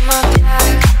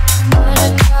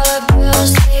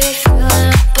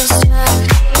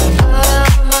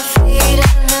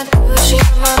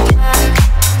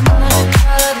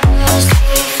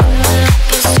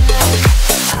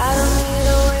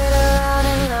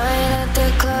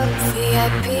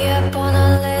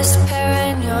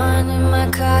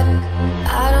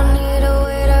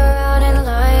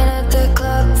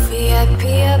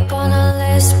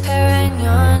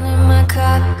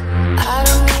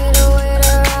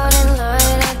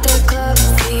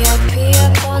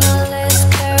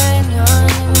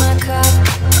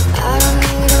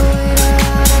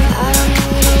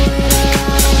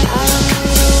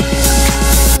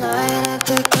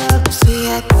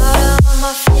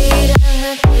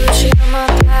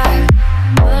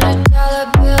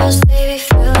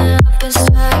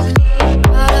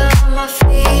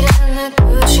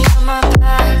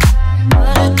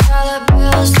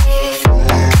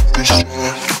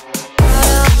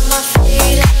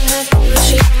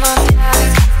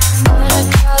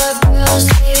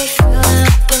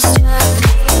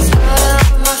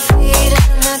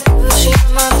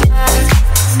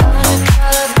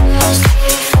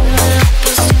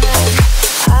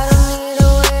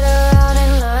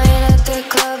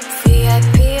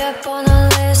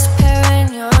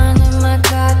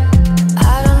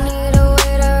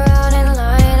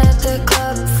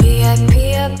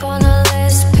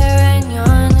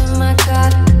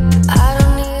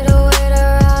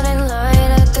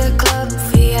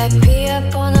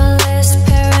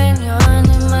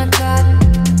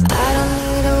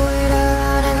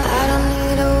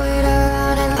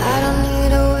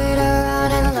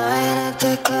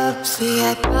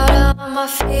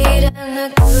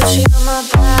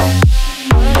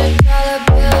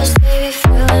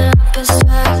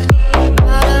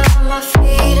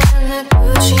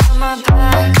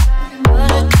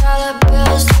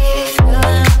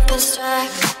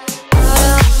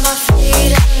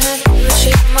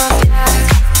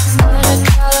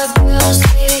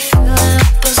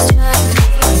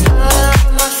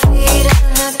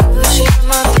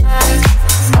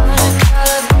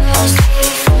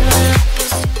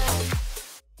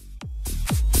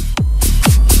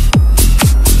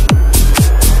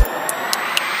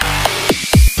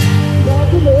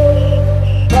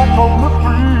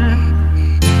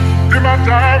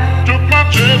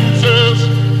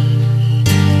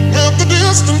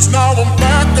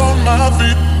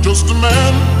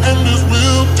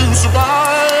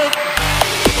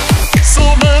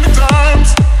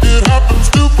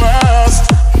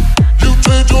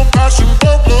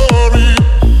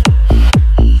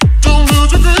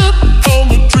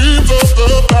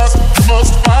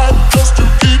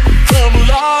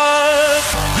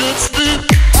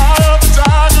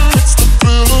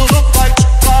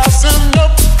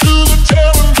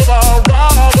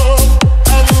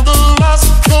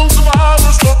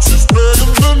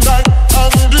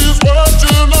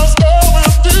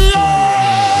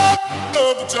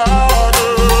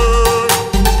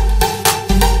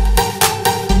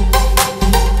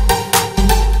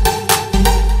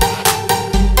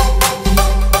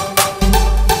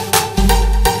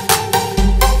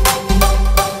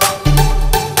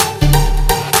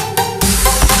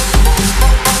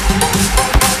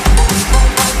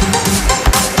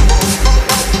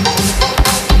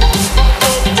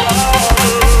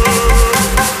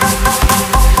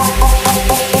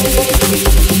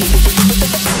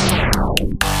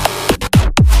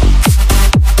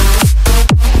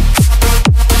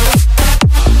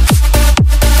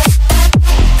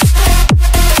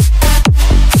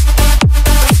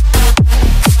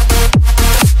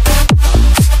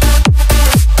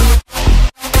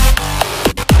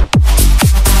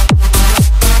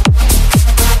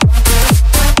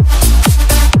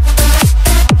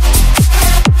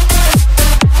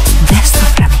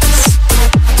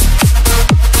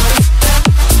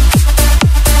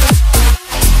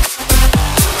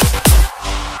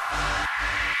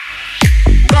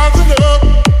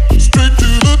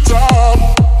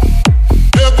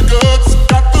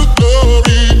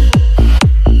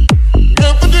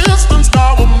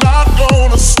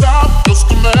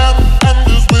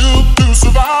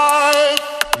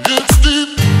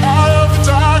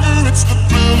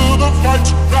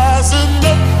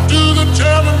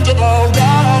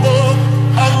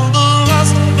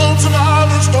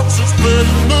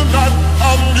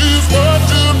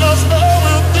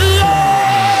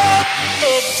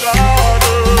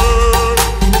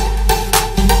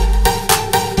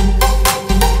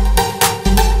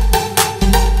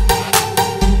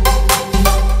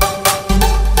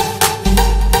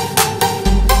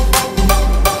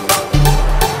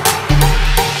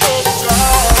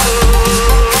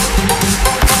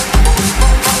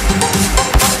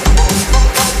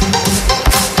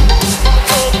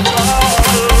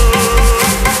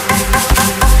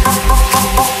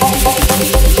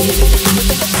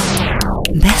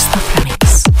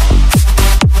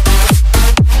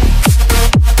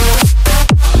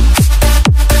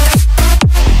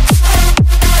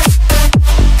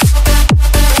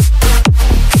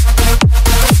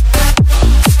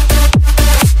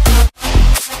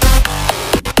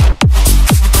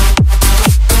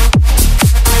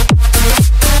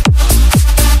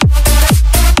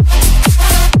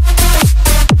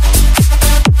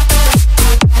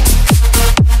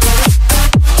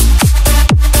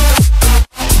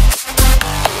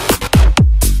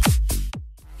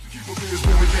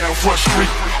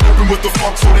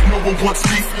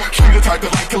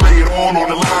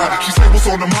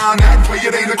on the mind, that play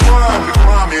it ain't a crime. The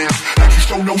crime is that you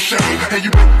show no shame, and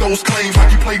you make those claims like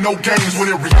you play no games,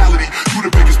 when in reality, you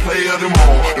the biggest player of them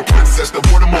all. The princess that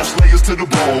wore the most layers to the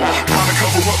ball. Trying to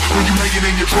cover up when you make it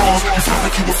in your drawers. You feel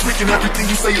like you were freaking, everything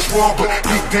you say is wrong, but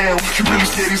deep down, you really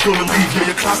scared he's gonna leave. Yeah,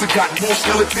 your closet got more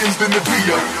skeletons than the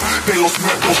Dia. De los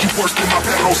Muertos, you worse than my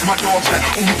perros. My dog that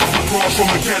only cover bras from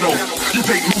the ghetto. You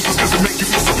date losers cause it make you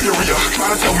feel superior. Try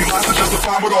to tell me lies to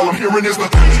justify, but all I'm hearing is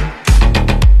the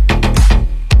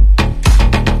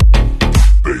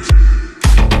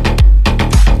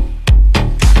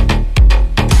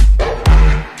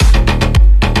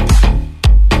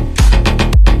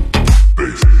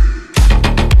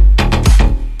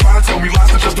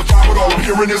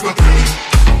hearing is the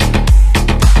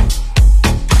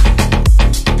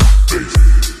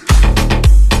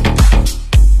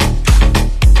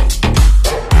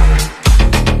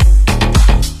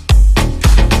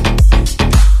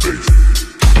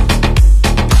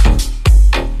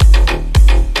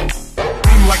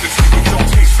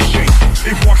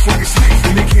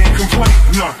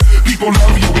people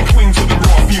love you and cling to the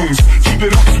raw fumes. Keep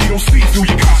it up so you don't see through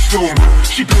your costume.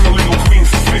 She been a little queen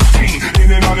since 15.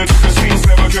 In and out of different scenes,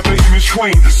 never kept the image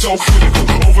clean. So critical,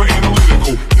 over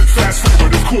analytical. Fast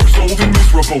forward, of course, old and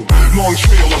miserable. Long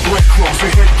trail of breadcrumbs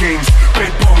and head games.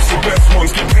 Bed bumps and best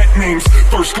ones get pet names.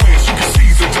 First glance, you can see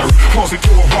the dirt. Closet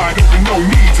door wide open, no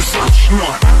need to search.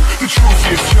 Nah, the truth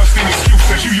is just an excuse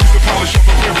that you use to polish up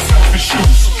a pair of selfish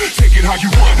shoes. Take it how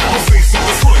you want, I'll face up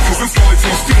the front, cause the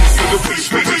skeleton stinks to the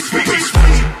basement.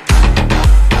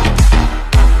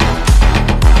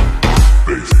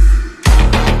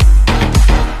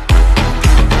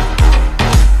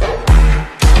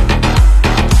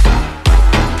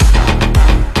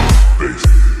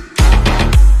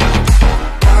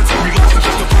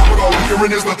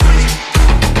 Is the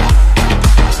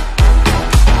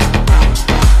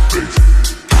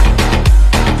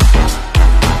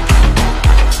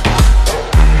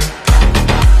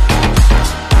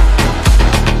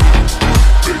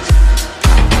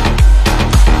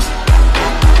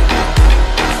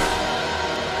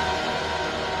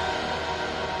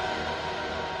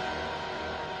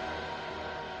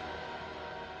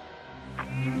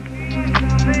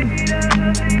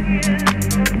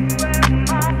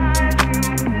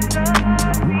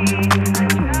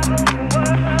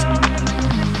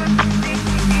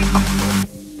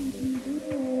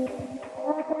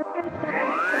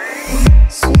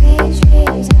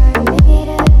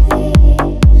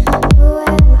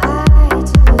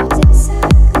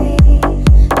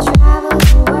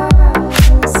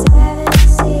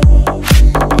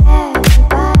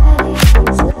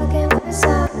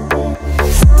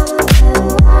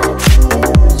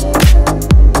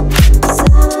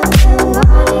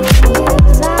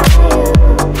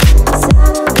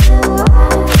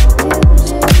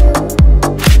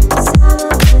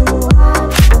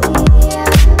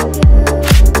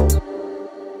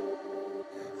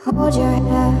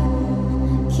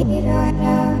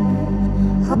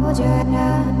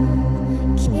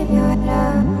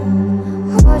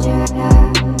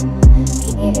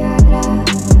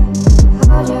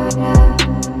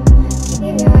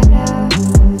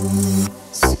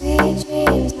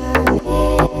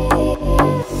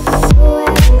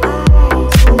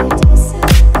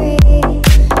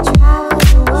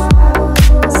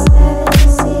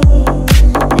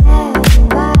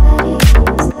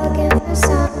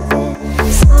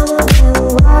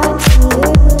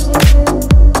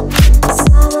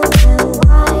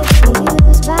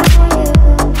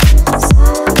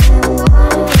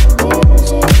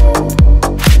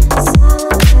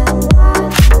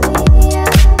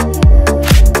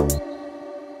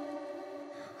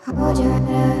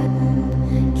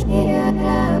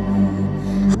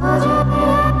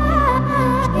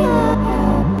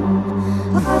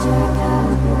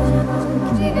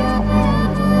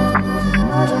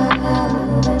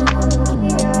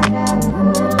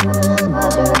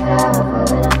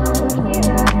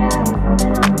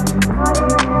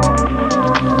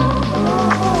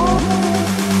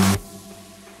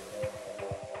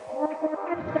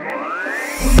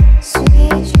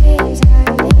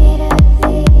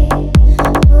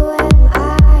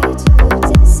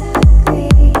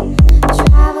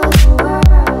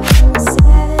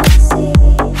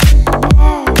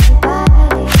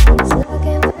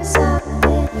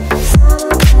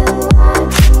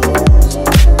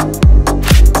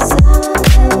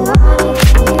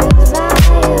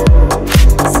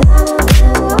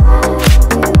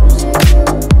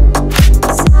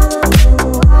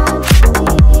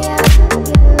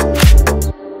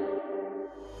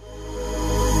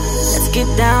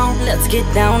Let's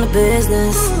get down to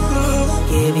business.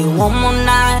 Give you one more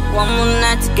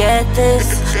night to get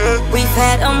this. We've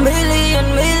had a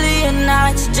million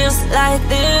nights just like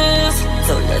this.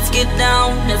 So let's get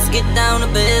down to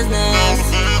business.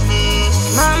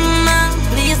 Mama,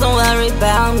 please don't worry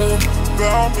about me.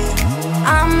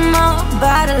 I'm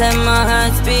about to let my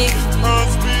heart speak.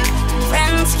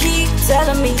 Friends keep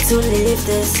telling me to leave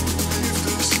this.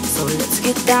 So let's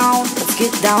get down to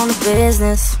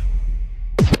business.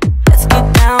 Let's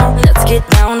get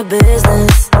down to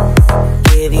business.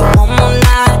 Give you one more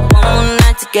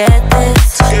night to get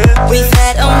this. We've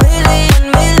had a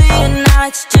million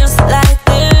nights just like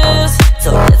this.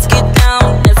 So let's get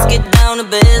down to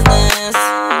business.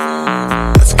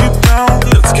 Let's get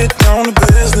down to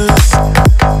business.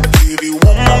 Give you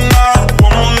one more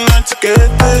night to get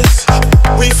this.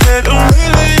 We've had a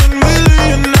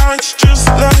million nights just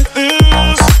like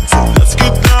this. So let's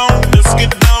get down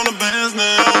to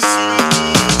business.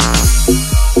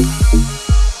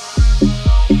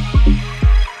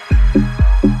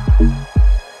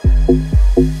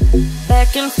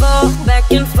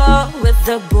 Back and forth with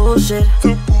the bullshit.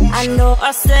 I know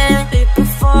I said it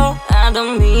before, I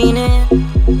don't mean it.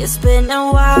 It's been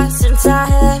a while since I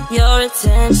had your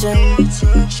attention,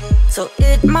 so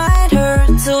it might hurt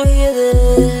to hear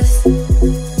this.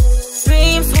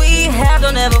 Dreams we have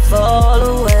don't ever fall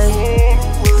away.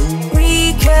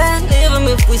 We can't live them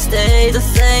if we stay the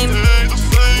same.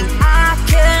 I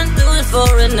can't do it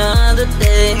for another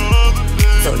day.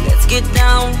 So let's get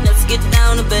down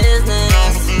to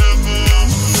business.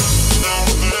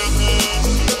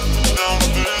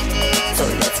 So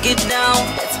let's get down. So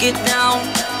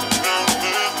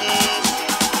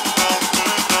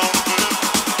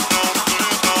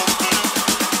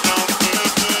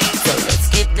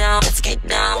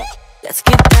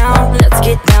let's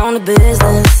get down to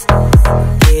business.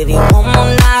 Give you one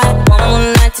more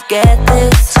night to get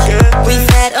this. We've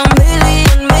had a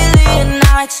million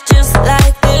nights just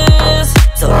like this.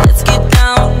 So let's get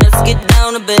down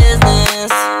to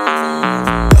business.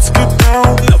 Let's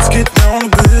get down to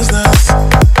business.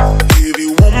 Give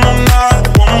you one more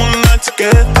night to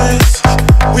get this.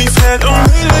 We've had a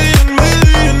million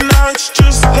nights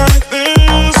just like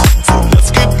this. So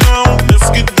let's get down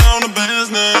to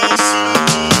business.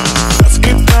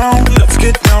 Let's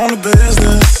get down to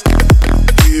business.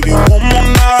 Give you one more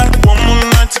night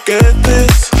to get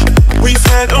this. We've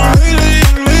had a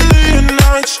million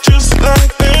nights just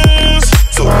like this.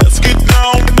 So let's get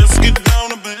down to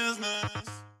business.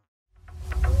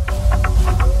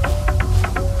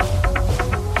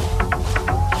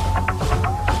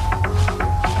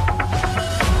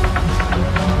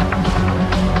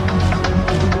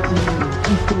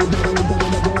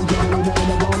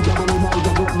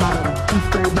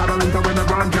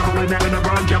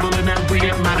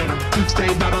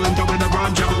 Stay battling, going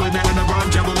around, juggling, and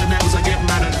around, juggling, as I get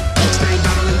madder. Stay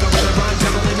battling, going around,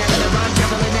 juggling, and around,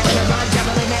 juggling, and around, juggling, and around,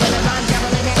 juggling, and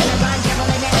around, juggling,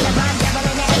 and around, juggling,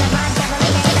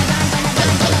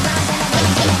 and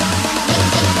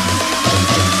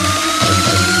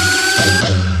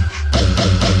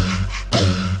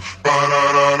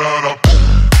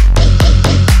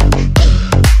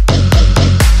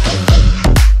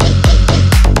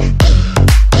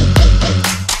around,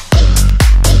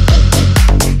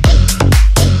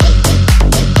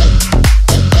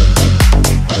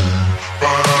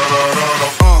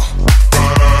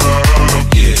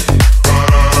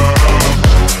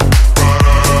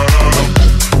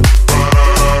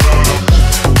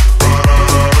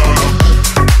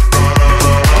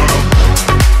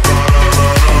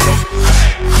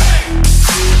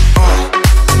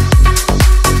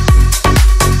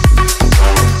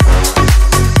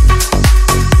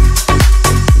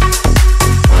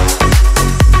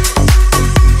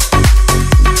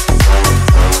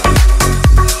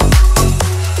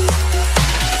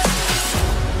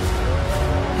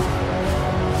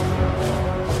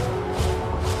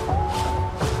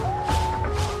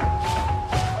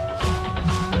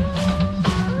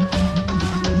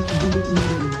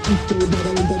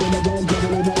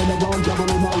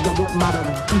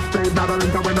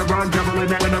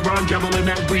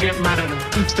 and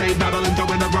Stay battling,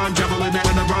 going around, juggling,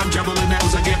 and around, juggling,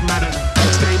 as I get madder.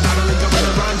 Stay battling, going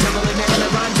around, juggling, and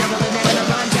around, juggling, and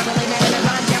around, juggling, and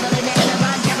around, juggling, and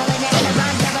around, juggling, and around,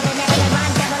 juggling, and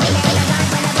around, juggling, and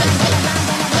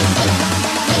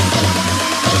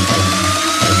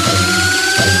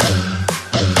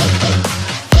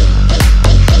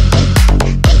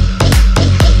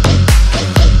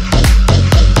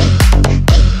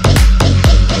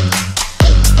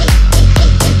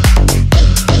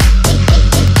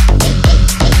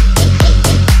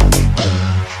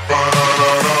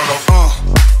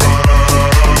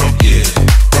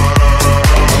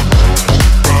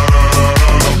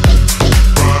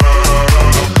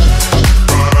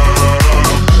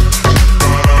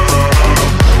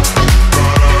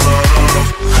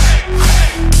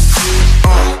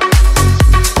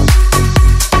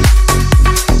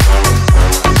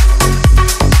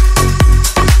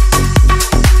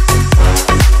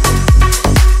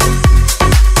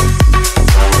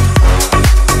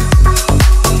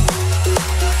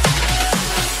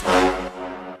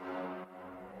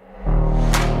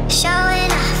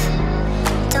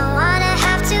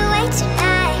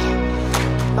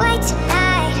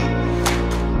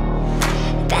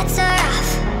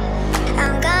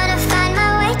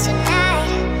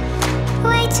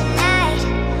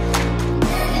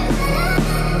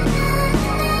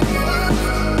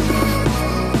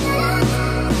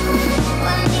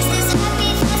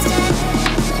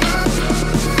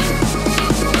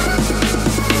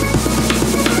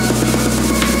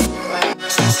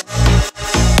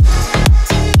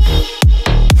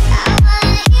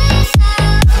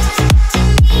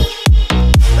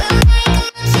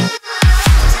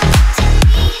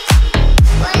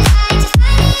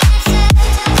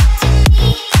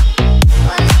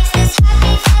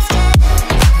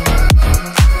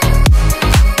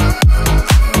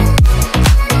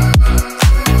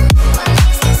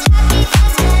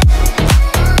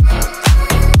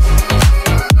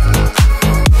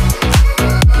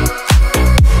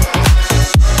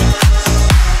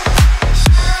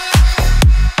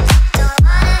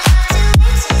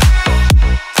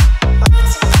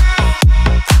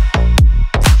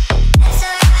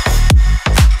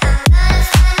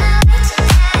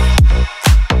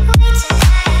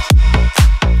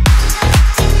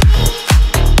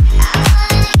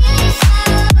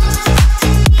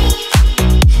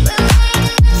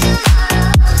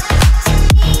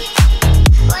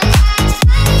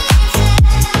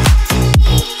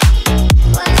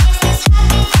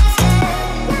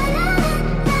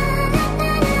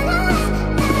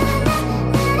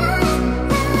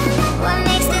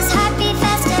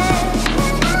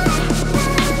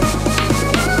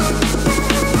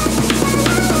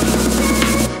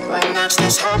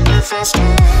this happy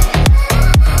festival.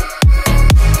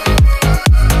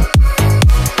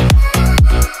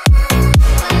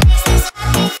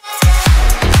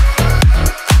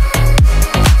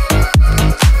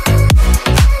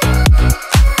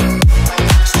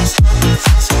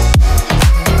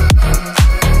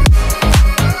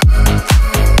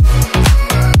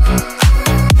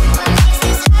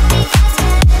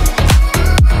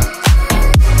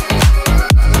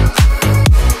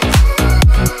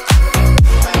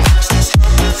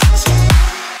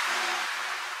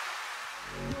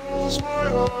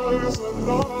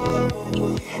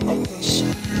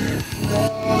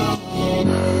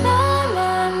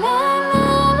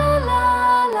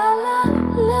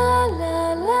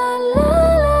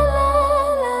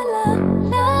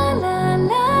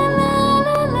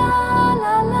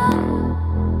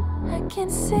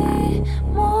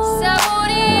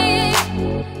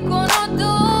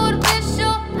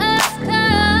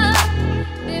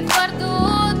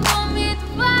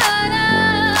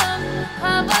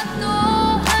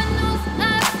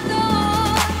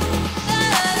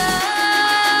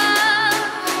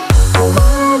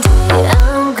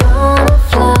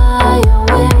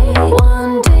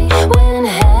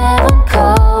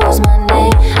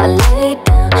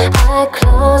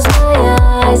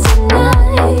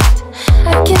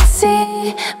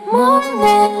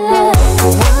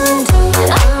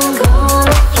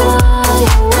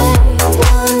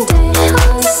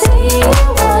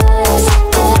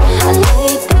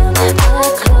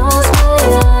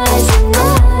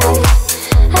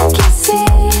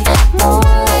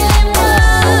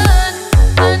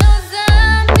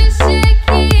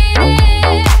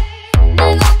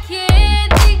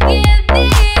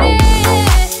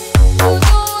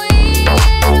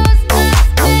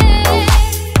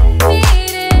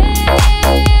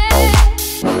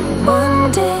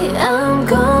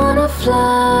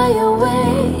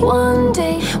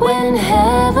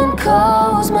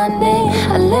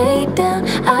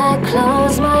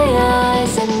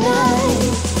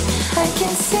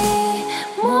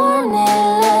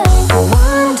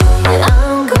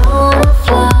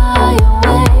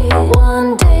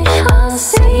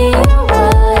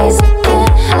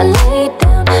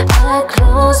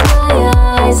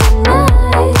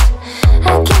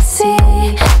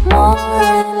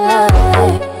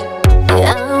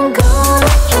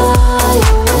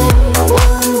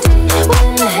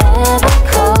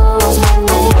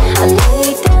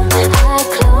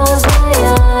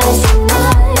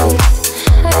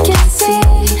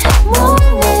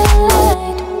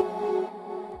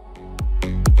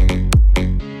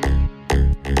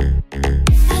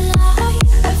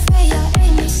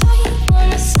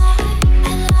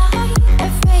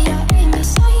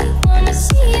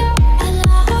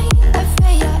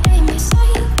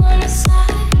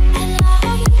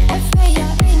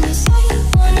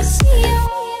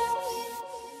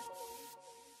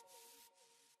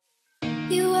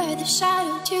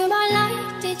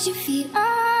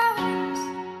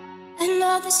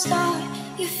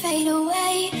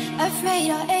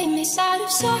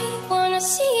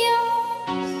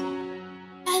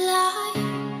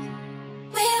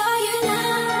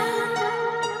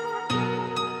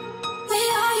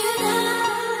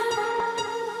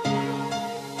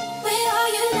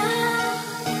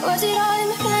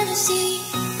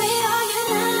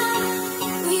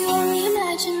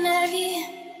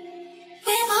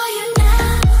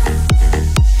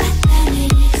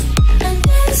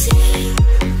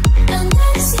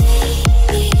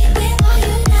 Where are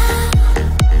you now?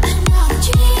 Another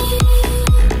dream.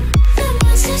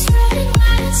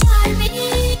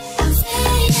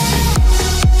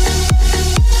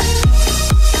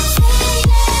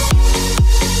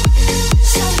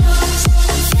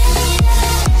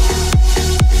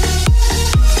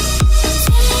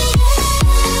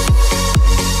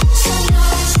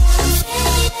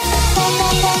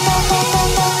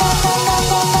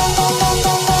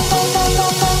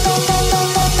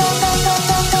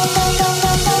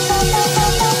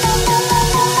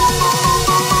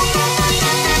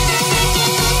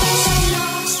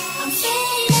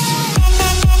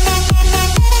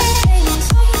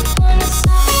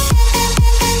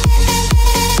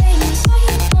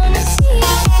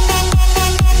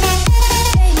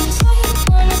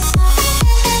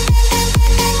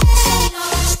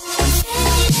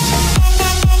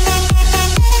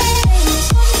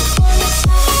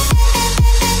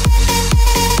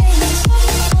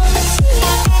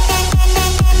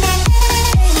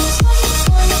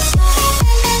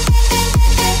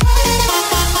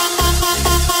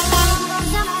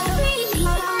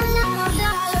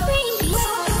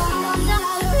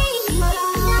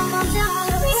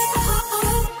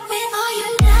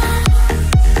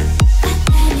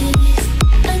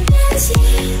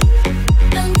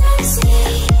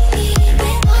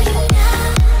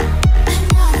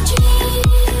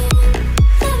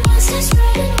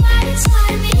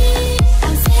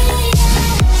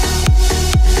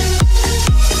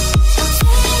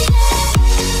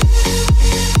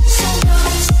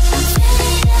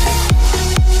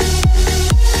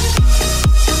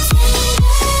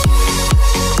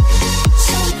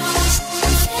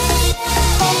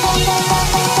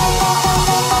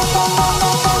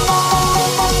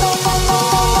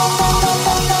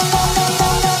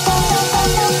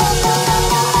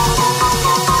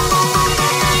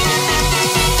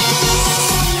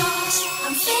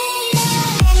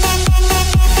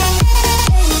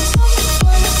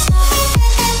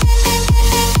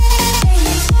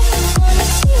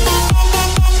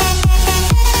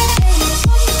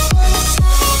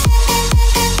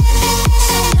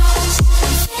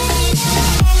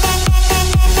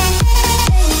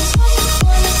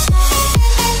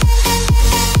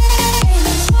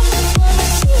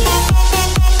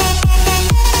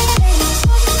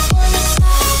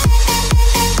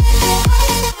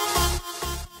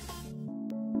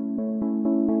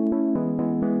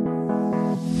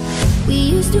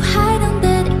 used to hide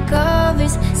under the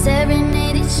covers,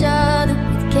 serenade each other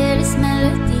with careless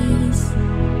melodies.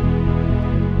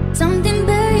 Something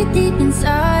buried deep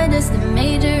inside us, the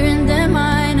major and the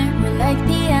minor were like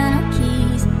piano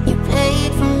keys. You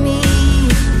played for me.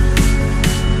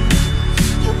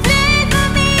 You played for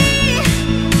me.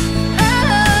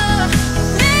 Oh, you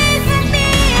played for me.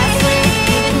 I swear,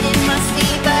 even in my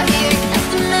sleep I hear it like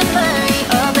the memory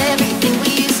of everything we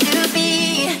used to be.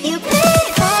 You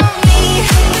played for me.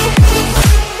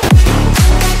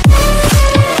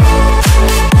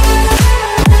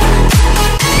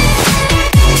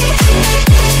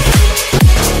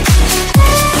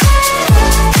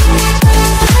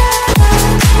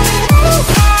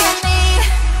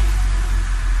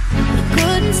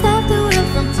 Couldn't stop the wheel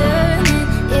from turning.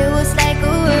 It was like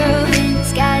a whirlwind,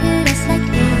 guided us like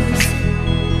this.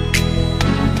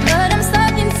 But I'm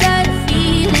stuck inside a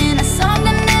feeling, a song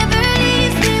that never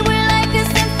leaves. We were like a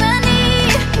symphony.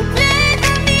 You played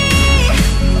for me.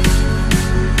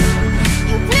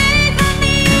 You played for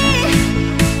me.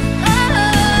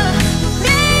 Oh,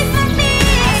 played for me.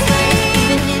 I swear,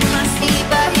 even in my sleep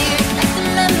I hear it like the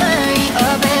memory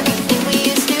of everything we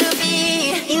used to be.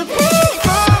 You played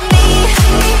for me.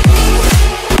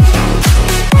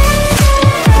 You played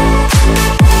for me.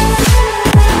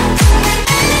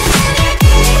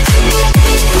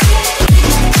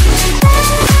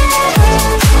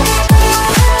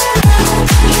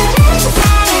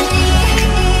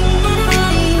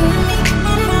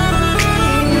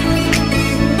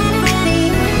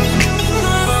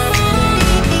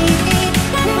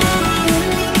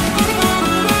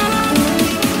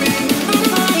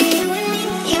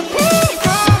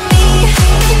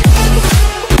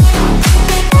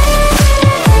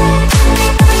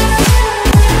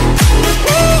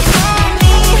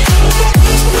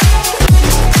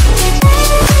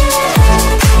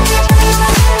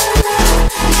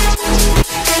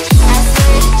 I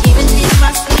swear, even in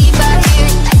my sleep I hear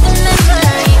it like the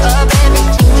memory of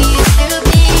everything we used to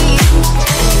be.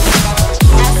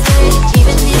 I swear,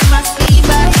 even in my sleep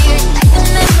I hear it like the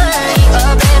memory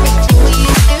of everything we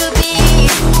used to be.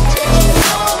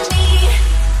 For me.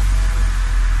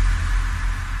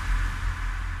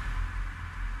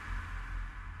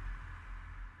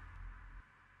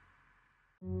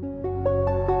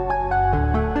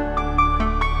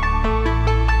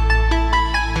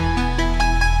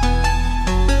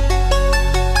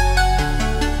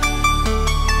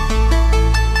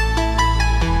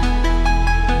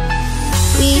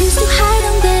 We used to hide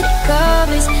under the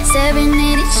covers,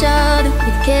 serenade each other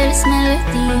with careless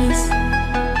melodies.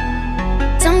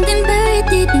 Something buried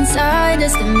deep inside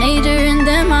us, the major and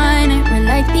the minor were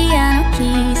like piano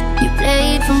keys. You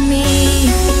played for me.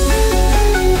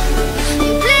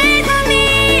 You played for me.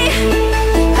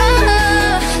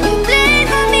 Oh, you played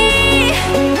for me.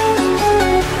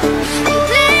 You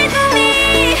played for me.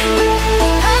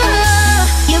 Oh,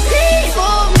 you played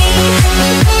for me.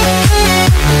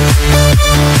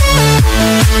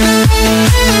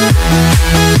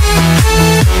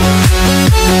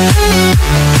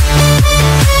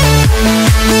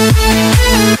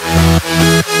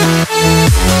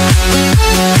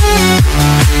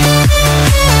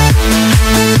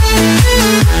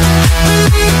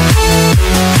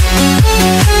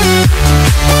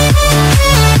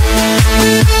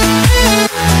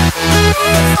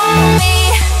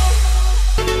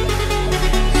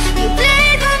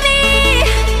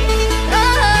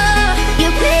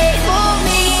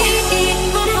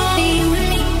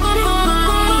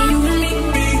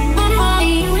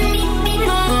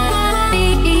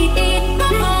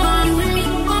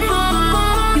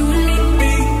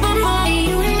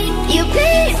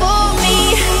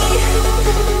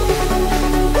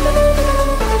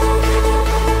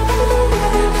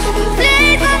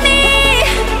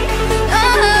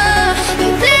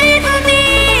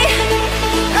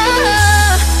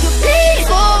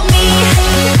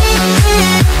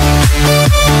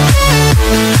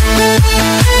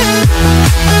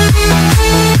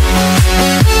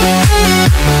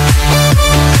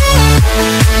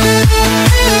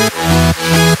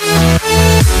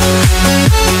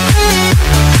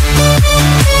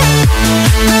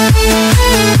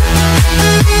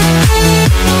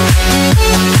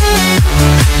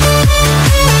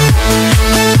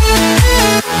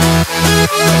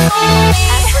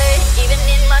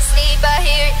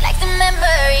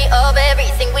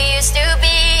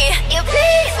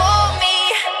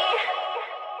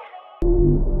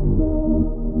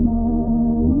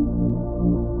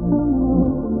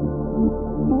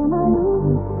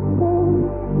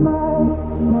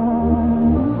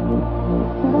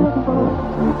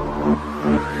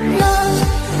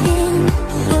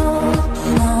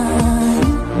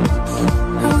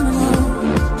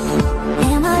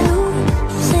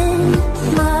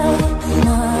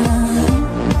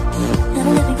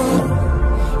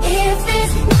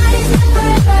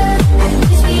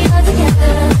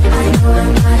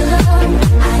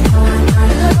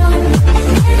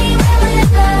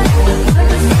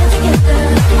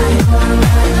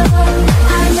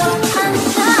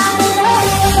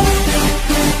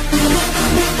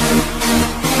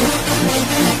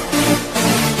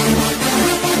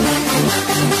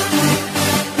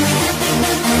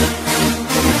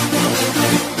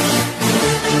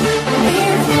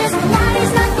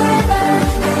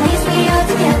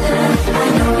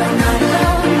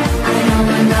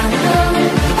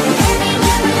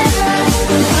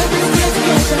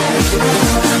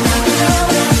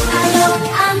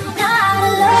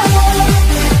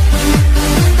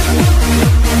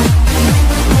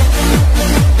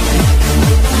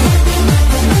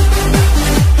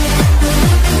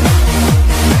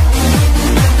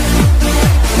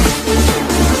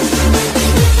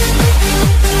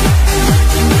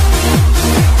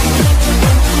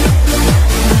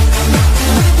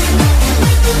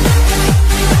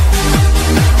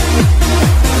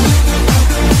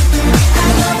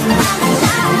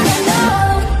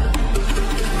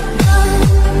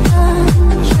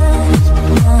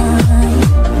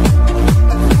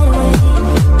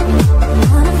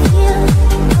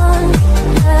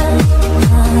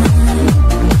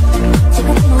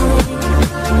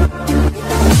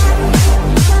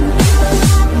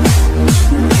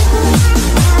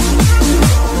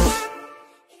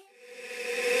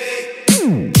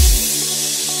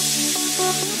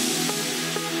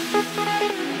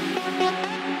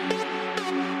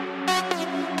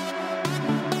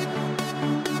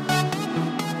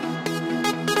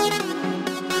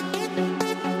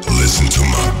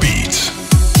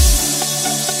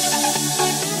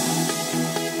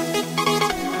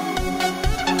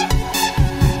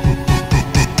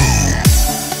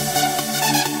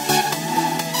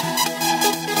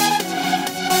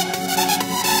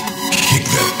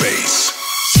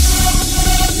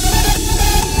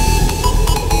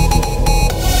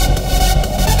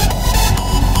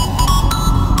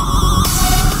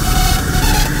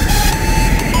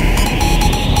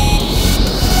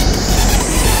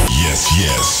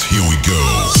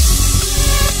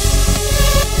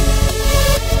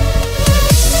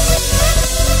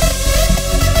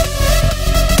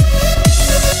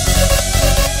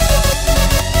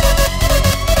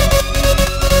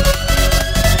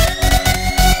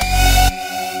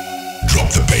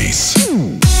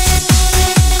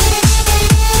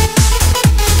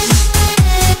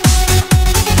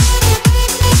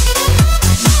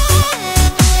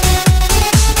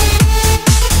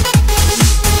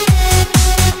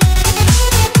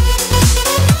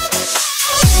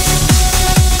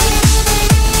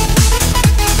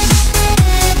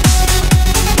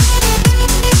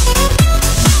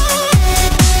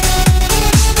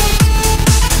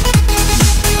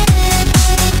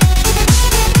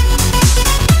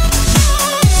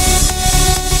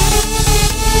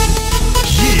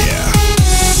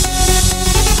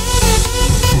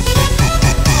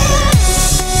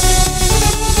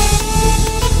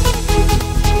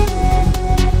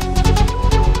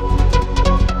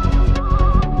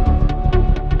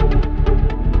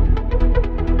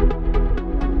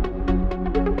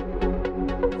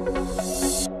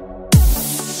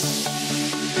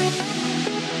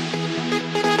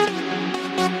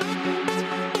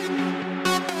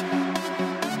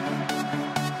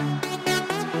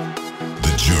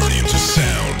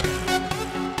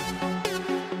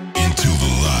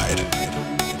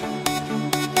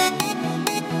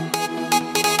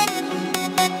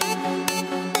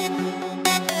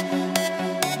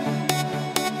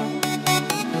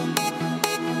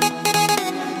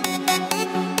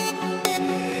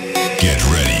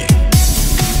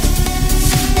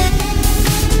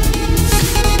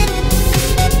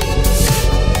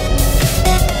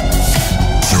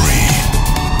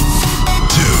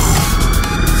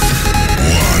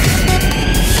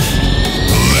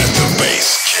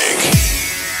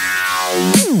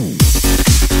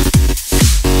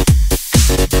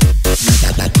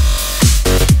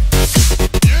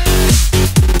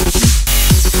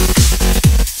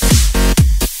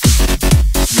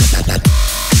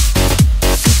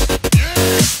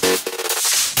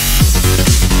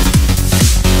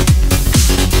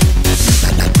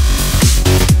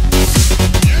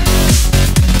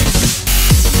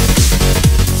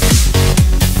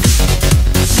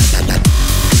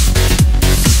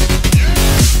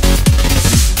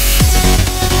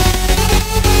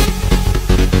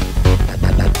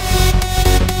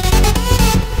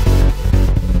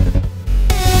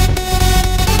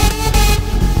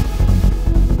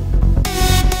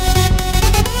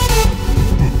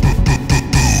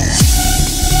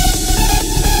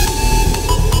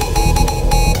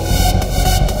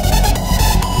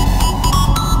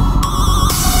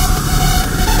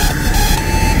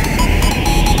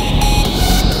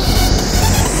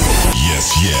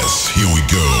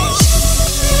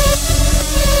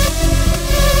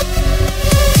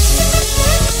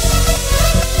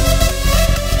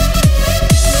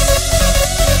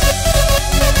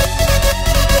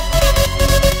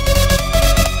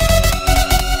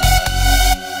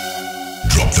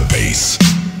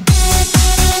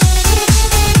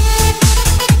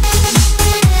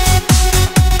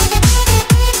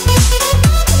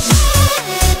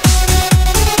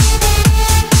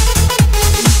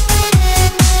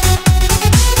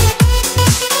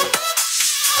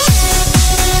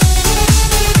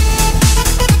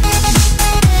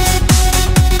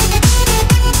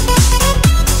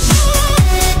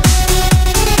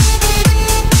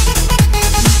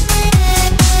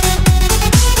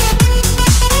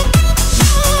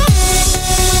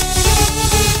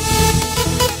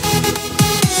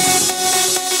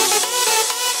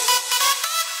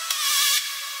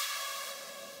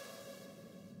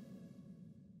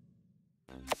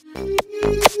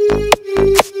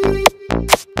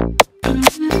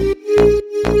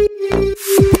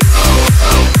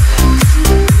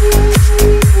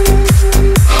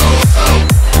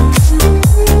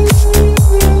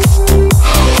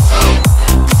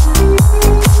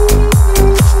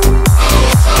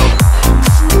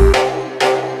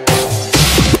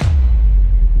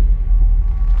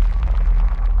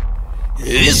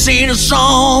 a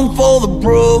song for the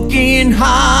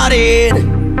broken-hearted.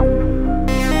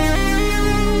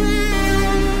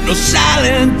 No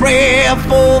silent prayer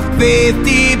for faith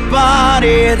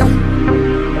departed.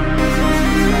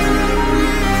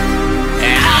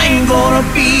 I ain't gonna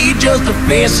be just a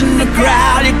face in the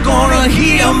crowd. You're gonna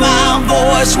hear my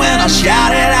voice when I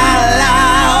shout it out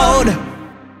loud.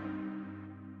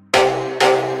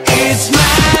 It's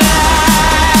my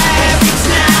life, it's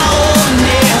now or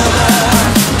never.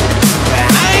 I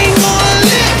ain't gonna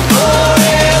live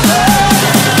forever.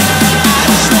 I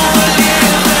just wanna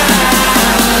live my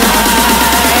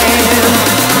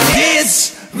life. It's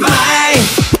my life.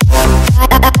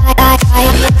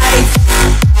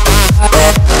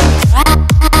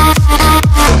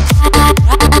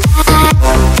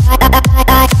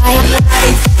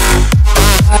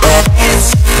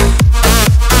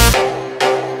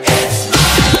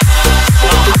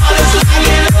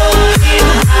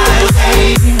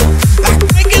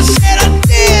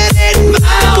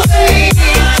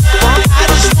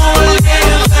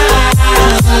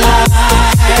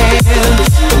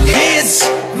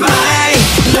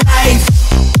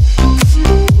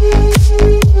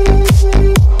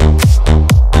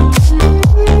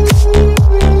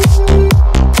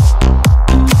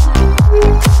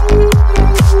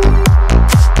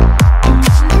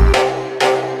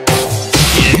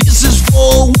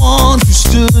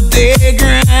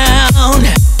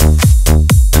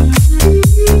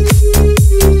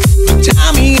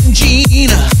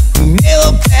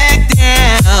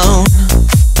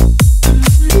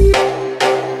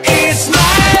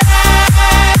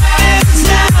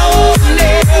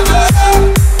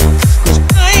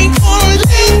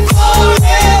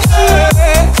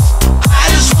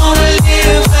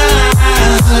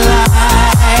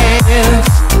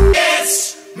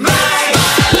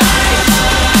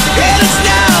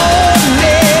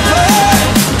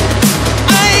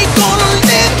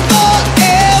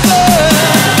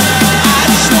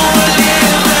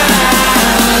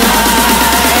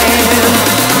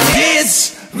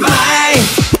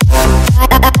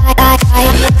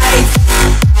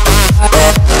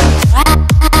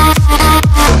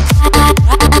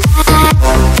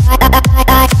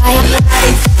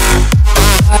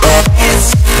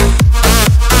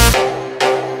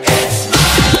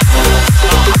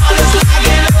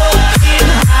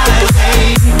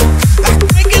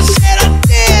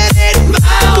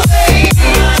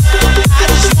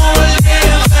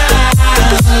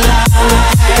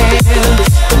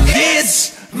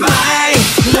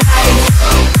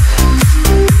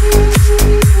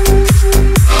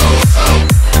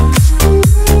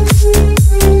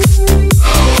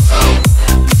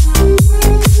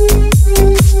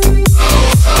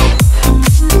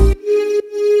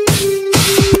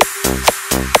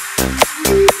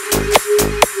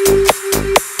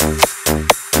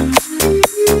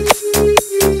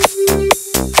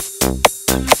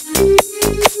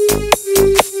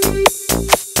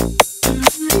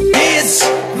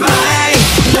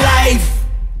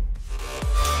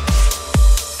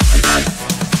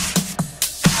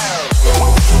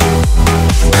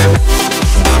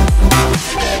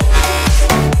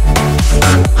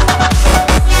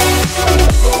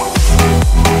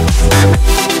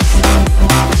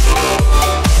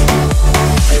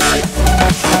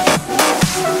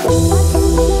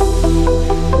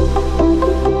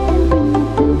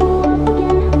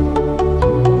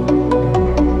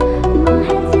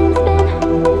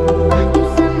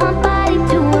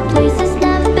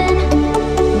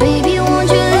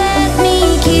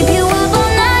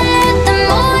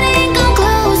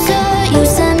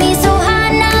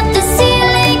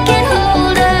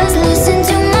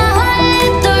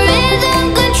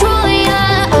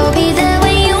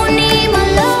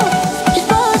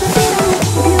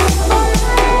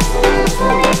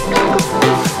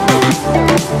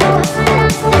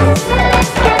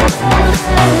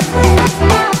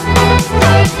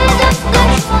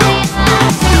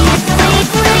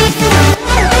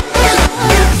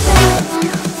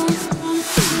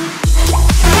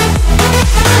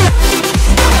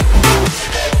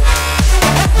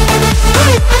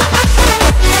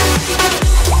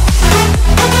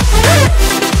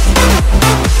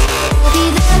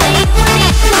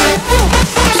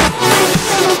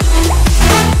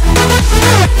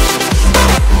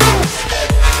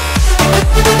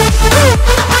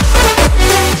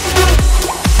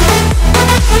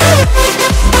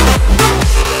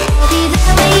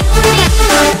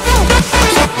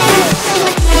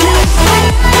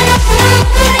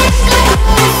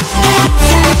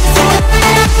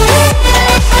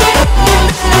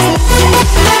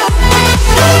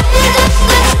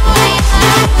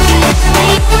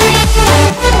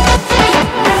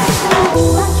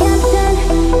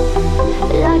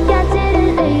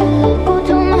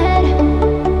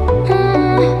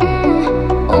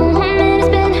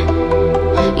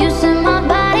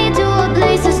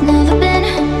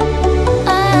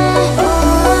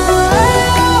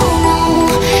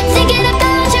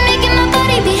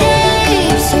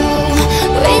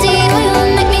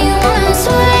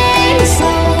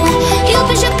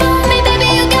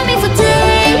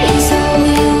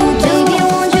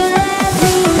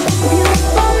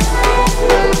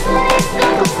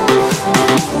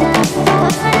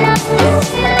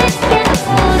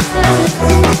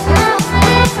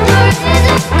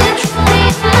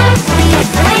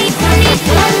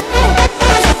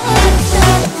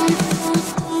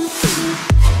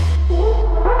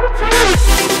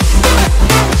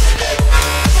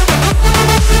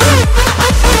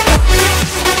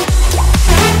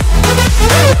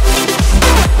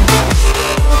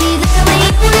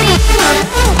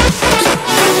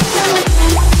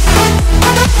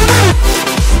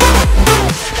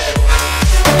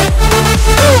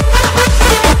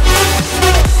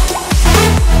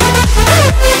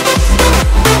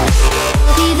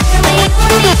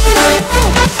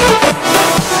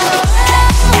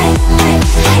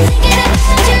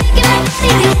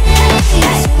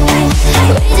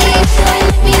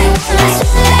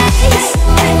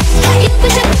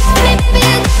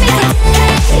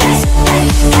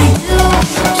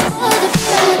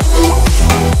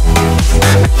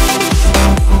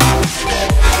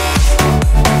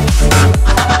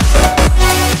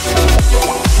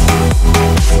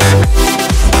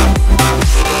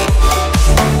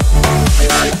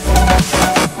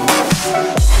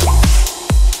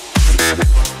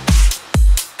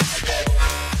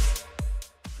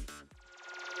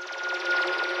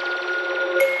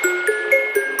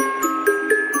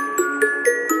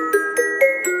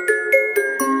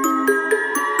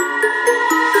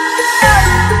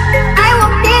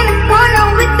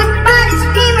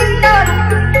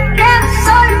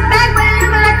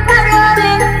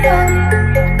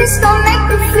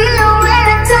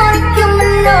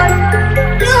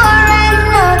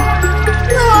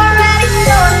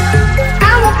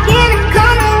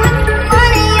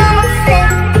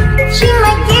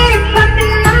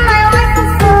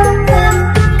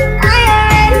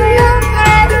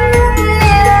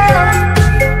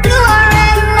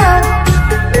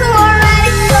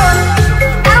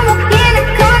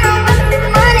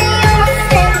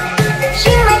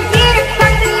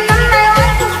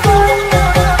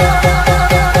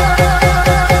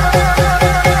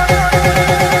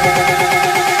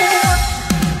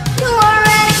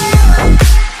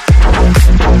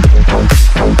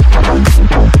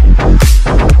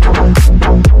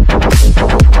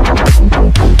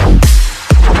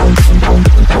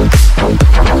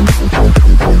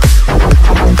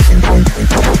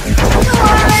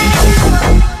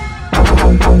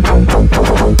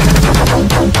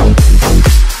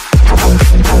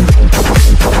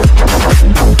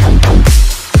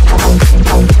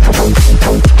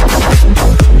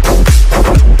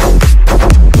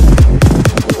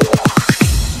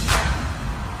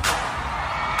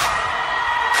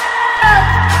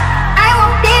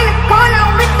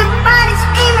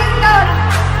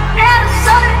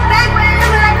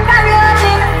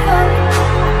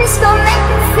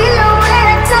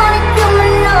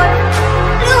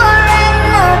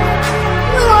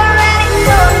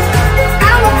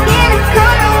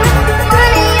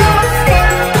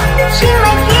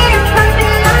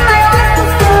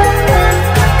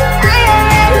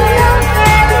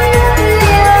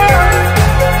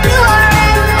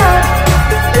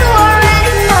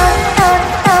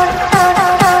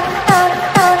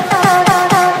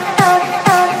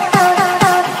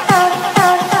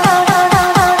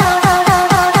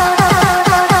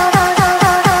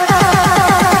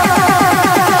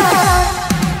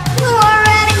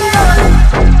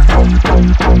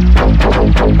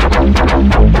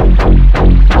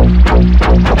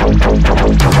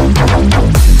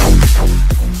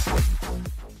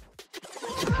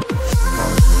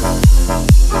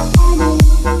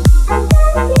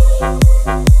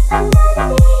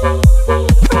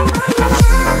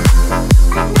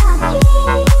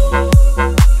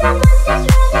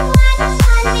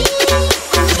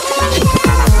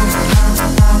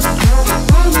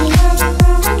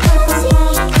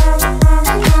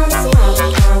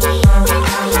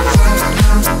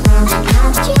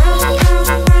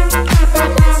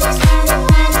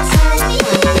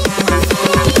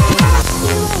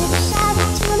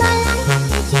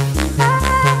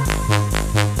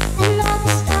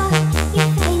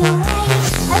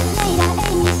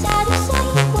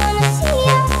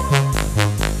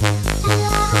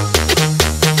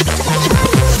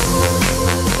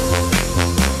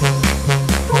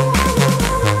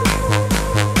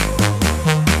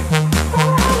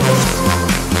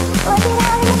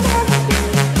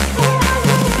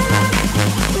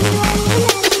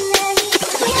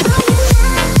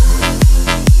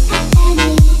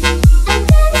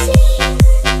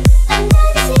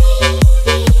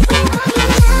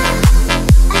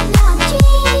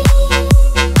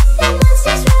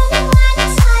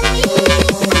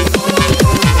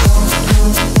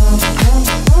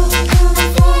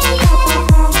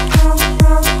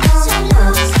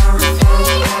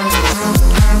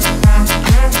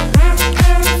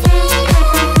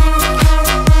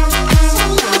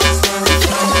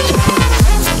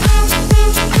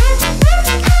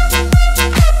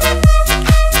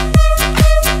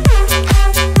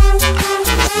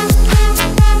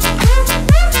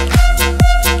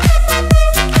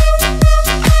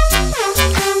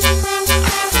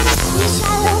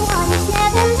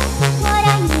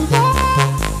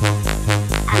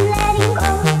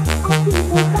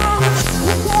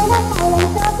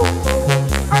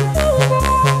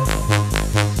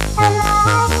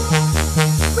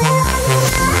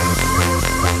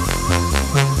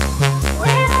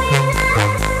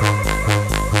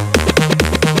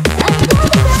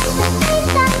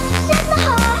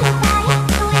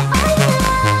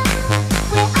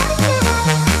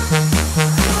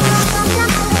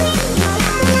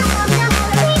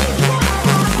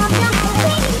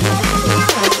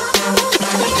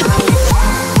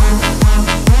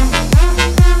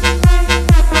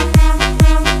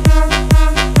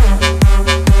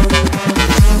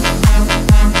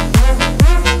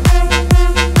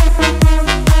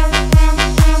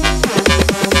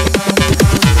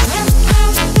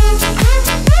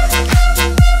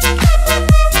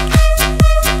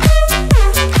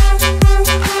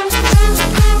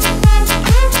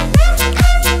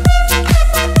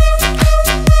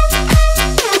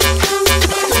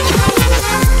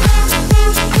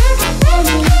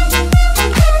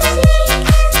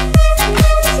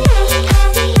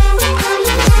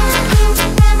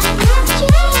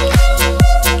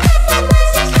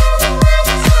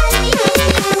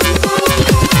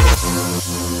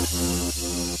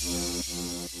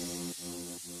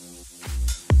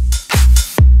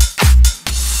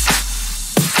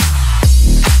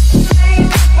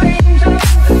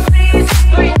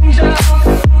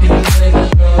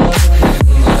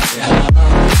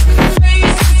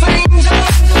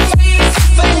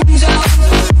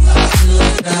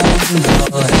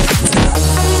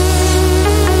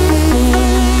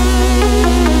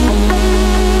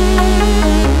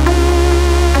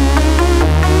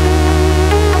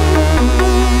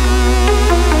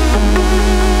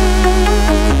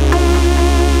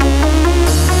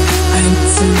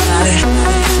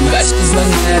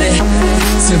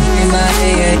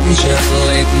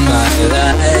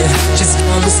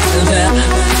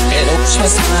 It watch me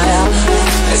smile.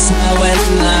 I smile when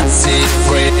I see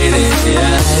pretty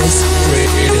eyes,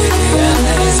 pretty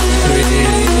eyes, pretty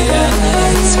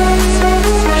eyes.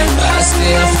 I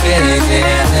see a pretty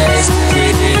eyes,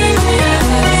 pretty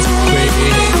eyes, pretty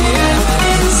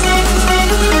eyes.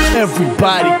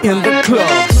 Everybody in the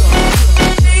club.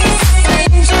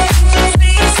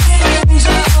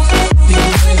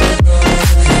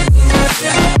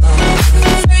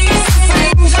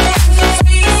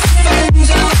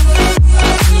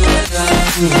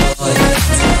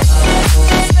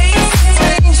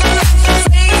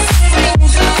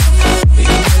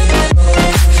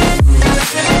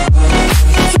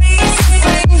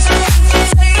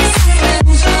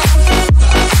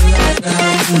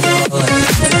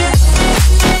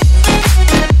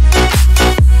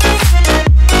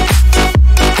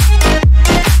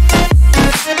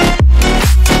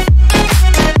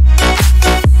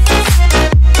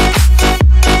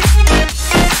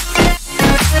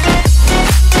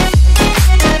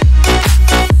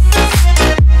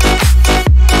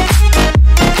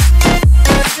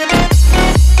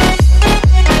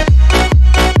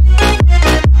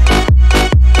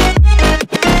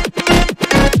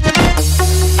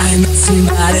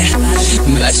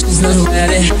 But she's not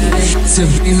ready to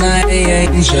be my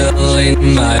angel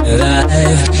in my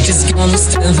life. She's gonna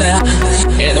stand there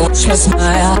and watch me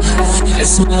smile. I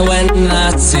smile when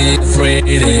I see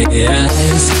pretty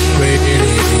eyes, pretty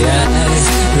eyes,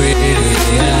 pretty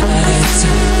eyes.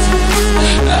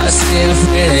 I see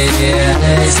pretty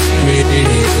eyes, pretty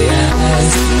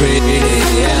eyes, pretty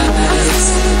eyes.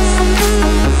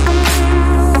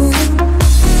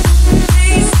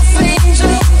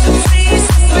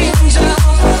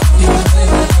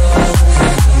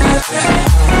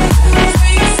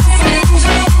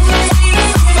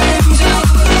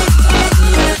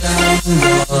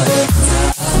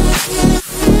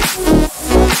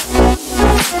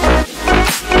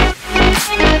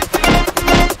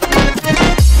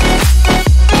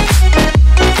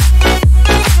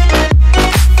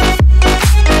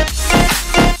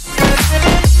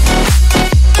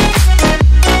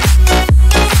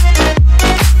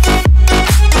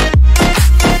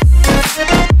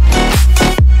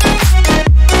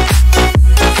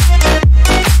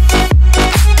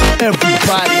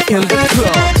 Everybody in the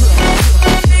club.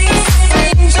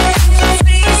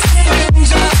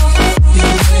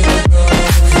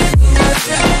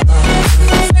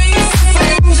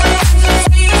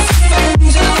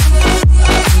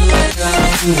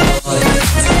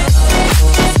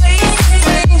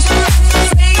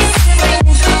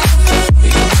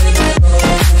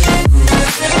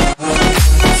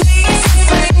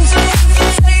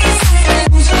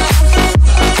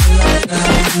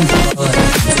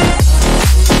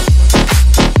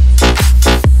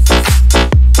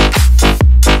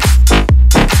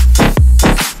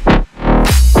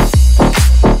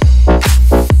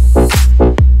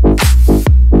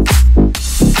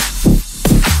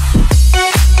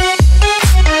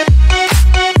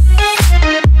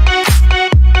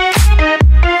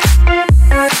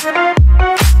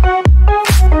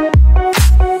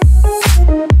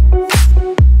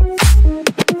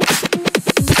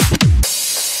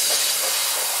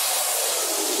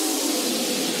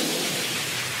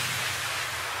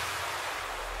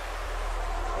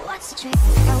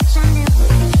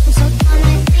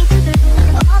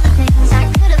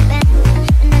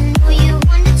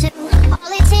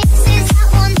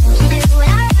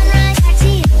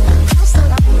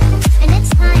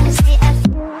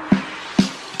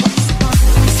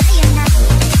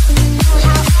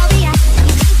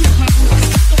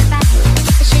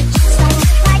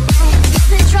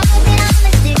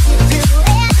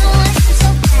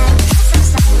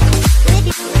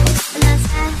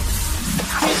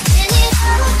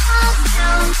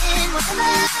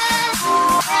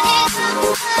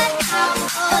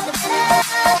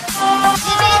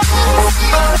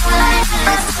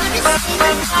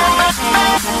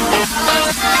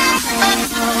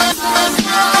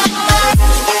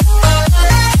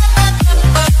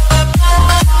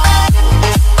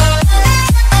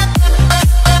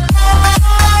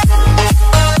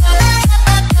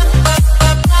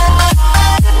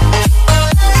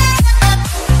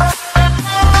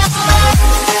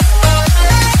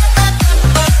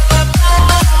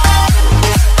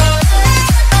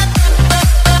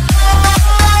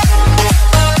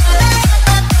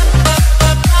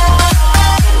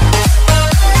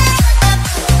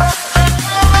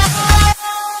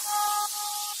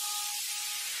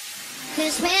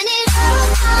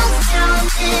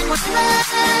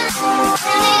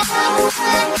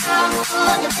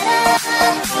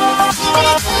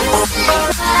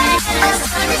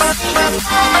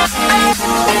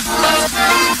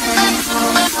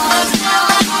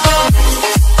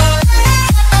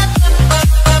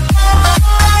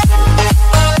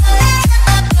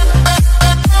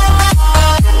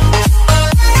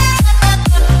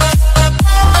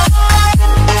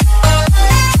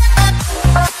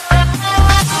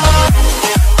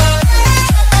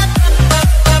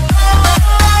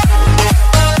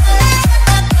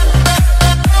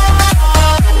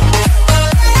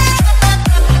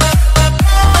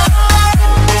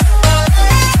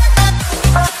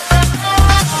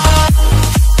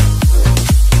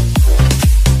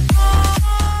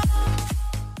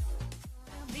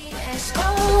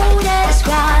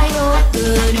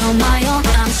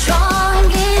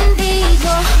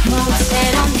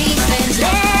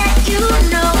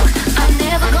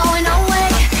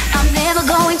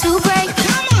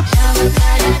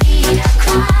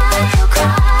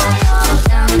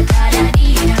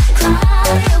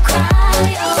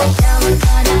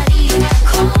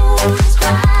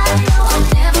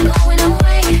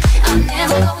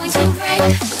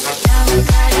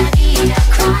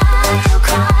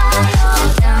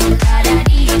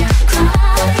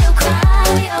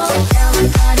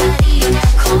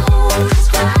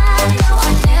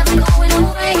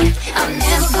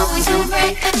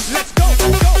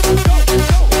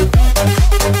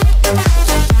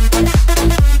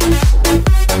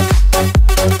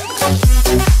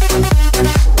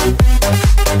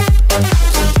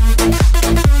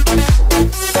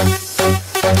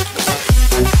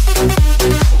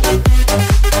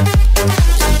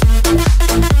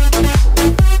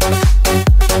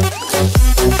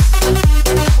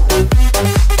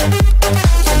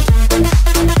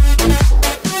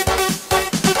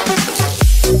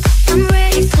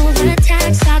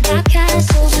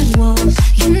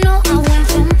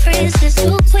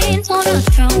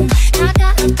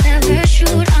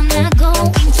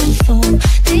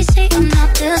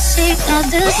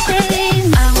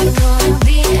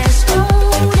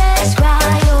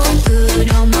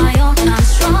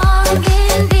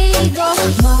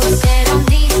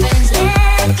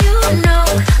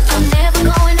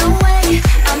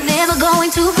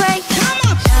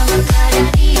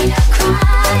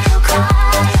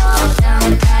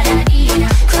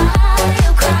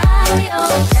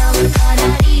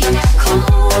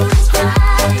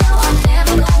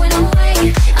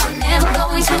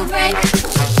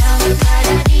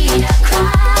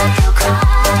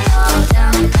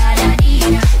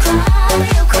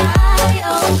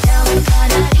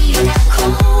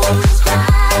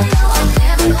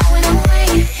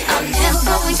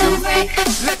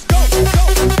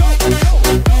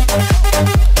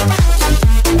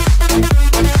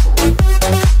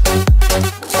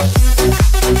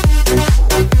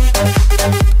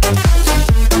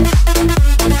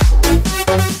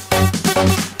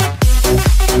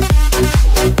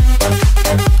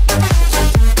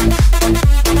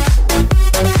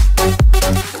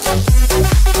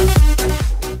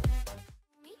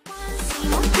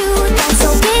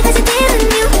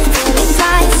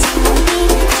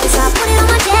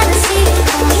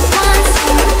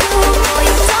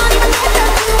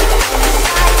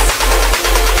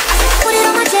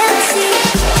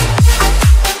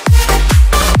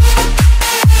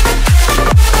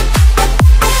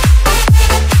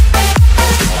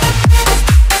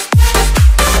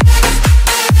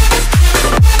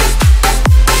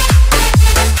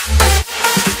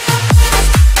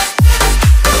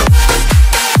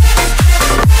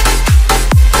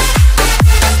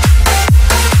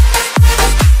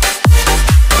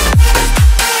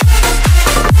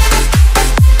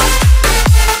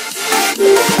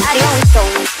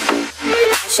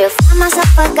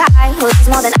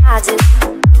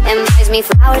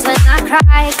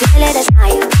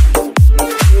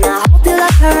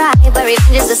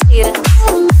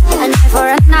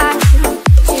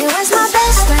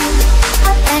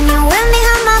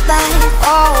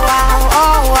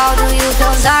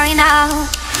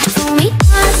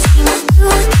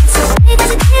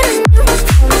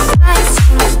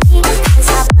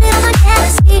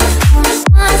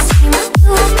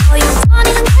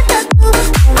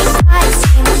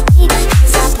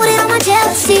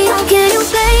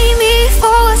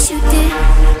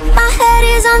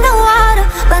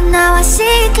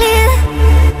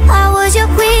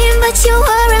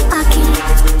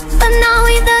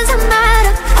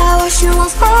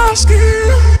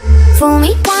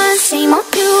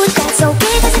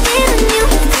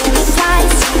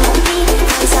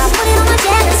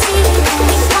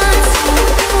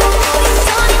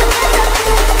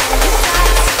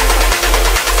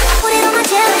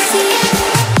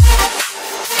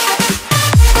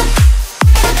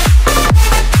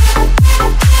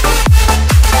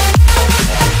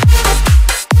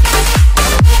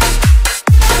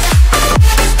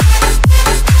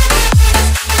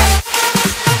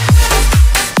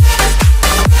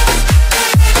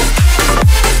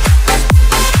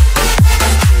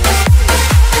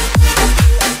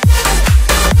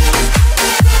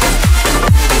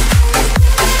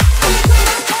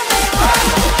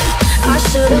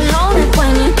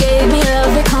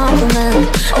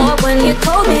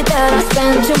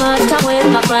 much time with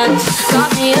my friends. Got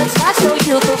me attached so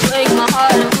you could break my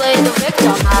heart and play the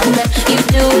victim. I let you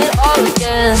do it all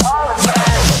again.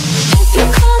 If you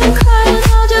call me crying,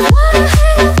 I'll just wanna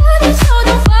hang out with you. So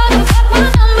don't bother back my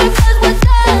number, cause we're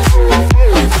dead.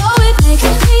 Oh, it makes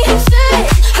me sick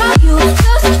how you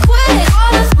just quit.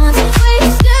 All this months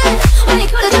wasted when you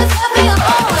could've just left me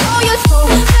alone. Oh, you're so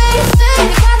basic,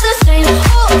 got the same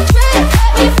old trick.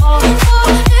 Let me fall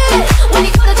for it when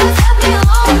you could've just left me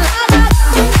alone.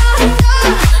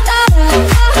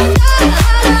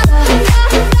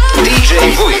 DJ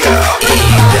Wójta i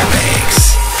Remix.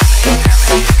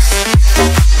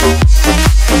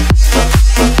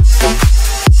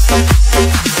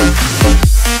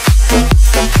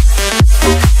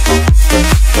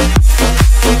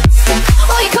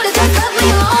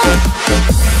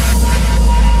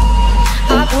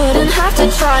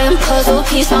 Try and puzzle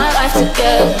piece my life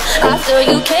together. After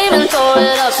you came and tore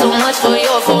it up so much for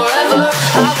your forever.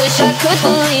 I wish I could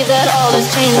believe that all has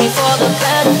changed me for the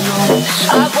better. No,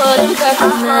 I wouldn't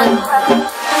recommend.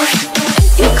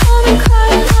 If you call me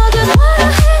crying, I'll just wanna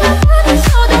hang up with you.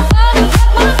 So don't bother back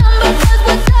my number, cause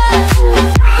we're dead.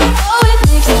 Oh, it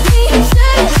makes me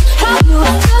sick how you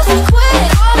just quit.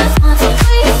 All this months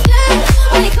wasted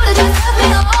when you could've just left me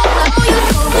alone. Oh, you're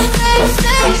so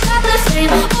basic, got the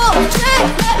same old trick.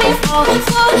 Let me fall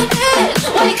for it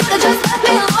when you could've just left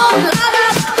me alone. La la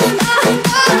la la la la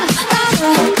la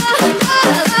la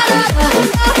la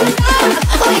la.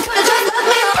 When you could've just left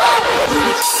me alone.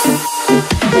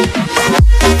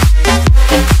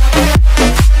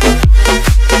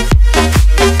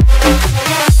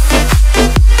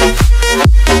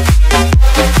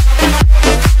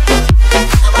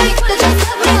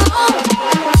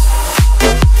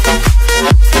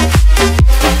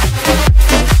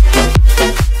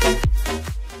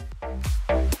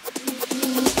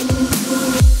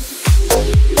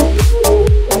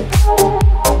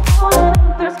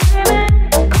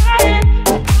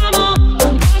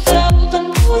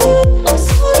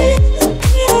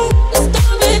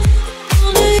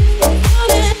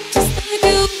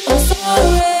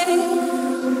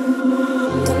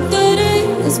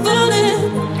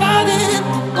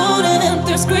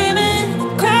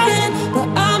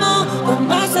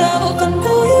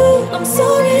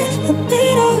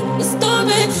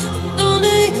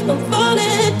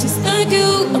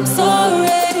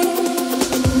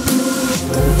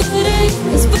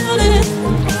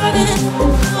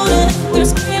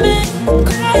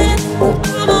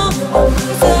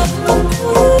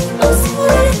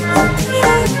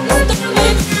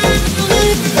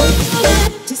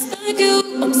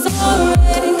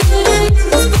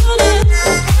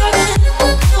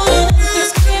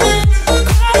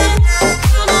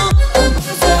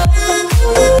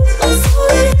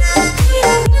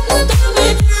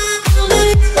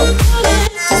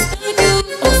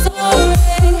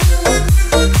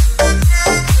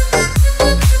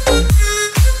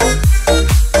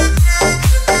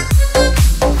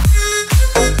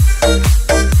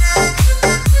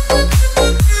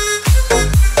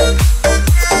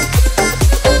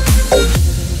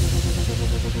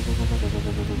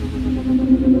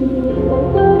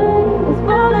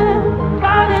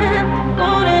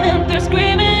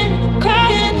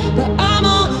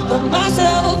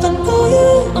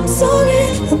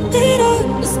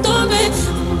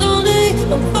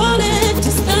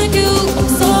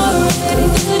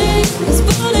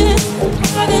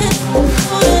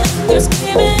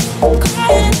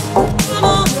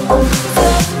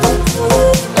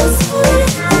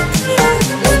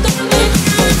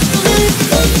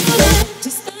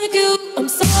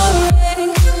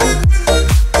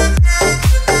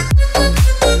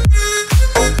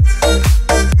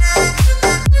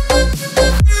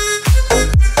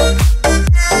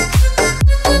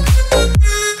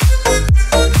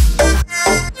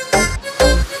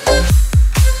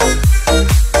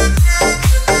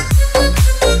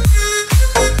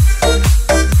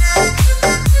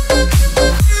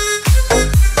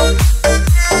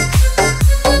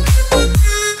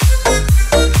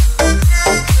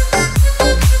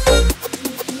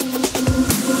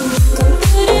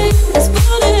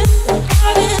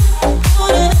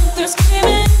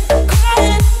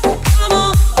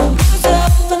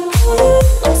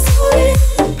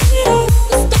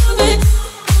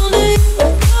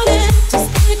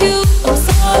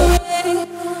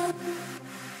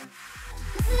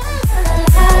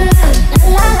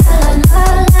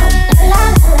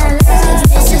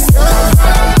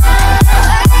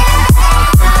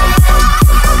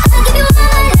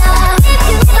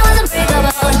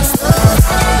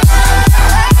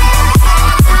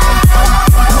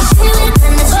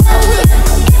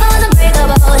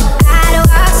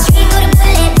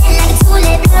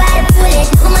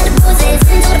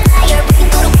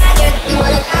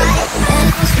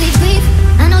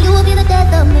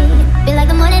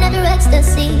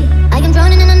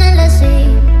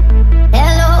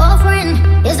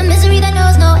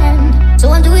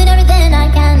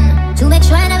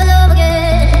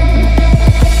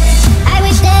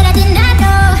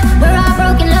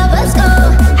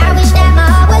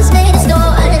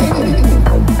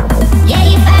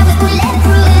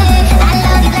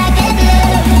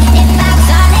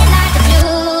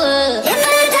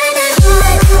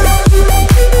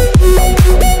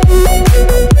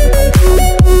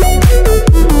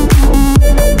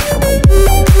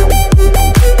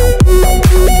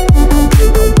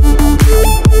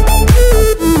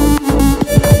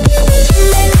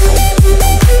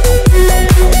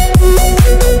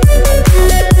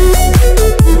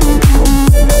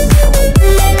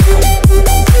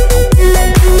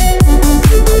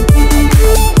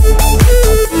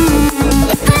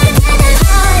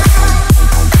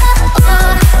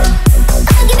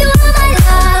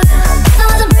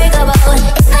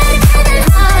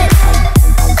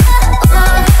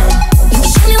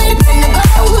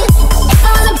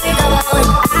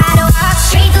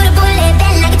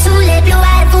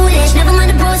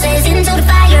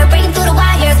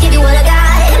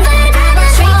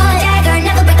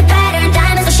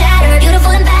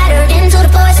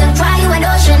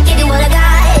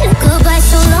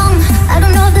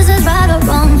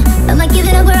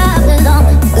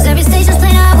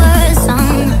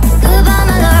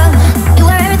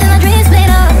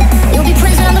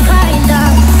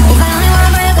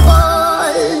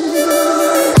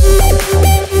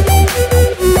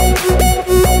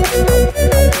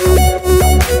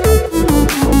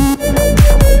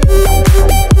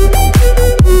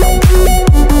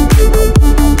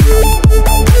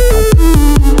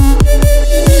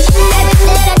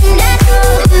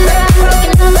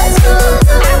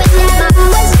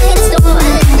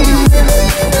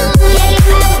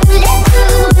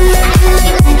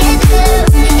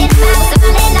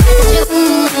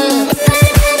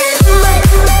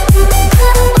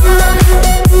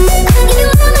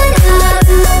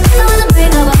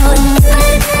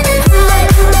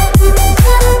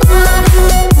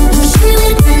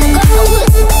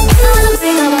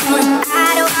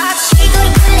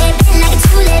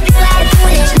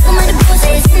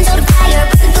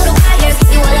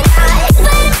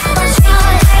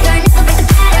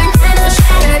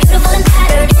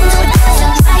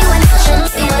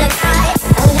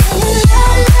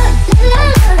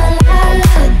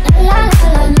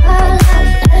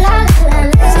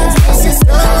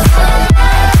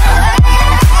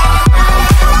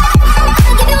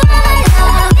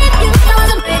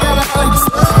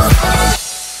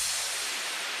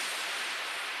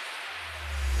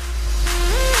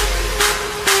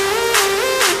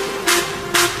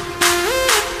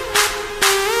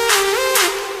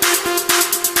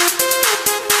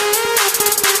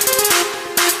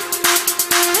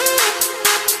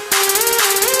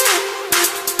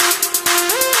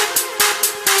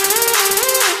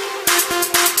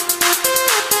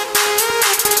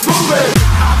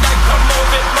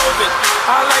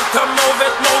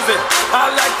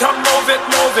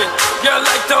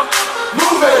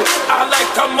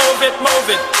 to move it, move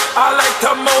it. I like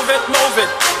to move it, move it.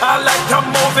 I like to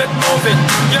move it, move it.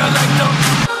 You like to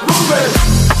move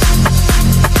it.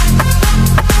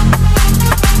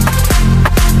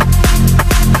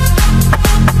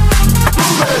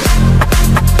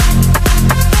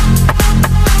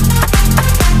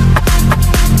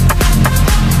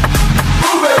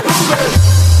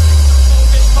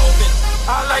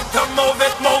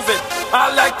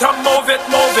 I like to move it,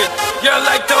 move it. You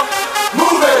like to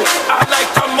move it. I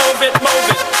like to move it, move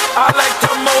it. I like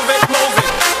to move it, move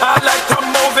it. I like to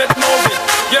move it, move it.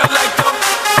 You like to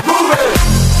move it.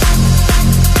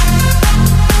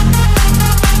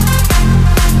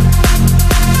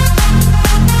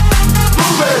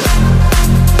 Move it.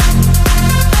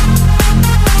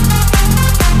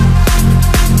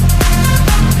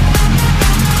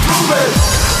 Move it.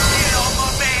 Quiero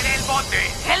mover el bote.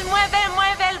 Él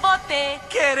mueve el bote.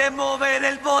 Quiere mover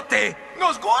el bote.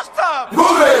 ¡Nos gusta!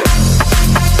 Move it.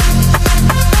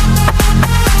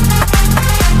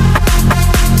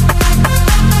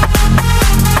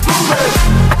 Move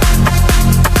it.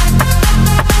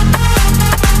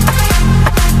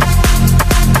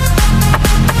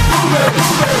 Move it,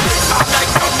 move it. I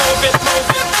like to move it, move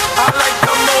it. I like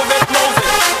to move it, move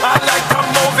it. I like to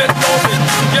move it, move it.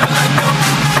 You like to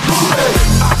move it.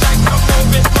 I like to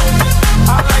move it, move it.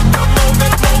 I like to move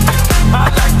it, move it. I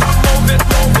like to move it,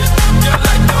 move it. You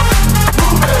like to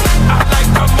move it. I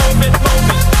like to move it, move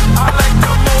it. I like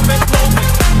to move it, move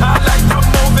it. I like to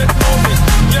move it, move it.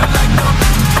 You like to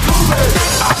move it.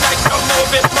 I like to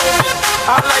move it, move it.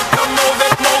 I like to move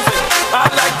it, move it. I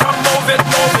like to move it,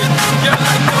 move it. You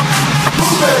like to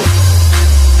move it.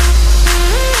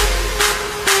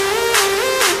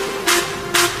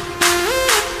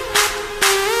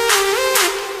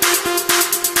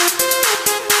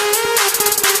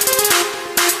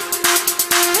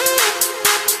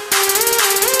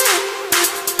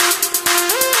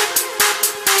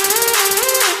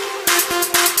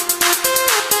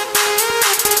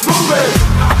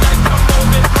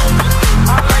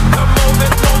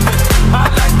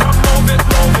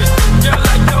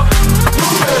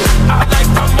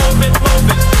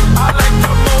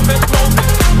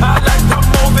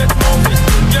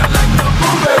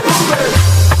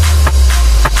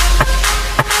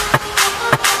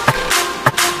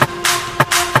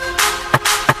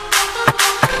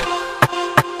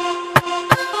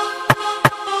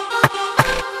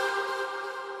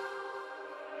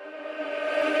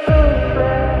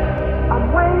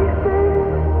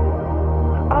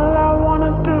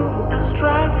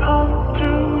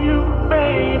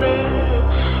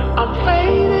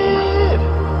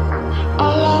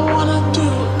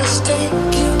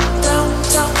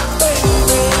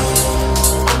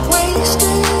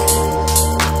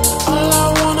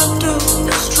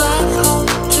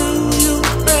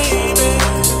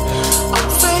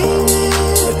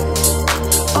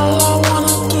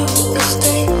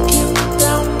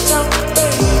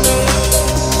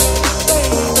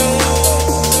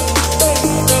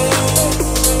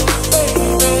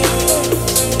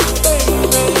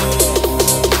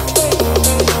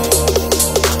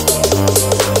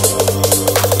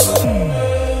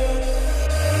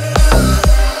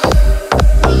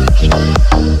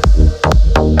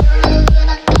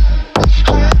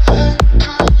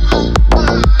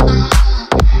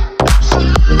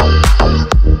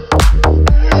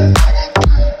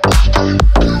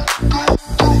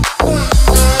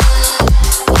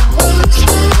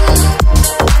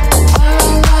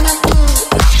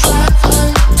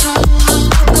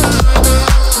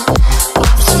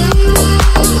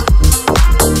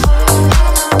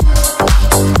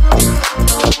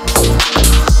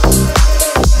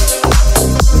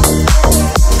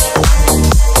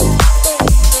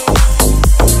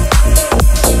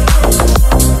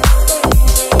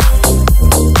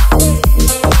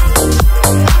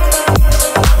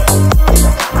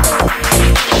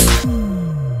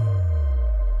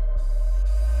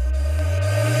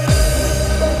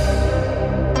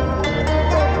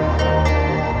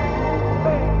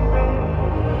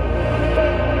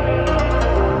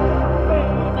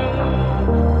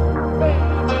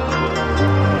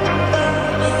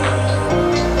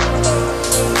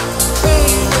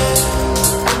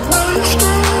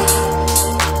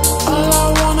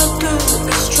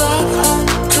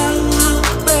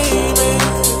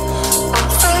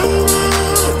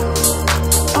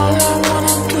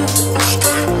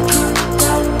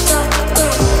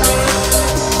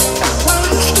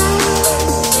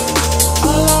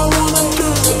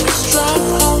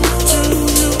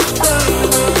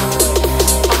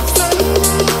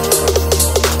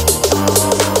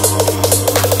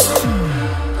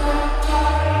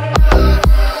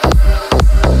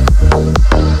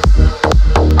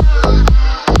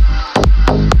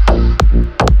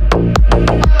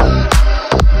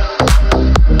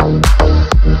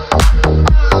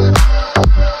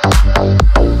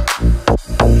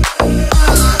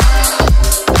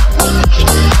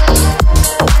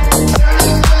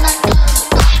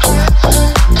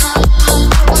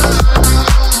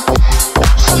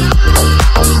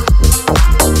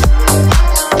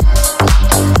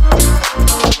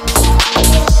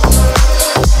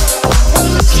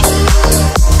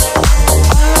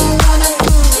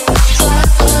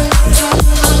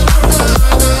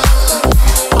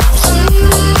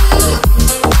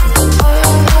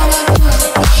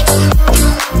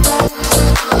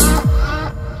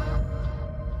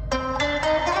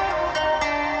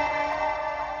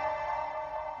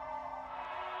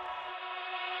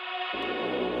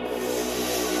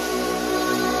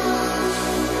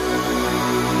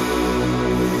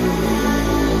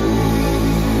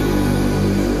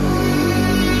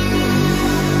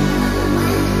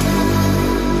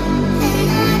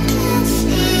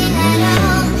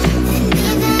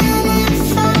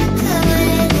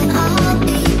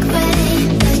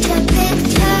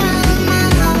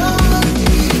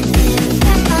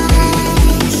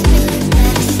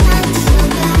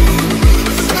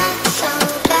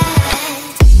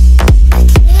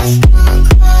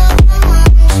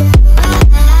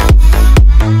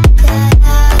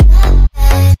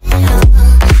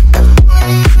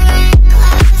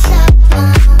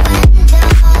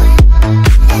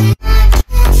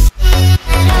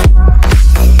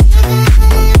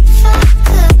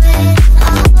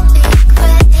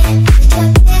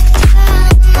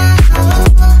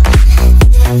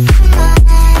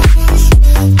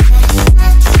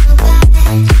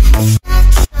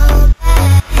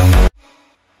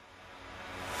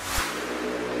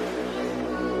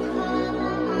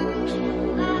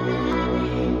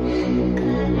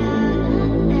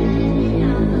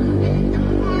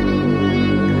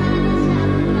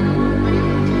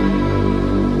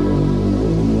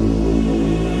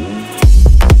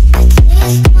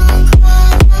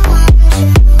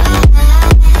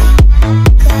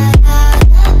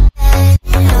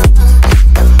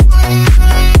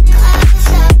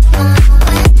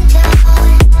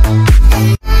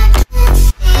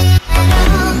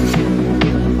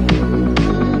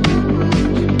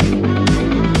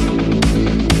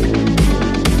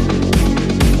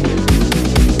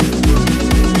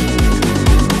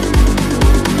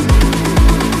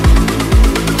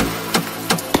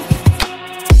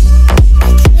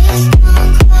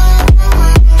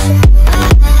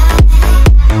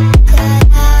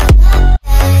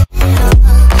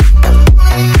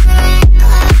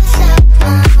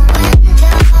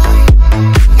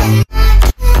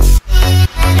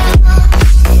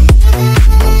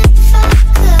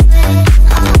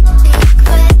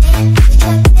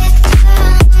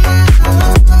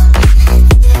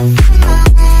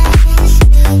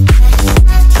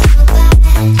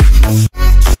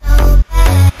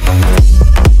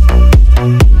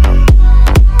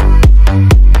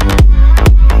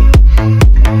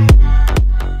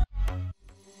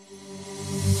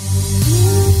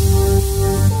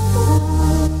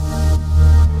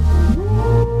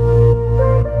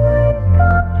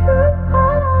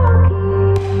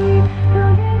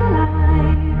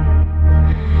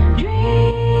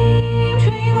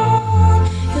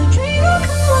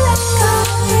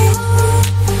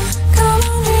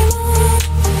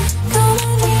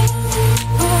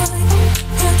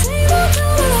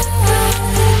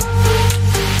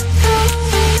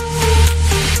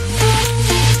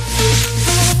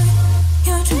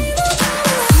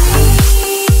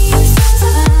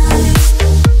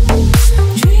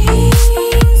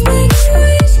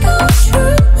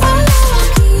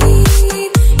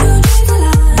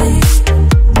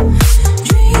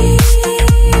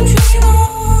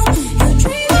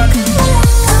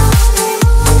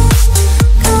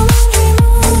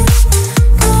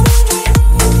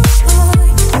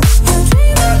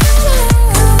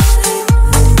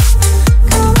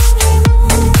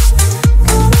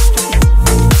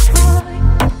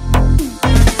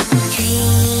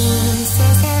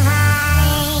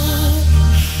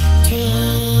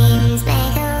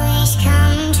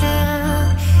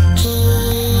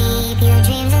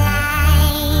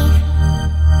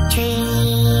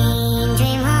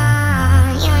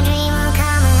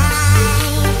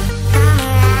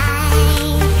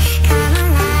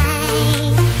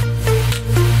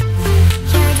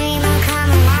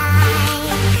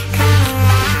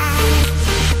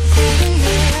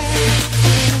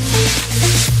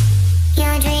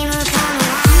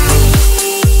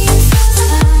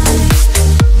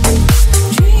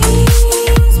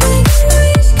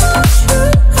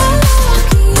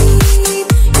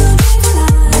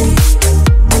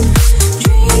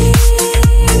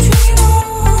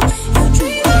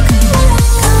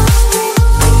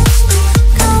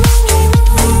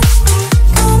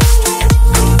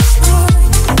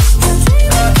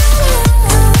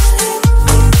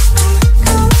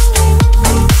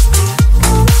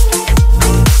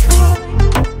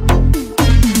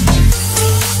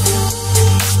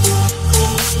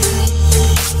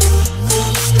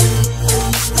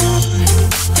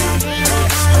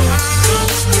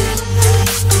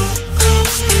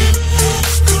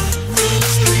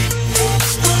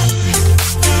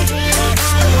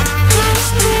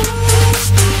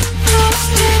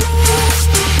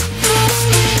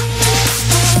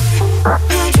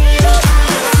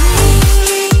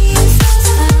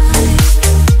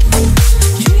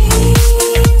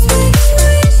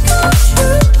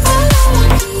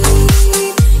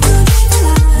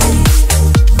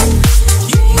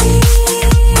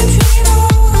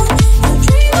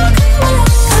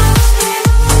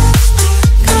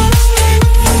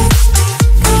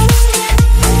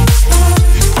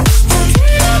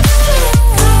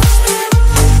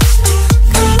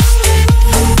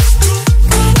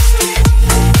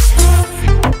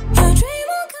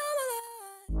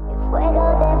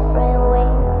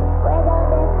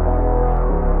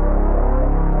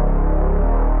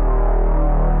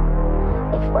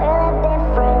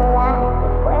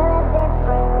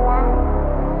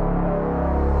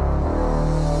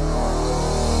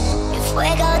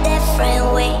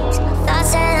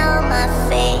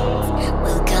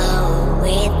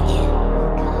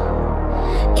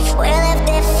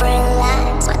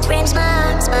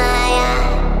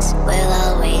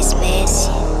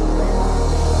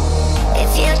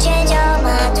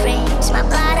 my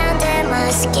blood under my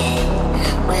skin.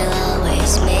 We'll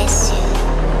always miss you.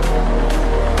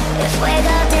 If we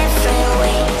go different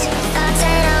ways, thoughts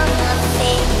ain't on my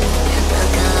feet.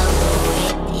 We'll go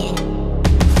with you.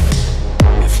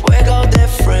 If we go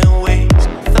different ways,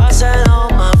 thoughts ain't on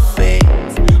my feet.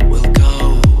 We'll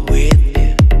go with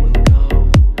you.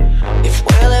 If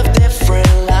we live different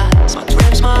lives, my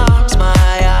dreams, my arms, my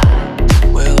eyes,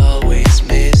 we'll always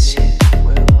miss you.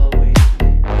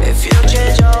 If you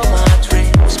change all my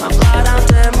dreams, my blood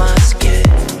under my skin,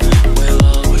 we'll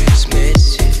always miss you.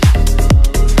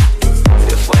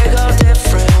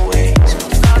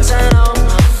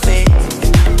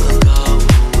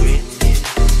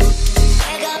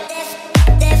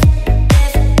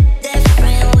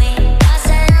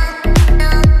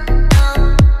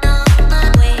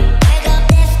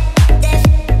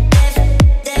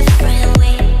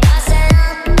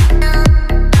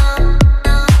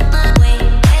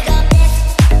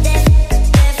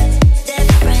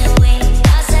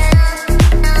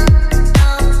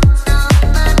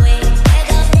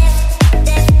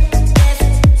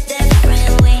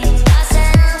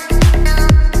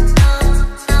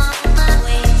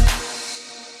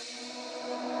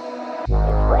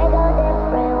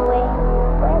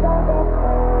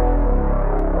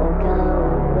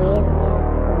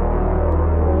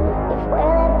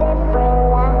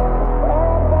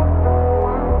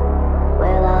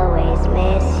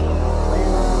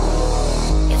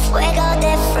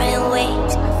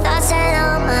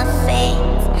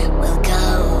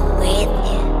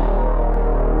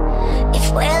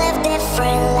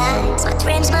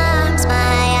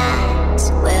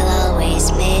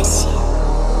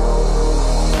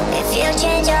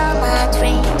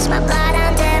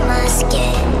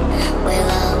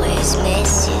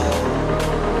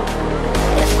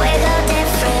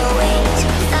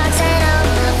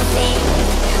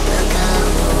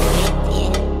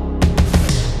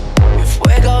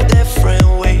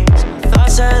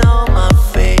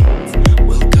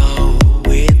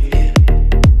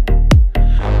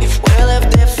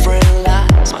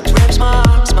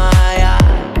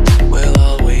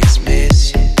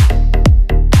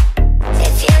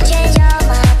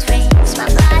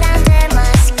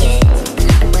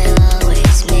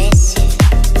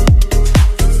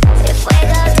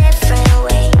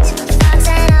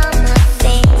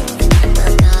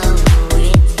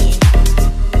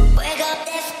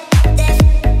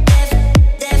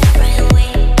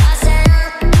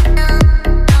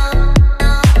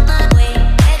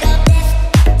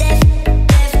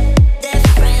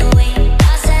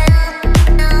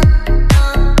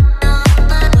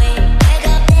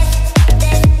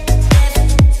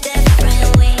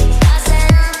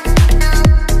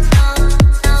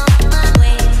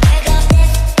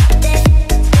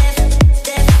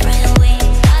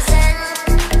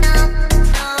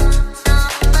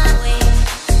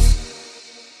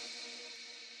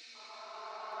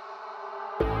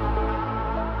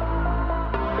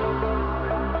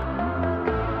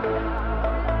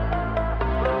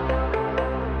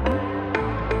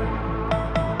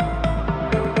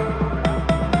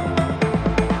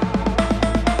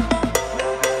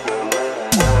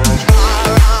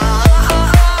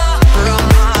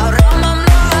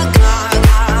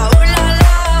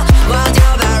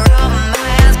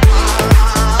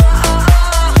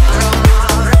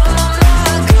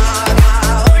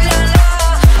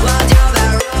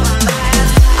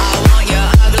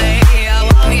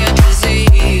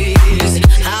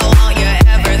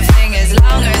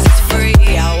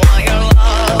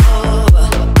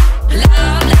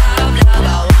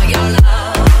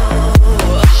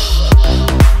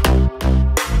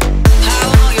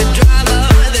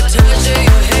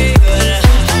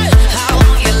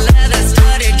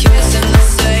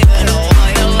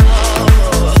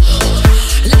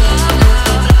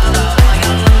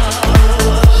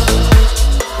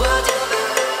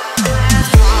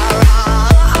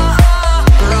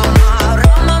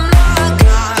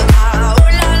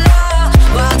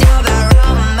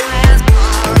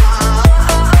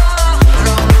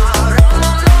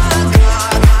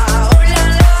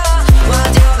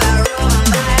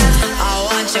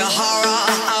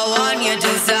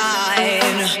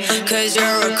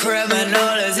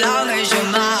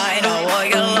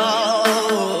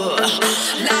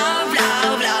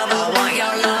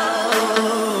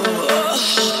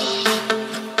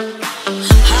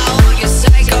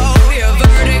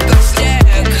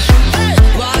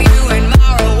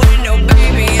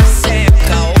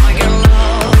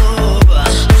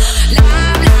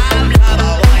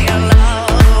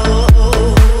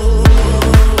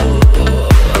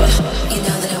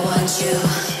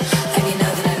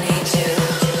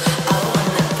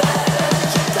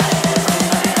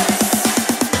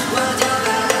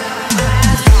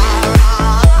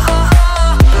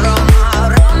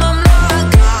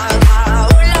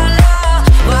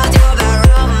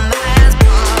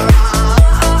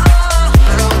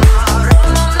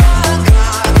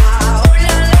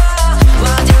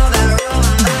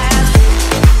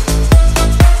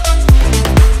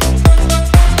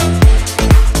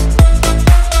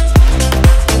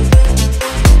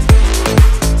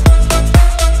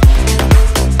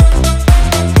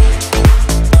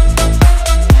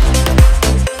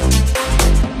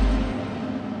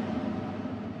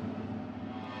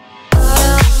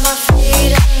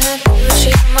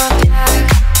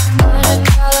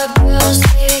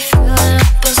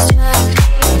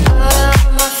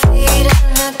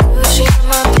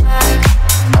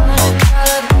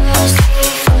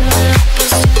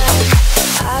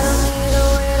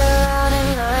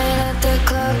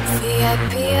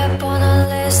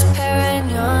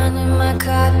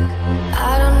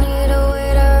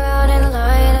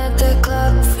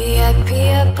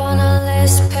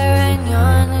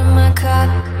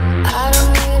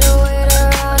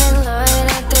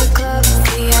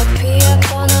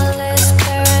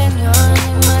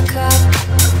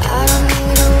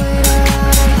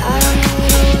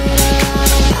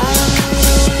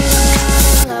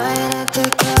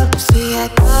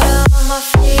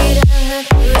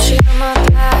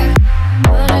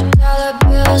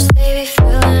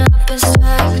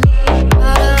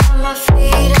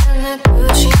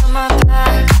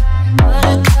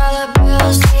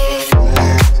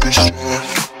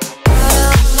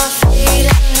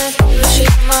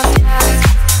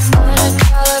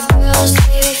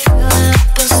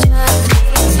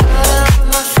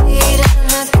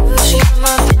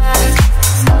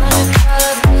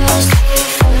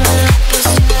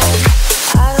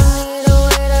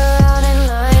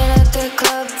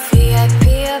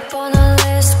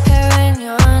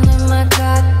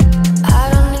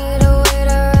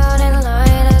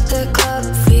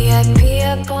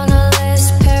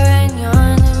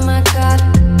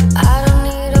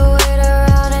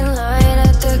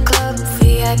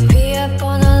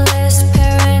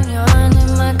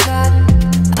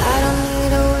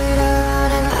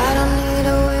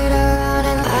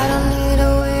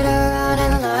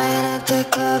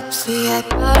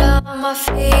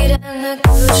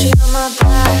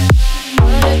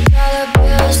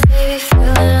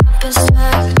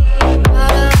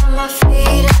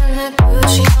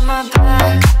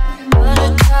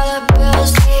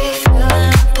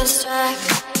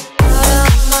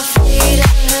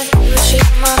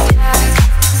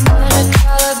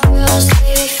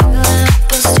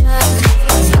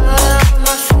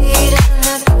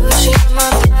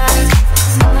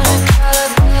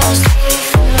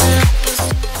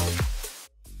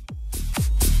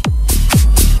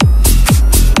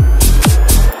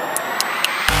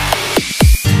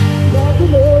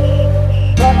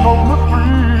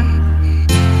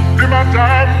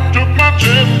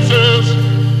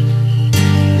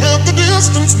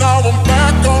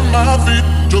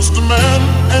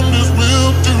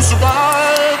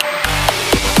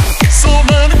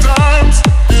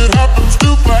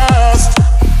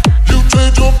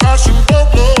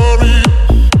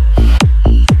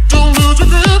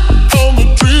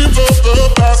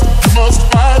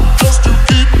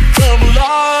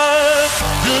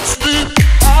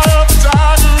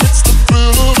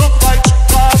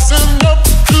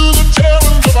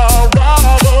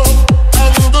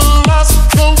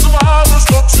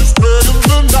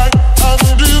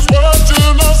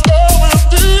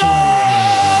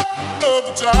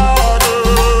 time.